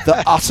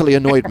that utterly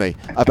annoyed me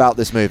about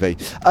this movie.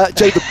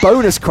 Joe, the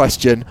bonus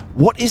question,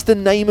 what is the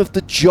name of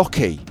the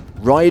jockey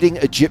riding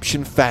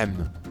Egyptian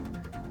femme?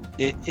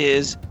 It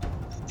is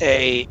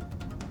a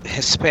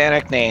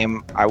Hispanic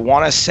name. I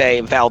want to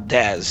say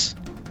Valdez.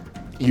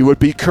 You would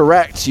be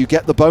correct. You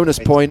get the bonus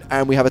point,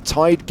 and we have a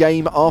tied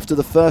game after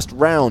the first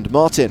round.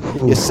 Martin,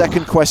 your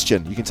second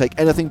question. You can take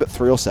anything but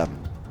 3 or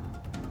 7.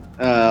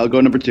 I'll go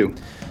number 2.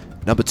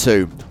 Number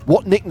 2.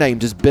 What nickname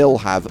does Bill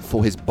have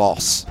for his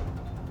boss?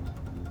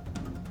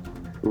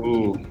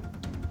 Ooh.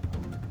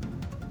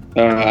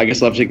 I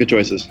guess I'll have to take the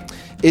choices.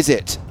 Is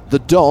it the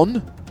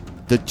Don,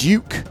 the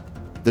Duke,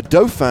 the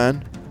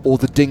Dauphin, or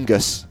the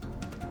Dingus?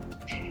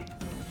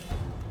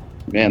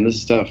 Man, this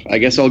is tough. I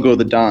guess I'll go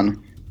the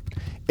Don.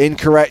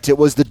 Incorrect. It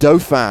was the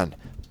Dauphin,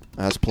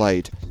 as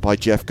played by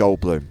Jeff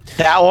Goldblum.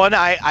 That one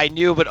I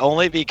knew, but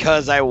only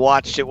because I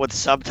watched it with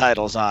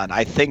subtitles on.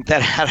 I think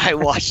that had I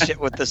watched it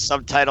with the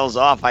subtitles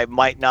off, I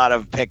might not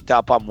have picked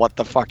up on what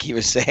the fuck he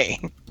was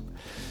saying.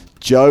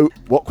 Joe,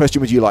 what question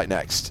would you like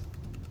next?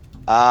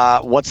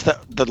 What's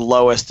the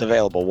lowest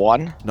available?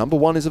 1? Number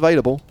 1 is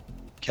available.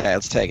 Okay,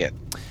 let's take it.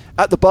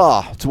 At the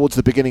bar, towards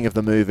the beginning of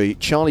the movie,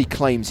 Charlie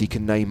claims he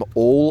can name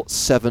all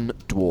 7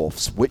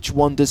 dwarfs. Which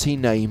one does he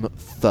name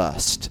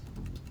first?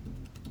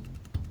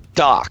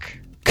 Doc.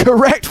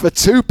 Correct for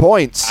 2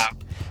 points.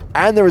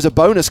 And there is a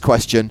bonus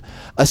question.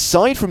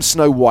 Aside from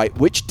Snow White,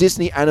 which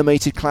Disney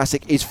animated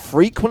classic is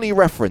frequently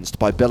referenced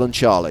by Bill and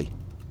Charlie?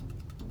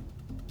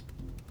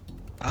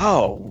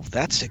 Oh,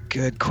 that's a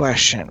good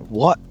question.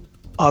 What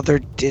other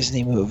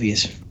Disney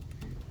movies?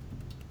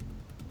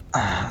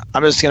 I'm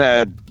gonna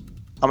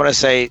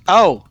say,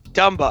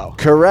 Dumbo.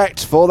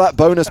 Correct for that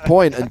bonus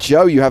point. And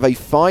Joe, you have a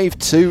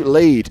 5-2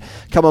 lead.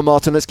 Come on,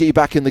 Martin, let's get you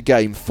back in the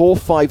game. 4,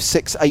 5,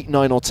 6, 8,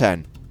 9, or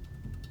 10?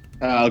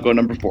 I'll go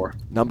number 4.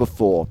 Number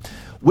 4.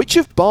 Which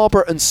of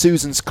Barbara and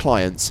Susan's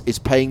clients is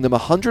paying them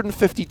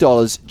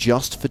 $150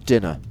 just for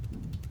dinner?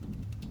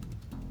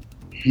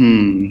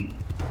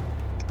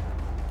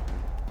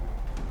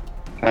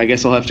 I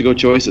guess I'll have to go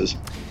choices.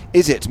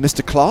 Is it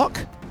Mr.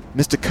 Clark,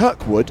 Mr.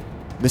 Kirkwood,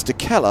 Mr.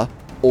 Keller,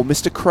 or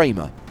Mr.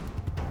 Kramer?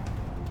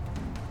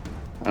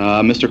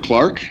 Mr.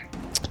 Clark?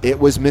 It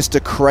was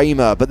Mr.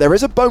 Kramer, but there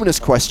is a bonus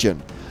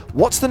question.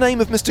 What's the name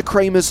of Mr.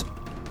 Kramer's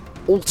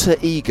alter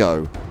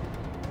ego?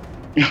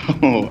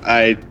 Oh,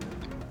 I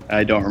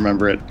don't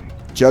remember it.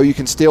 Joe, you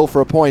can steal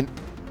for a point.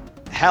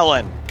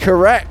 Helen.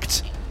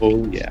 Correct.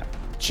 Oh, yeah.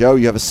 Joe,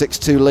 you have a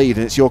 6-2 lead,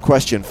 and it's your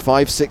question.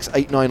 5, 6,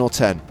 8, 9, or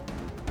 10?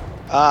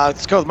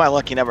 Let's go with my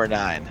lucky number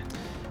 9.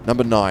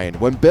 Number 9.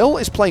 When Bill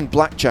is playing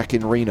blackjack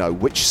in Reno,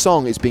 which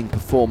song is being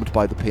performed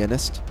by the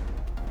pianist?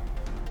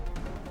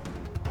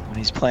 When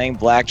he's playing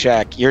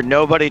blackjack, you're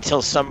nobody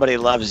till somebody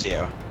loves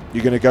you.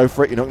 You're going to go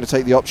for it? You're not going to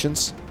take the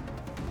options?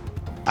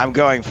 I'm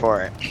going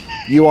for it.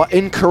 You are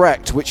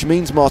incorrect, which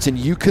means, Martin,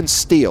 you can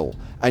steal,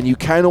 and you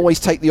can always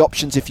take the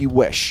options if you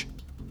wish.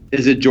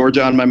 Is it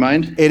Georgia on My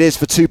Mind? It is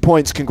for 2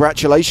 points.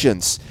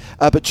 Congratulations.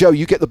 But Joe,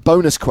 you get the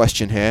bonus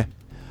question here.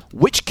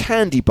 Which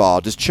candy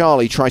bar does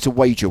Charlie try to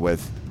wager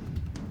with?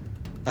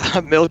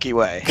 Milky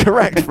Way.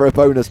 Correct for a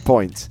bonus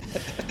point.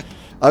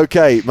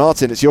 Okay,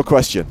 Martin, it's your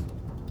question.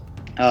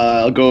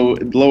 I'll go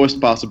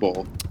lowest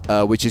possible.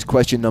 Which is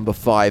question number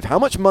 5. How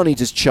much money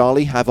does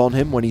Charlie have on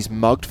him when he's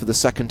mugged for the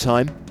second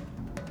time?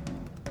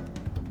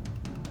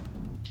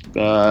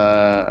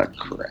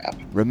 Crap.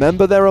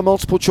 Remember, there are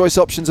multiple choice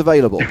options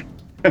available.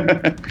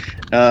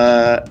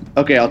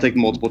 Okay, I'll take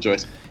multiple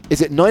choice.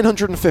 Is it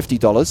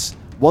 $950,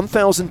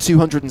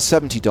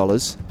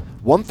 $1,270,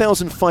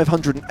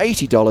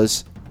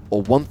 $1,580,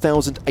 or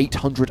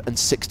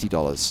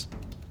 $1,860?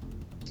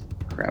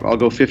 Crap, I'll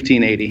go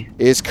 1580.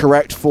 Is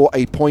correct for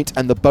a point,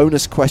 and the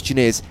bonus question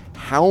is,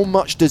 how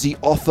much does he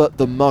offer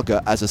the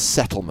mugger as a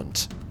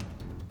settlement?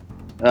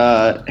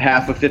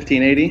 Half of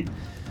 1580.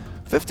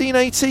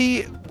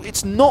 1580,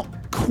 it's not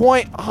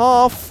quite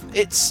half.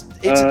 It's.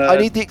 I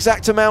need the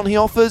exact amount he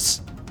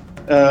offers.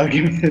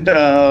 Give me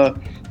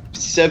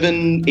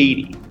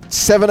 780.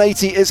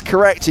 780 is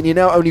correct, and you're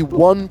now only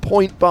 1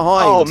 point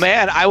behind. Oh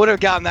man, I would have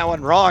gotten that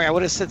one wrong. I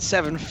would have said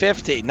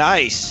 750.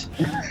 Nice.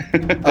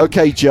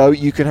 Okay, Joe,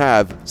 you can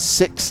have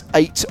 6,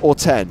 8, or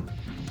 10.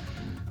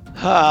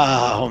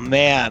 Oh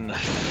man,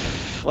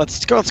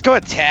 let's go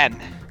at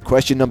 10.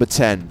 Question number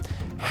 10.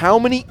 How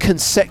many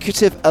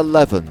consecutive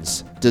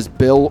 11s does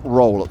Bill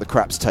roll at the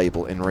craps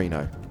table in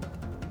Reno?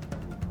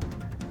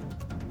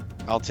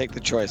 I'll take the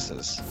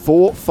choices.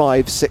 4,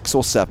 5, 6,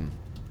 or 7?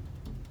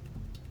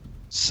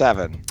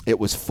 7. It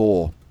was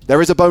 4.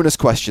 There is a bonus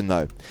question,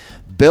 though.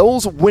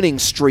 Bill's winning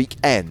streak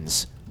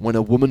ends when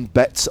a woman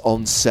bets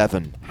on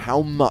 7.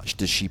 How much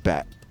does she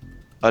bet?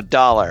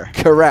 $1.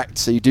 Correct,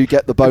 so you do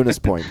get the bonus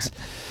points.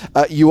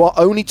 You are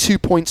only 2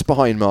 points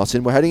behind,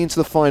 Martin. We're heading into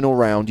the final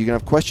round. You can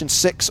have question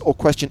 6 or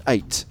question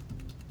 8.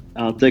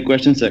 I'll take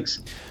question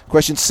 6.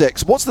 Question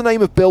 6. What's the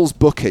name of Bill's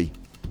bookie?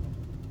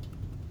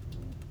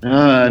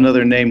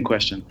 Another name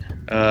question.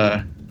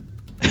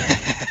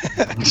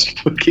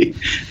 Spooky.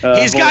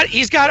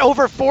 He's got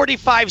over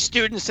 45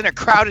 students in a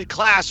crowded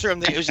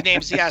classroom whose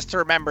names he has to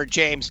remember,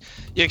 James.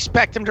 You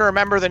expect him to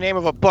remember the name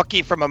of a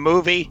bookie from a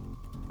movie?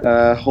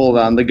 Hold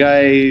on. The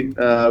guy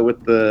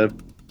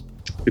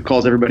who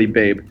calls everybody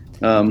babe.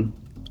 And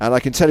I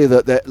can tell you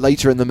that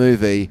later in the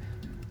movie,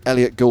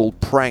 Elliot Gould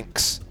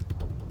pranks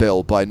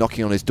Bill by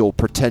knocking on his door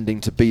pretending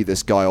to be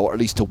this guy, or at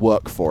least to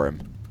work for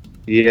him.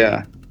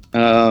 Yeah.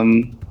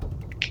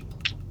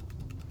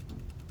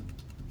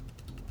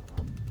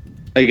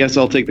 I guess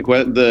I'll take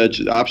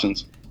the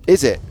options.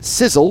 Is it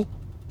Sizzle,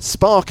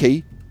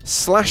 Sparky,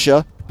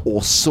 Slasher,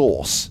 or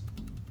Sauce?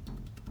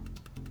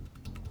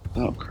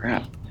 Oh,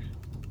 crap.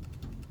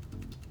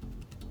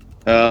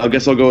 I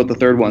guess I'll go with the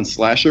third one.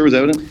 Slasher, was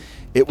that it?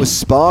 It was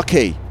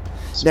Sparky.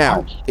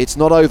 Now, it's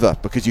not over,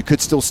 because you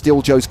could still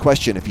steal Joe's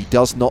question if he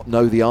does not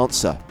know the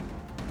answer.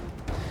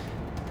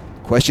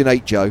 Question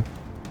 8, Joe.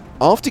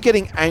 After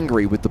getting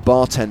angry with the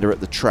bartender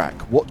at the track,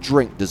 what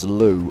drink does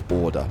Lou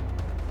order?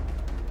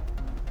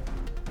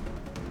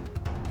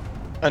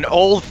 An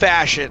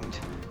old-fashioned.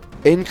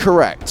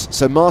 Incorrect.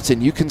 So, Martin,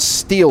 you can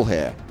steal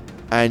here,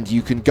 and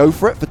you can go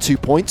for it for 2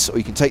 points, or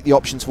you can take the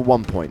options for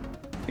 1 point.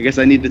 I guess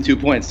I need the 2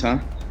 points, huh?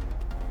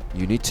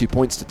 You need 2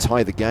 points to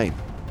tie the game.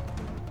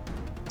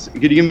 So,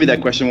 could you give me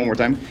that question one more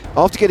time?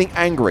 After getting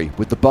angry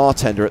with the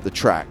bartender at the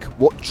track,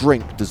 what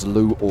drink does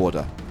Lou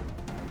order?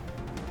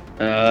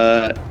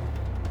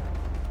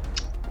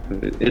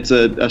 It's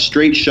a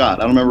straight shot.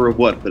 I don't remember of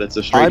what, but it's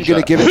a straight shot. I'm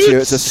going to give it to you.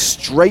 It's a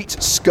straight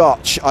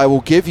scotch. I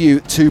will give you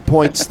 2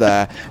 points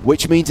there,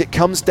 which means it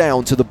comes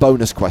down to the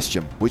bonus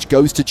question, which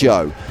goes to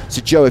Joe.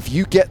 So, Joe, if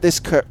you get this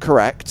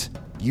correct,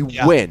 you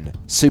win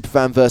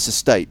Superfan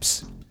versus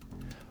Stapes.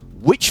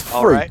 Which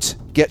fruit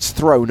gets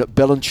thrown at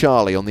Bill and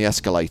Charlie on the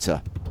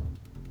escalator?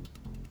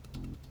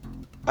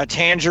 A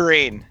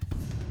tangerine.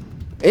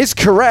 is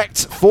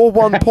correct for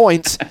 1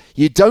 point.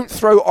 You don't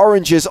throw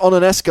oranges on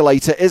an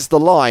escalator is the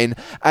line.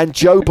 And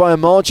Joe, by a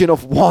margin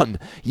of 1,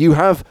 you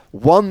have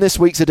won this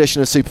week's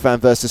edition of Superfan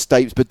vs.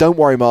 Stapes. But don't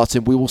worry,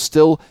 Martin, we will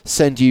still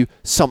send you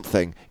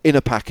something in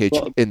a package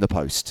in the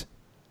post.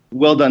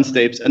 Well done,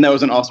 Stapes. And that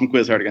was an awesome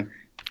quiz, Hardigan.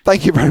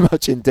 Thank you very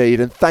much indeed.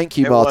 And thank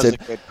you, Martin,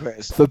 was a good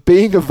quiz. for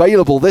being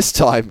available this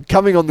time,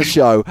 coming on the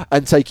show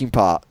and taking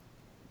part.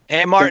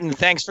 Hey, Martin,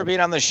 thanks for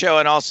being on the show,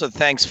 and also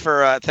thanks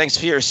for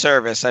your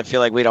service. I feel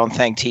like we don't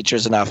thank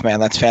teachers enough, man.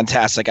 That's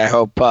fantastic. I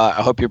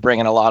hope you're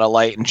bringing a lot of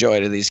light and joy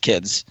to these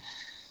kids.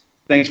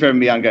 Thanks for having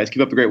me on, guys.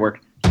 Keep up the great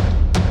work.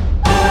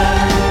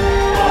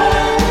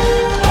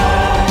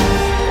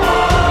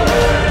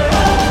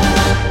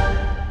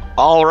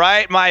 All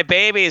right, my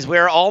babies,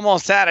 we're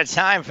almost out of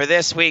time for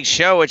this week's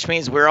show, which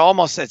means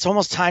it's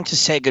almost time to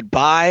say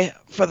goodbye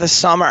for the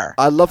summer.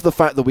 I love the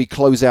fact that we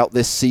close out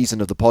this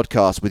season of the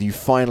podcast with you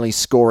finally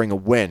scoring a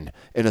win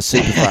in a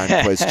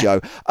Superfan quiz,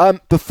 Joe.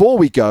 Before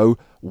we go,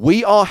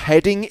 we are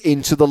heading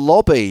into the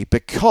lobby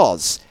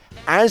because,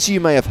 as you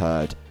may have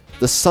heard,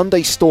 the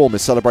Sunday Storm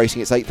is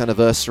celebrating its 8th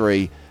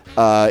anniversary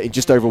in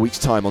just over a week's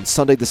time on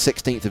Sunday the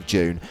 16th of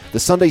June. The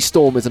Sunday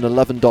Storm is an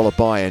 $11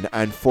 buy-in,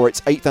 and for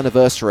its 8th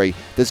anniversary,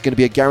 there's going to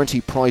be a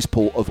guaranteed prize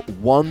pool of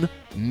 $1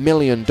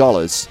 million.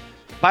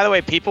 By the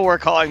way, people were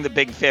calling the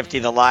Big 50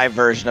 the live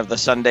version of the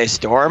Sunday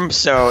Storm,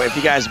 so if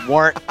you guys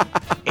weren't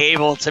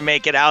able to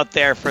make it out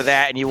there for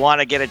that and you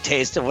want to get a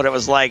taste of what it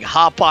was like,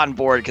 hop on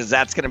board because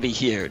that's going to be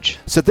huge.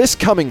 So this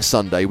coming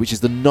Sunday, which is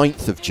the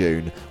 9th of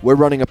June, we're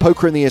running a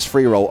Poker in the Ears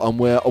free roll and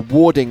we're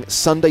awarding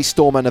Sunday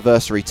Storm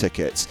anniversary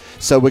tickets.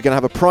 So we're going to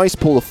have a prize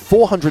pool of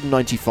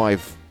 $495.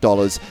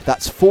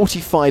 That's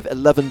 45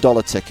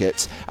 $11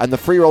 tickets, and the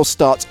free roll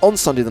starts on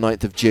Sunday the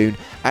 9th of June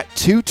at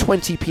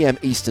 2:20 p.m.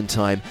 Eastern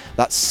Time.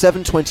 That's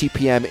 7:20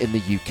 p.m. in the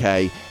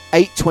UK,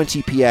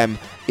 8:20 p.m.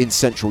 in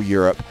Central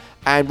Europe.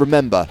 And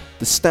remember,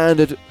 the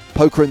standard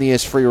Poker in the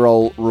Ears free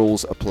roll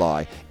rules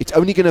apply. It's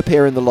only going to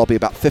appear in the lobby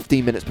about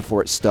 15 minutes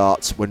before it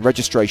starts when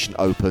registration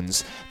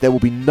opens. There will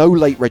be no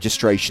late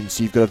registration,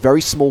 so you've got a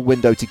very small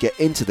window to get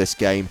into this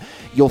game.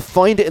 You'll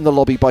find it in the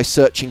lobby by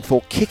searching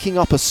for Kicking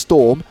Up a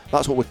Storm.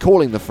 That's what we're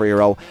calling the free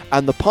roll.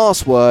 And the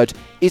password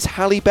is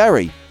Halle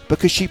Berry,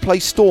 because she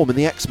plays Storm in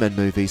the X-Men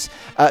movies.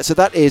 So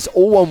that is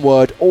all one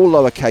word, all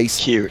lowercase.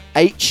 Cute.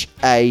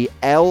 HALLEBERRY.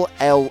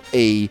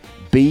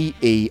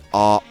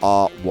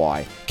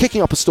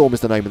 Kicking Up a Storm is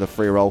the name of the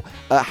free roll.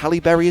 Halle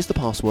Berry is the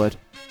password.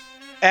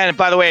 And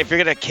by the way, if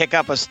you're going to kick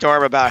up a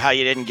storm about how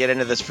you didn't get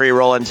into this free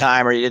roll in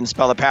time or you didn't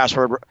spell the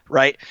password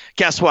right,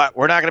 guess what?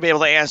 We're not going to be able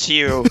to answer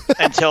you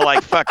until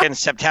like fucking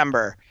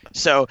September.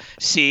 So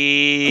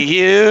see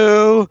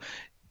you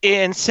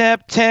in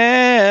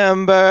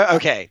September.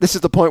 Okay. This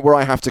is the point where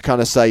I have to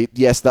kind of say,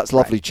 yes, that's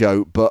lovely, right,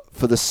 Joe, but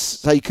for the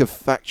sake of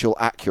factual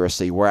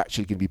accuracy, we're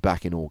actually going to be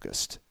back in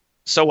August.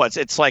 So what's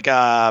it's like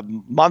a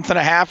month and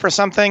a half or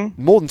something?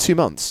 More than 2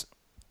 months.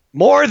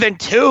 More than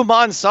 2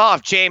 months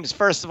off, James.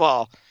 First of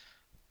all,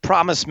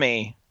 promise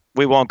me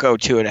we won't go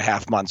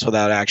 2.5 months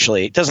without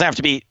actually. It doesn't have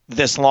to be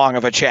this long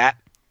of a chat,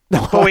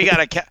 but we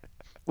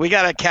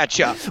gotta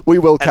catch up. We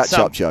will catch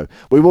up, Joe.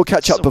 We will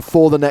catch up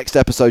before the next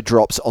episode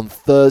drops on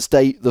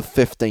Thursday, the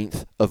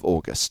 15th of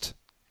August.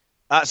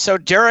 So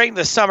during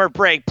the summer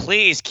break,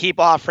 please keep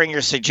offering your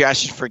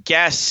suggestions for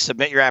guests.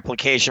 Submit your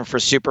application for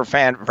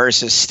Superfan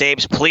versus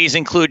Stapes. Please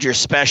include your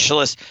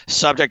specialist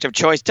subject of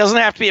choice. Doesn't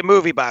have to be a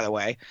movie, by the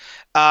way.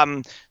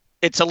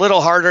 It's a little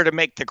harder to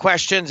make the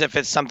questions if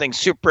it's something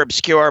super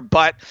obscure,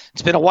 but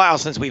it's been a while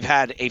since we've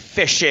had a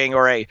fishing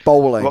or a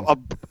bowling.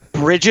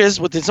 Bridges.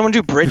 Did someone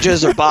do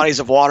bridges or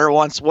bodies of water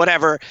once?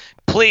 Whatever.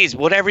 Please,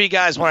 whatever you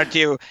guys want to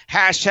do,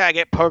 hashtag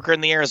it Poker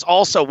in the Ears.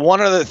 Also, one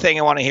other thing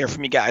I want to hear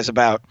from you guys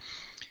about,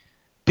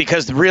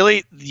 because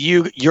really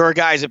your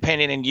guys'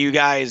 opinion and you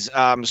guys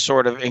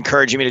sort of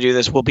encouraging me to do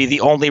this will be the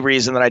only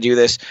reason that I do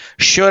this.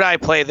 Should I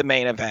play the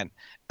main event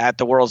at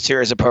the World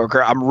Series of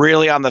Poker? I'm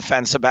really on the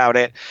fence about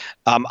it.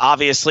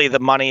 Obviously, the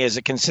money is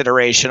a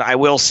consideration. I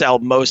will sell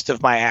most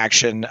of my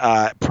action,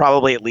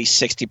 probably at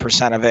least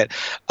 60% of it.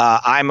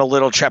 I'm a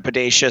little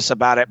trepidatious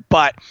about it,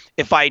 but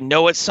if I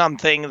know it's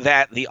something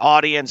that the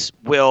audience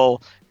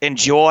will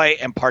enjoy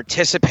and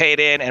participate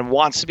in and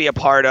wants to be a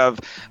part of,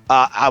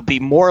 I'll be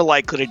more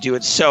likely to do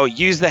it. So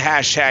use the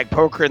hashtag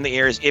Poker in the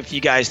Ears if you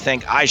guys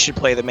think I should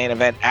play the main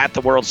event at the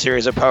World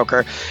Series of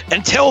Poker.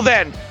 Until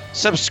then,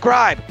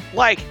 subscribe,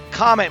 like,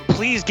 comment.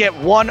 Please get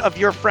one of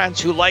your friends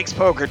who likes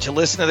poker to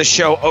listen to the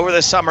show over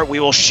the summer. We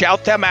will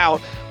shout them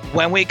out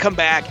when we come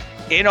back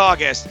in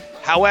August.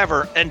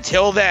 However,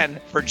 until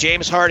then, for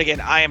James Hardigan,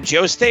 I am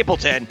Joe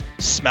Stapleton.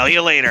 Smell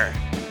you later.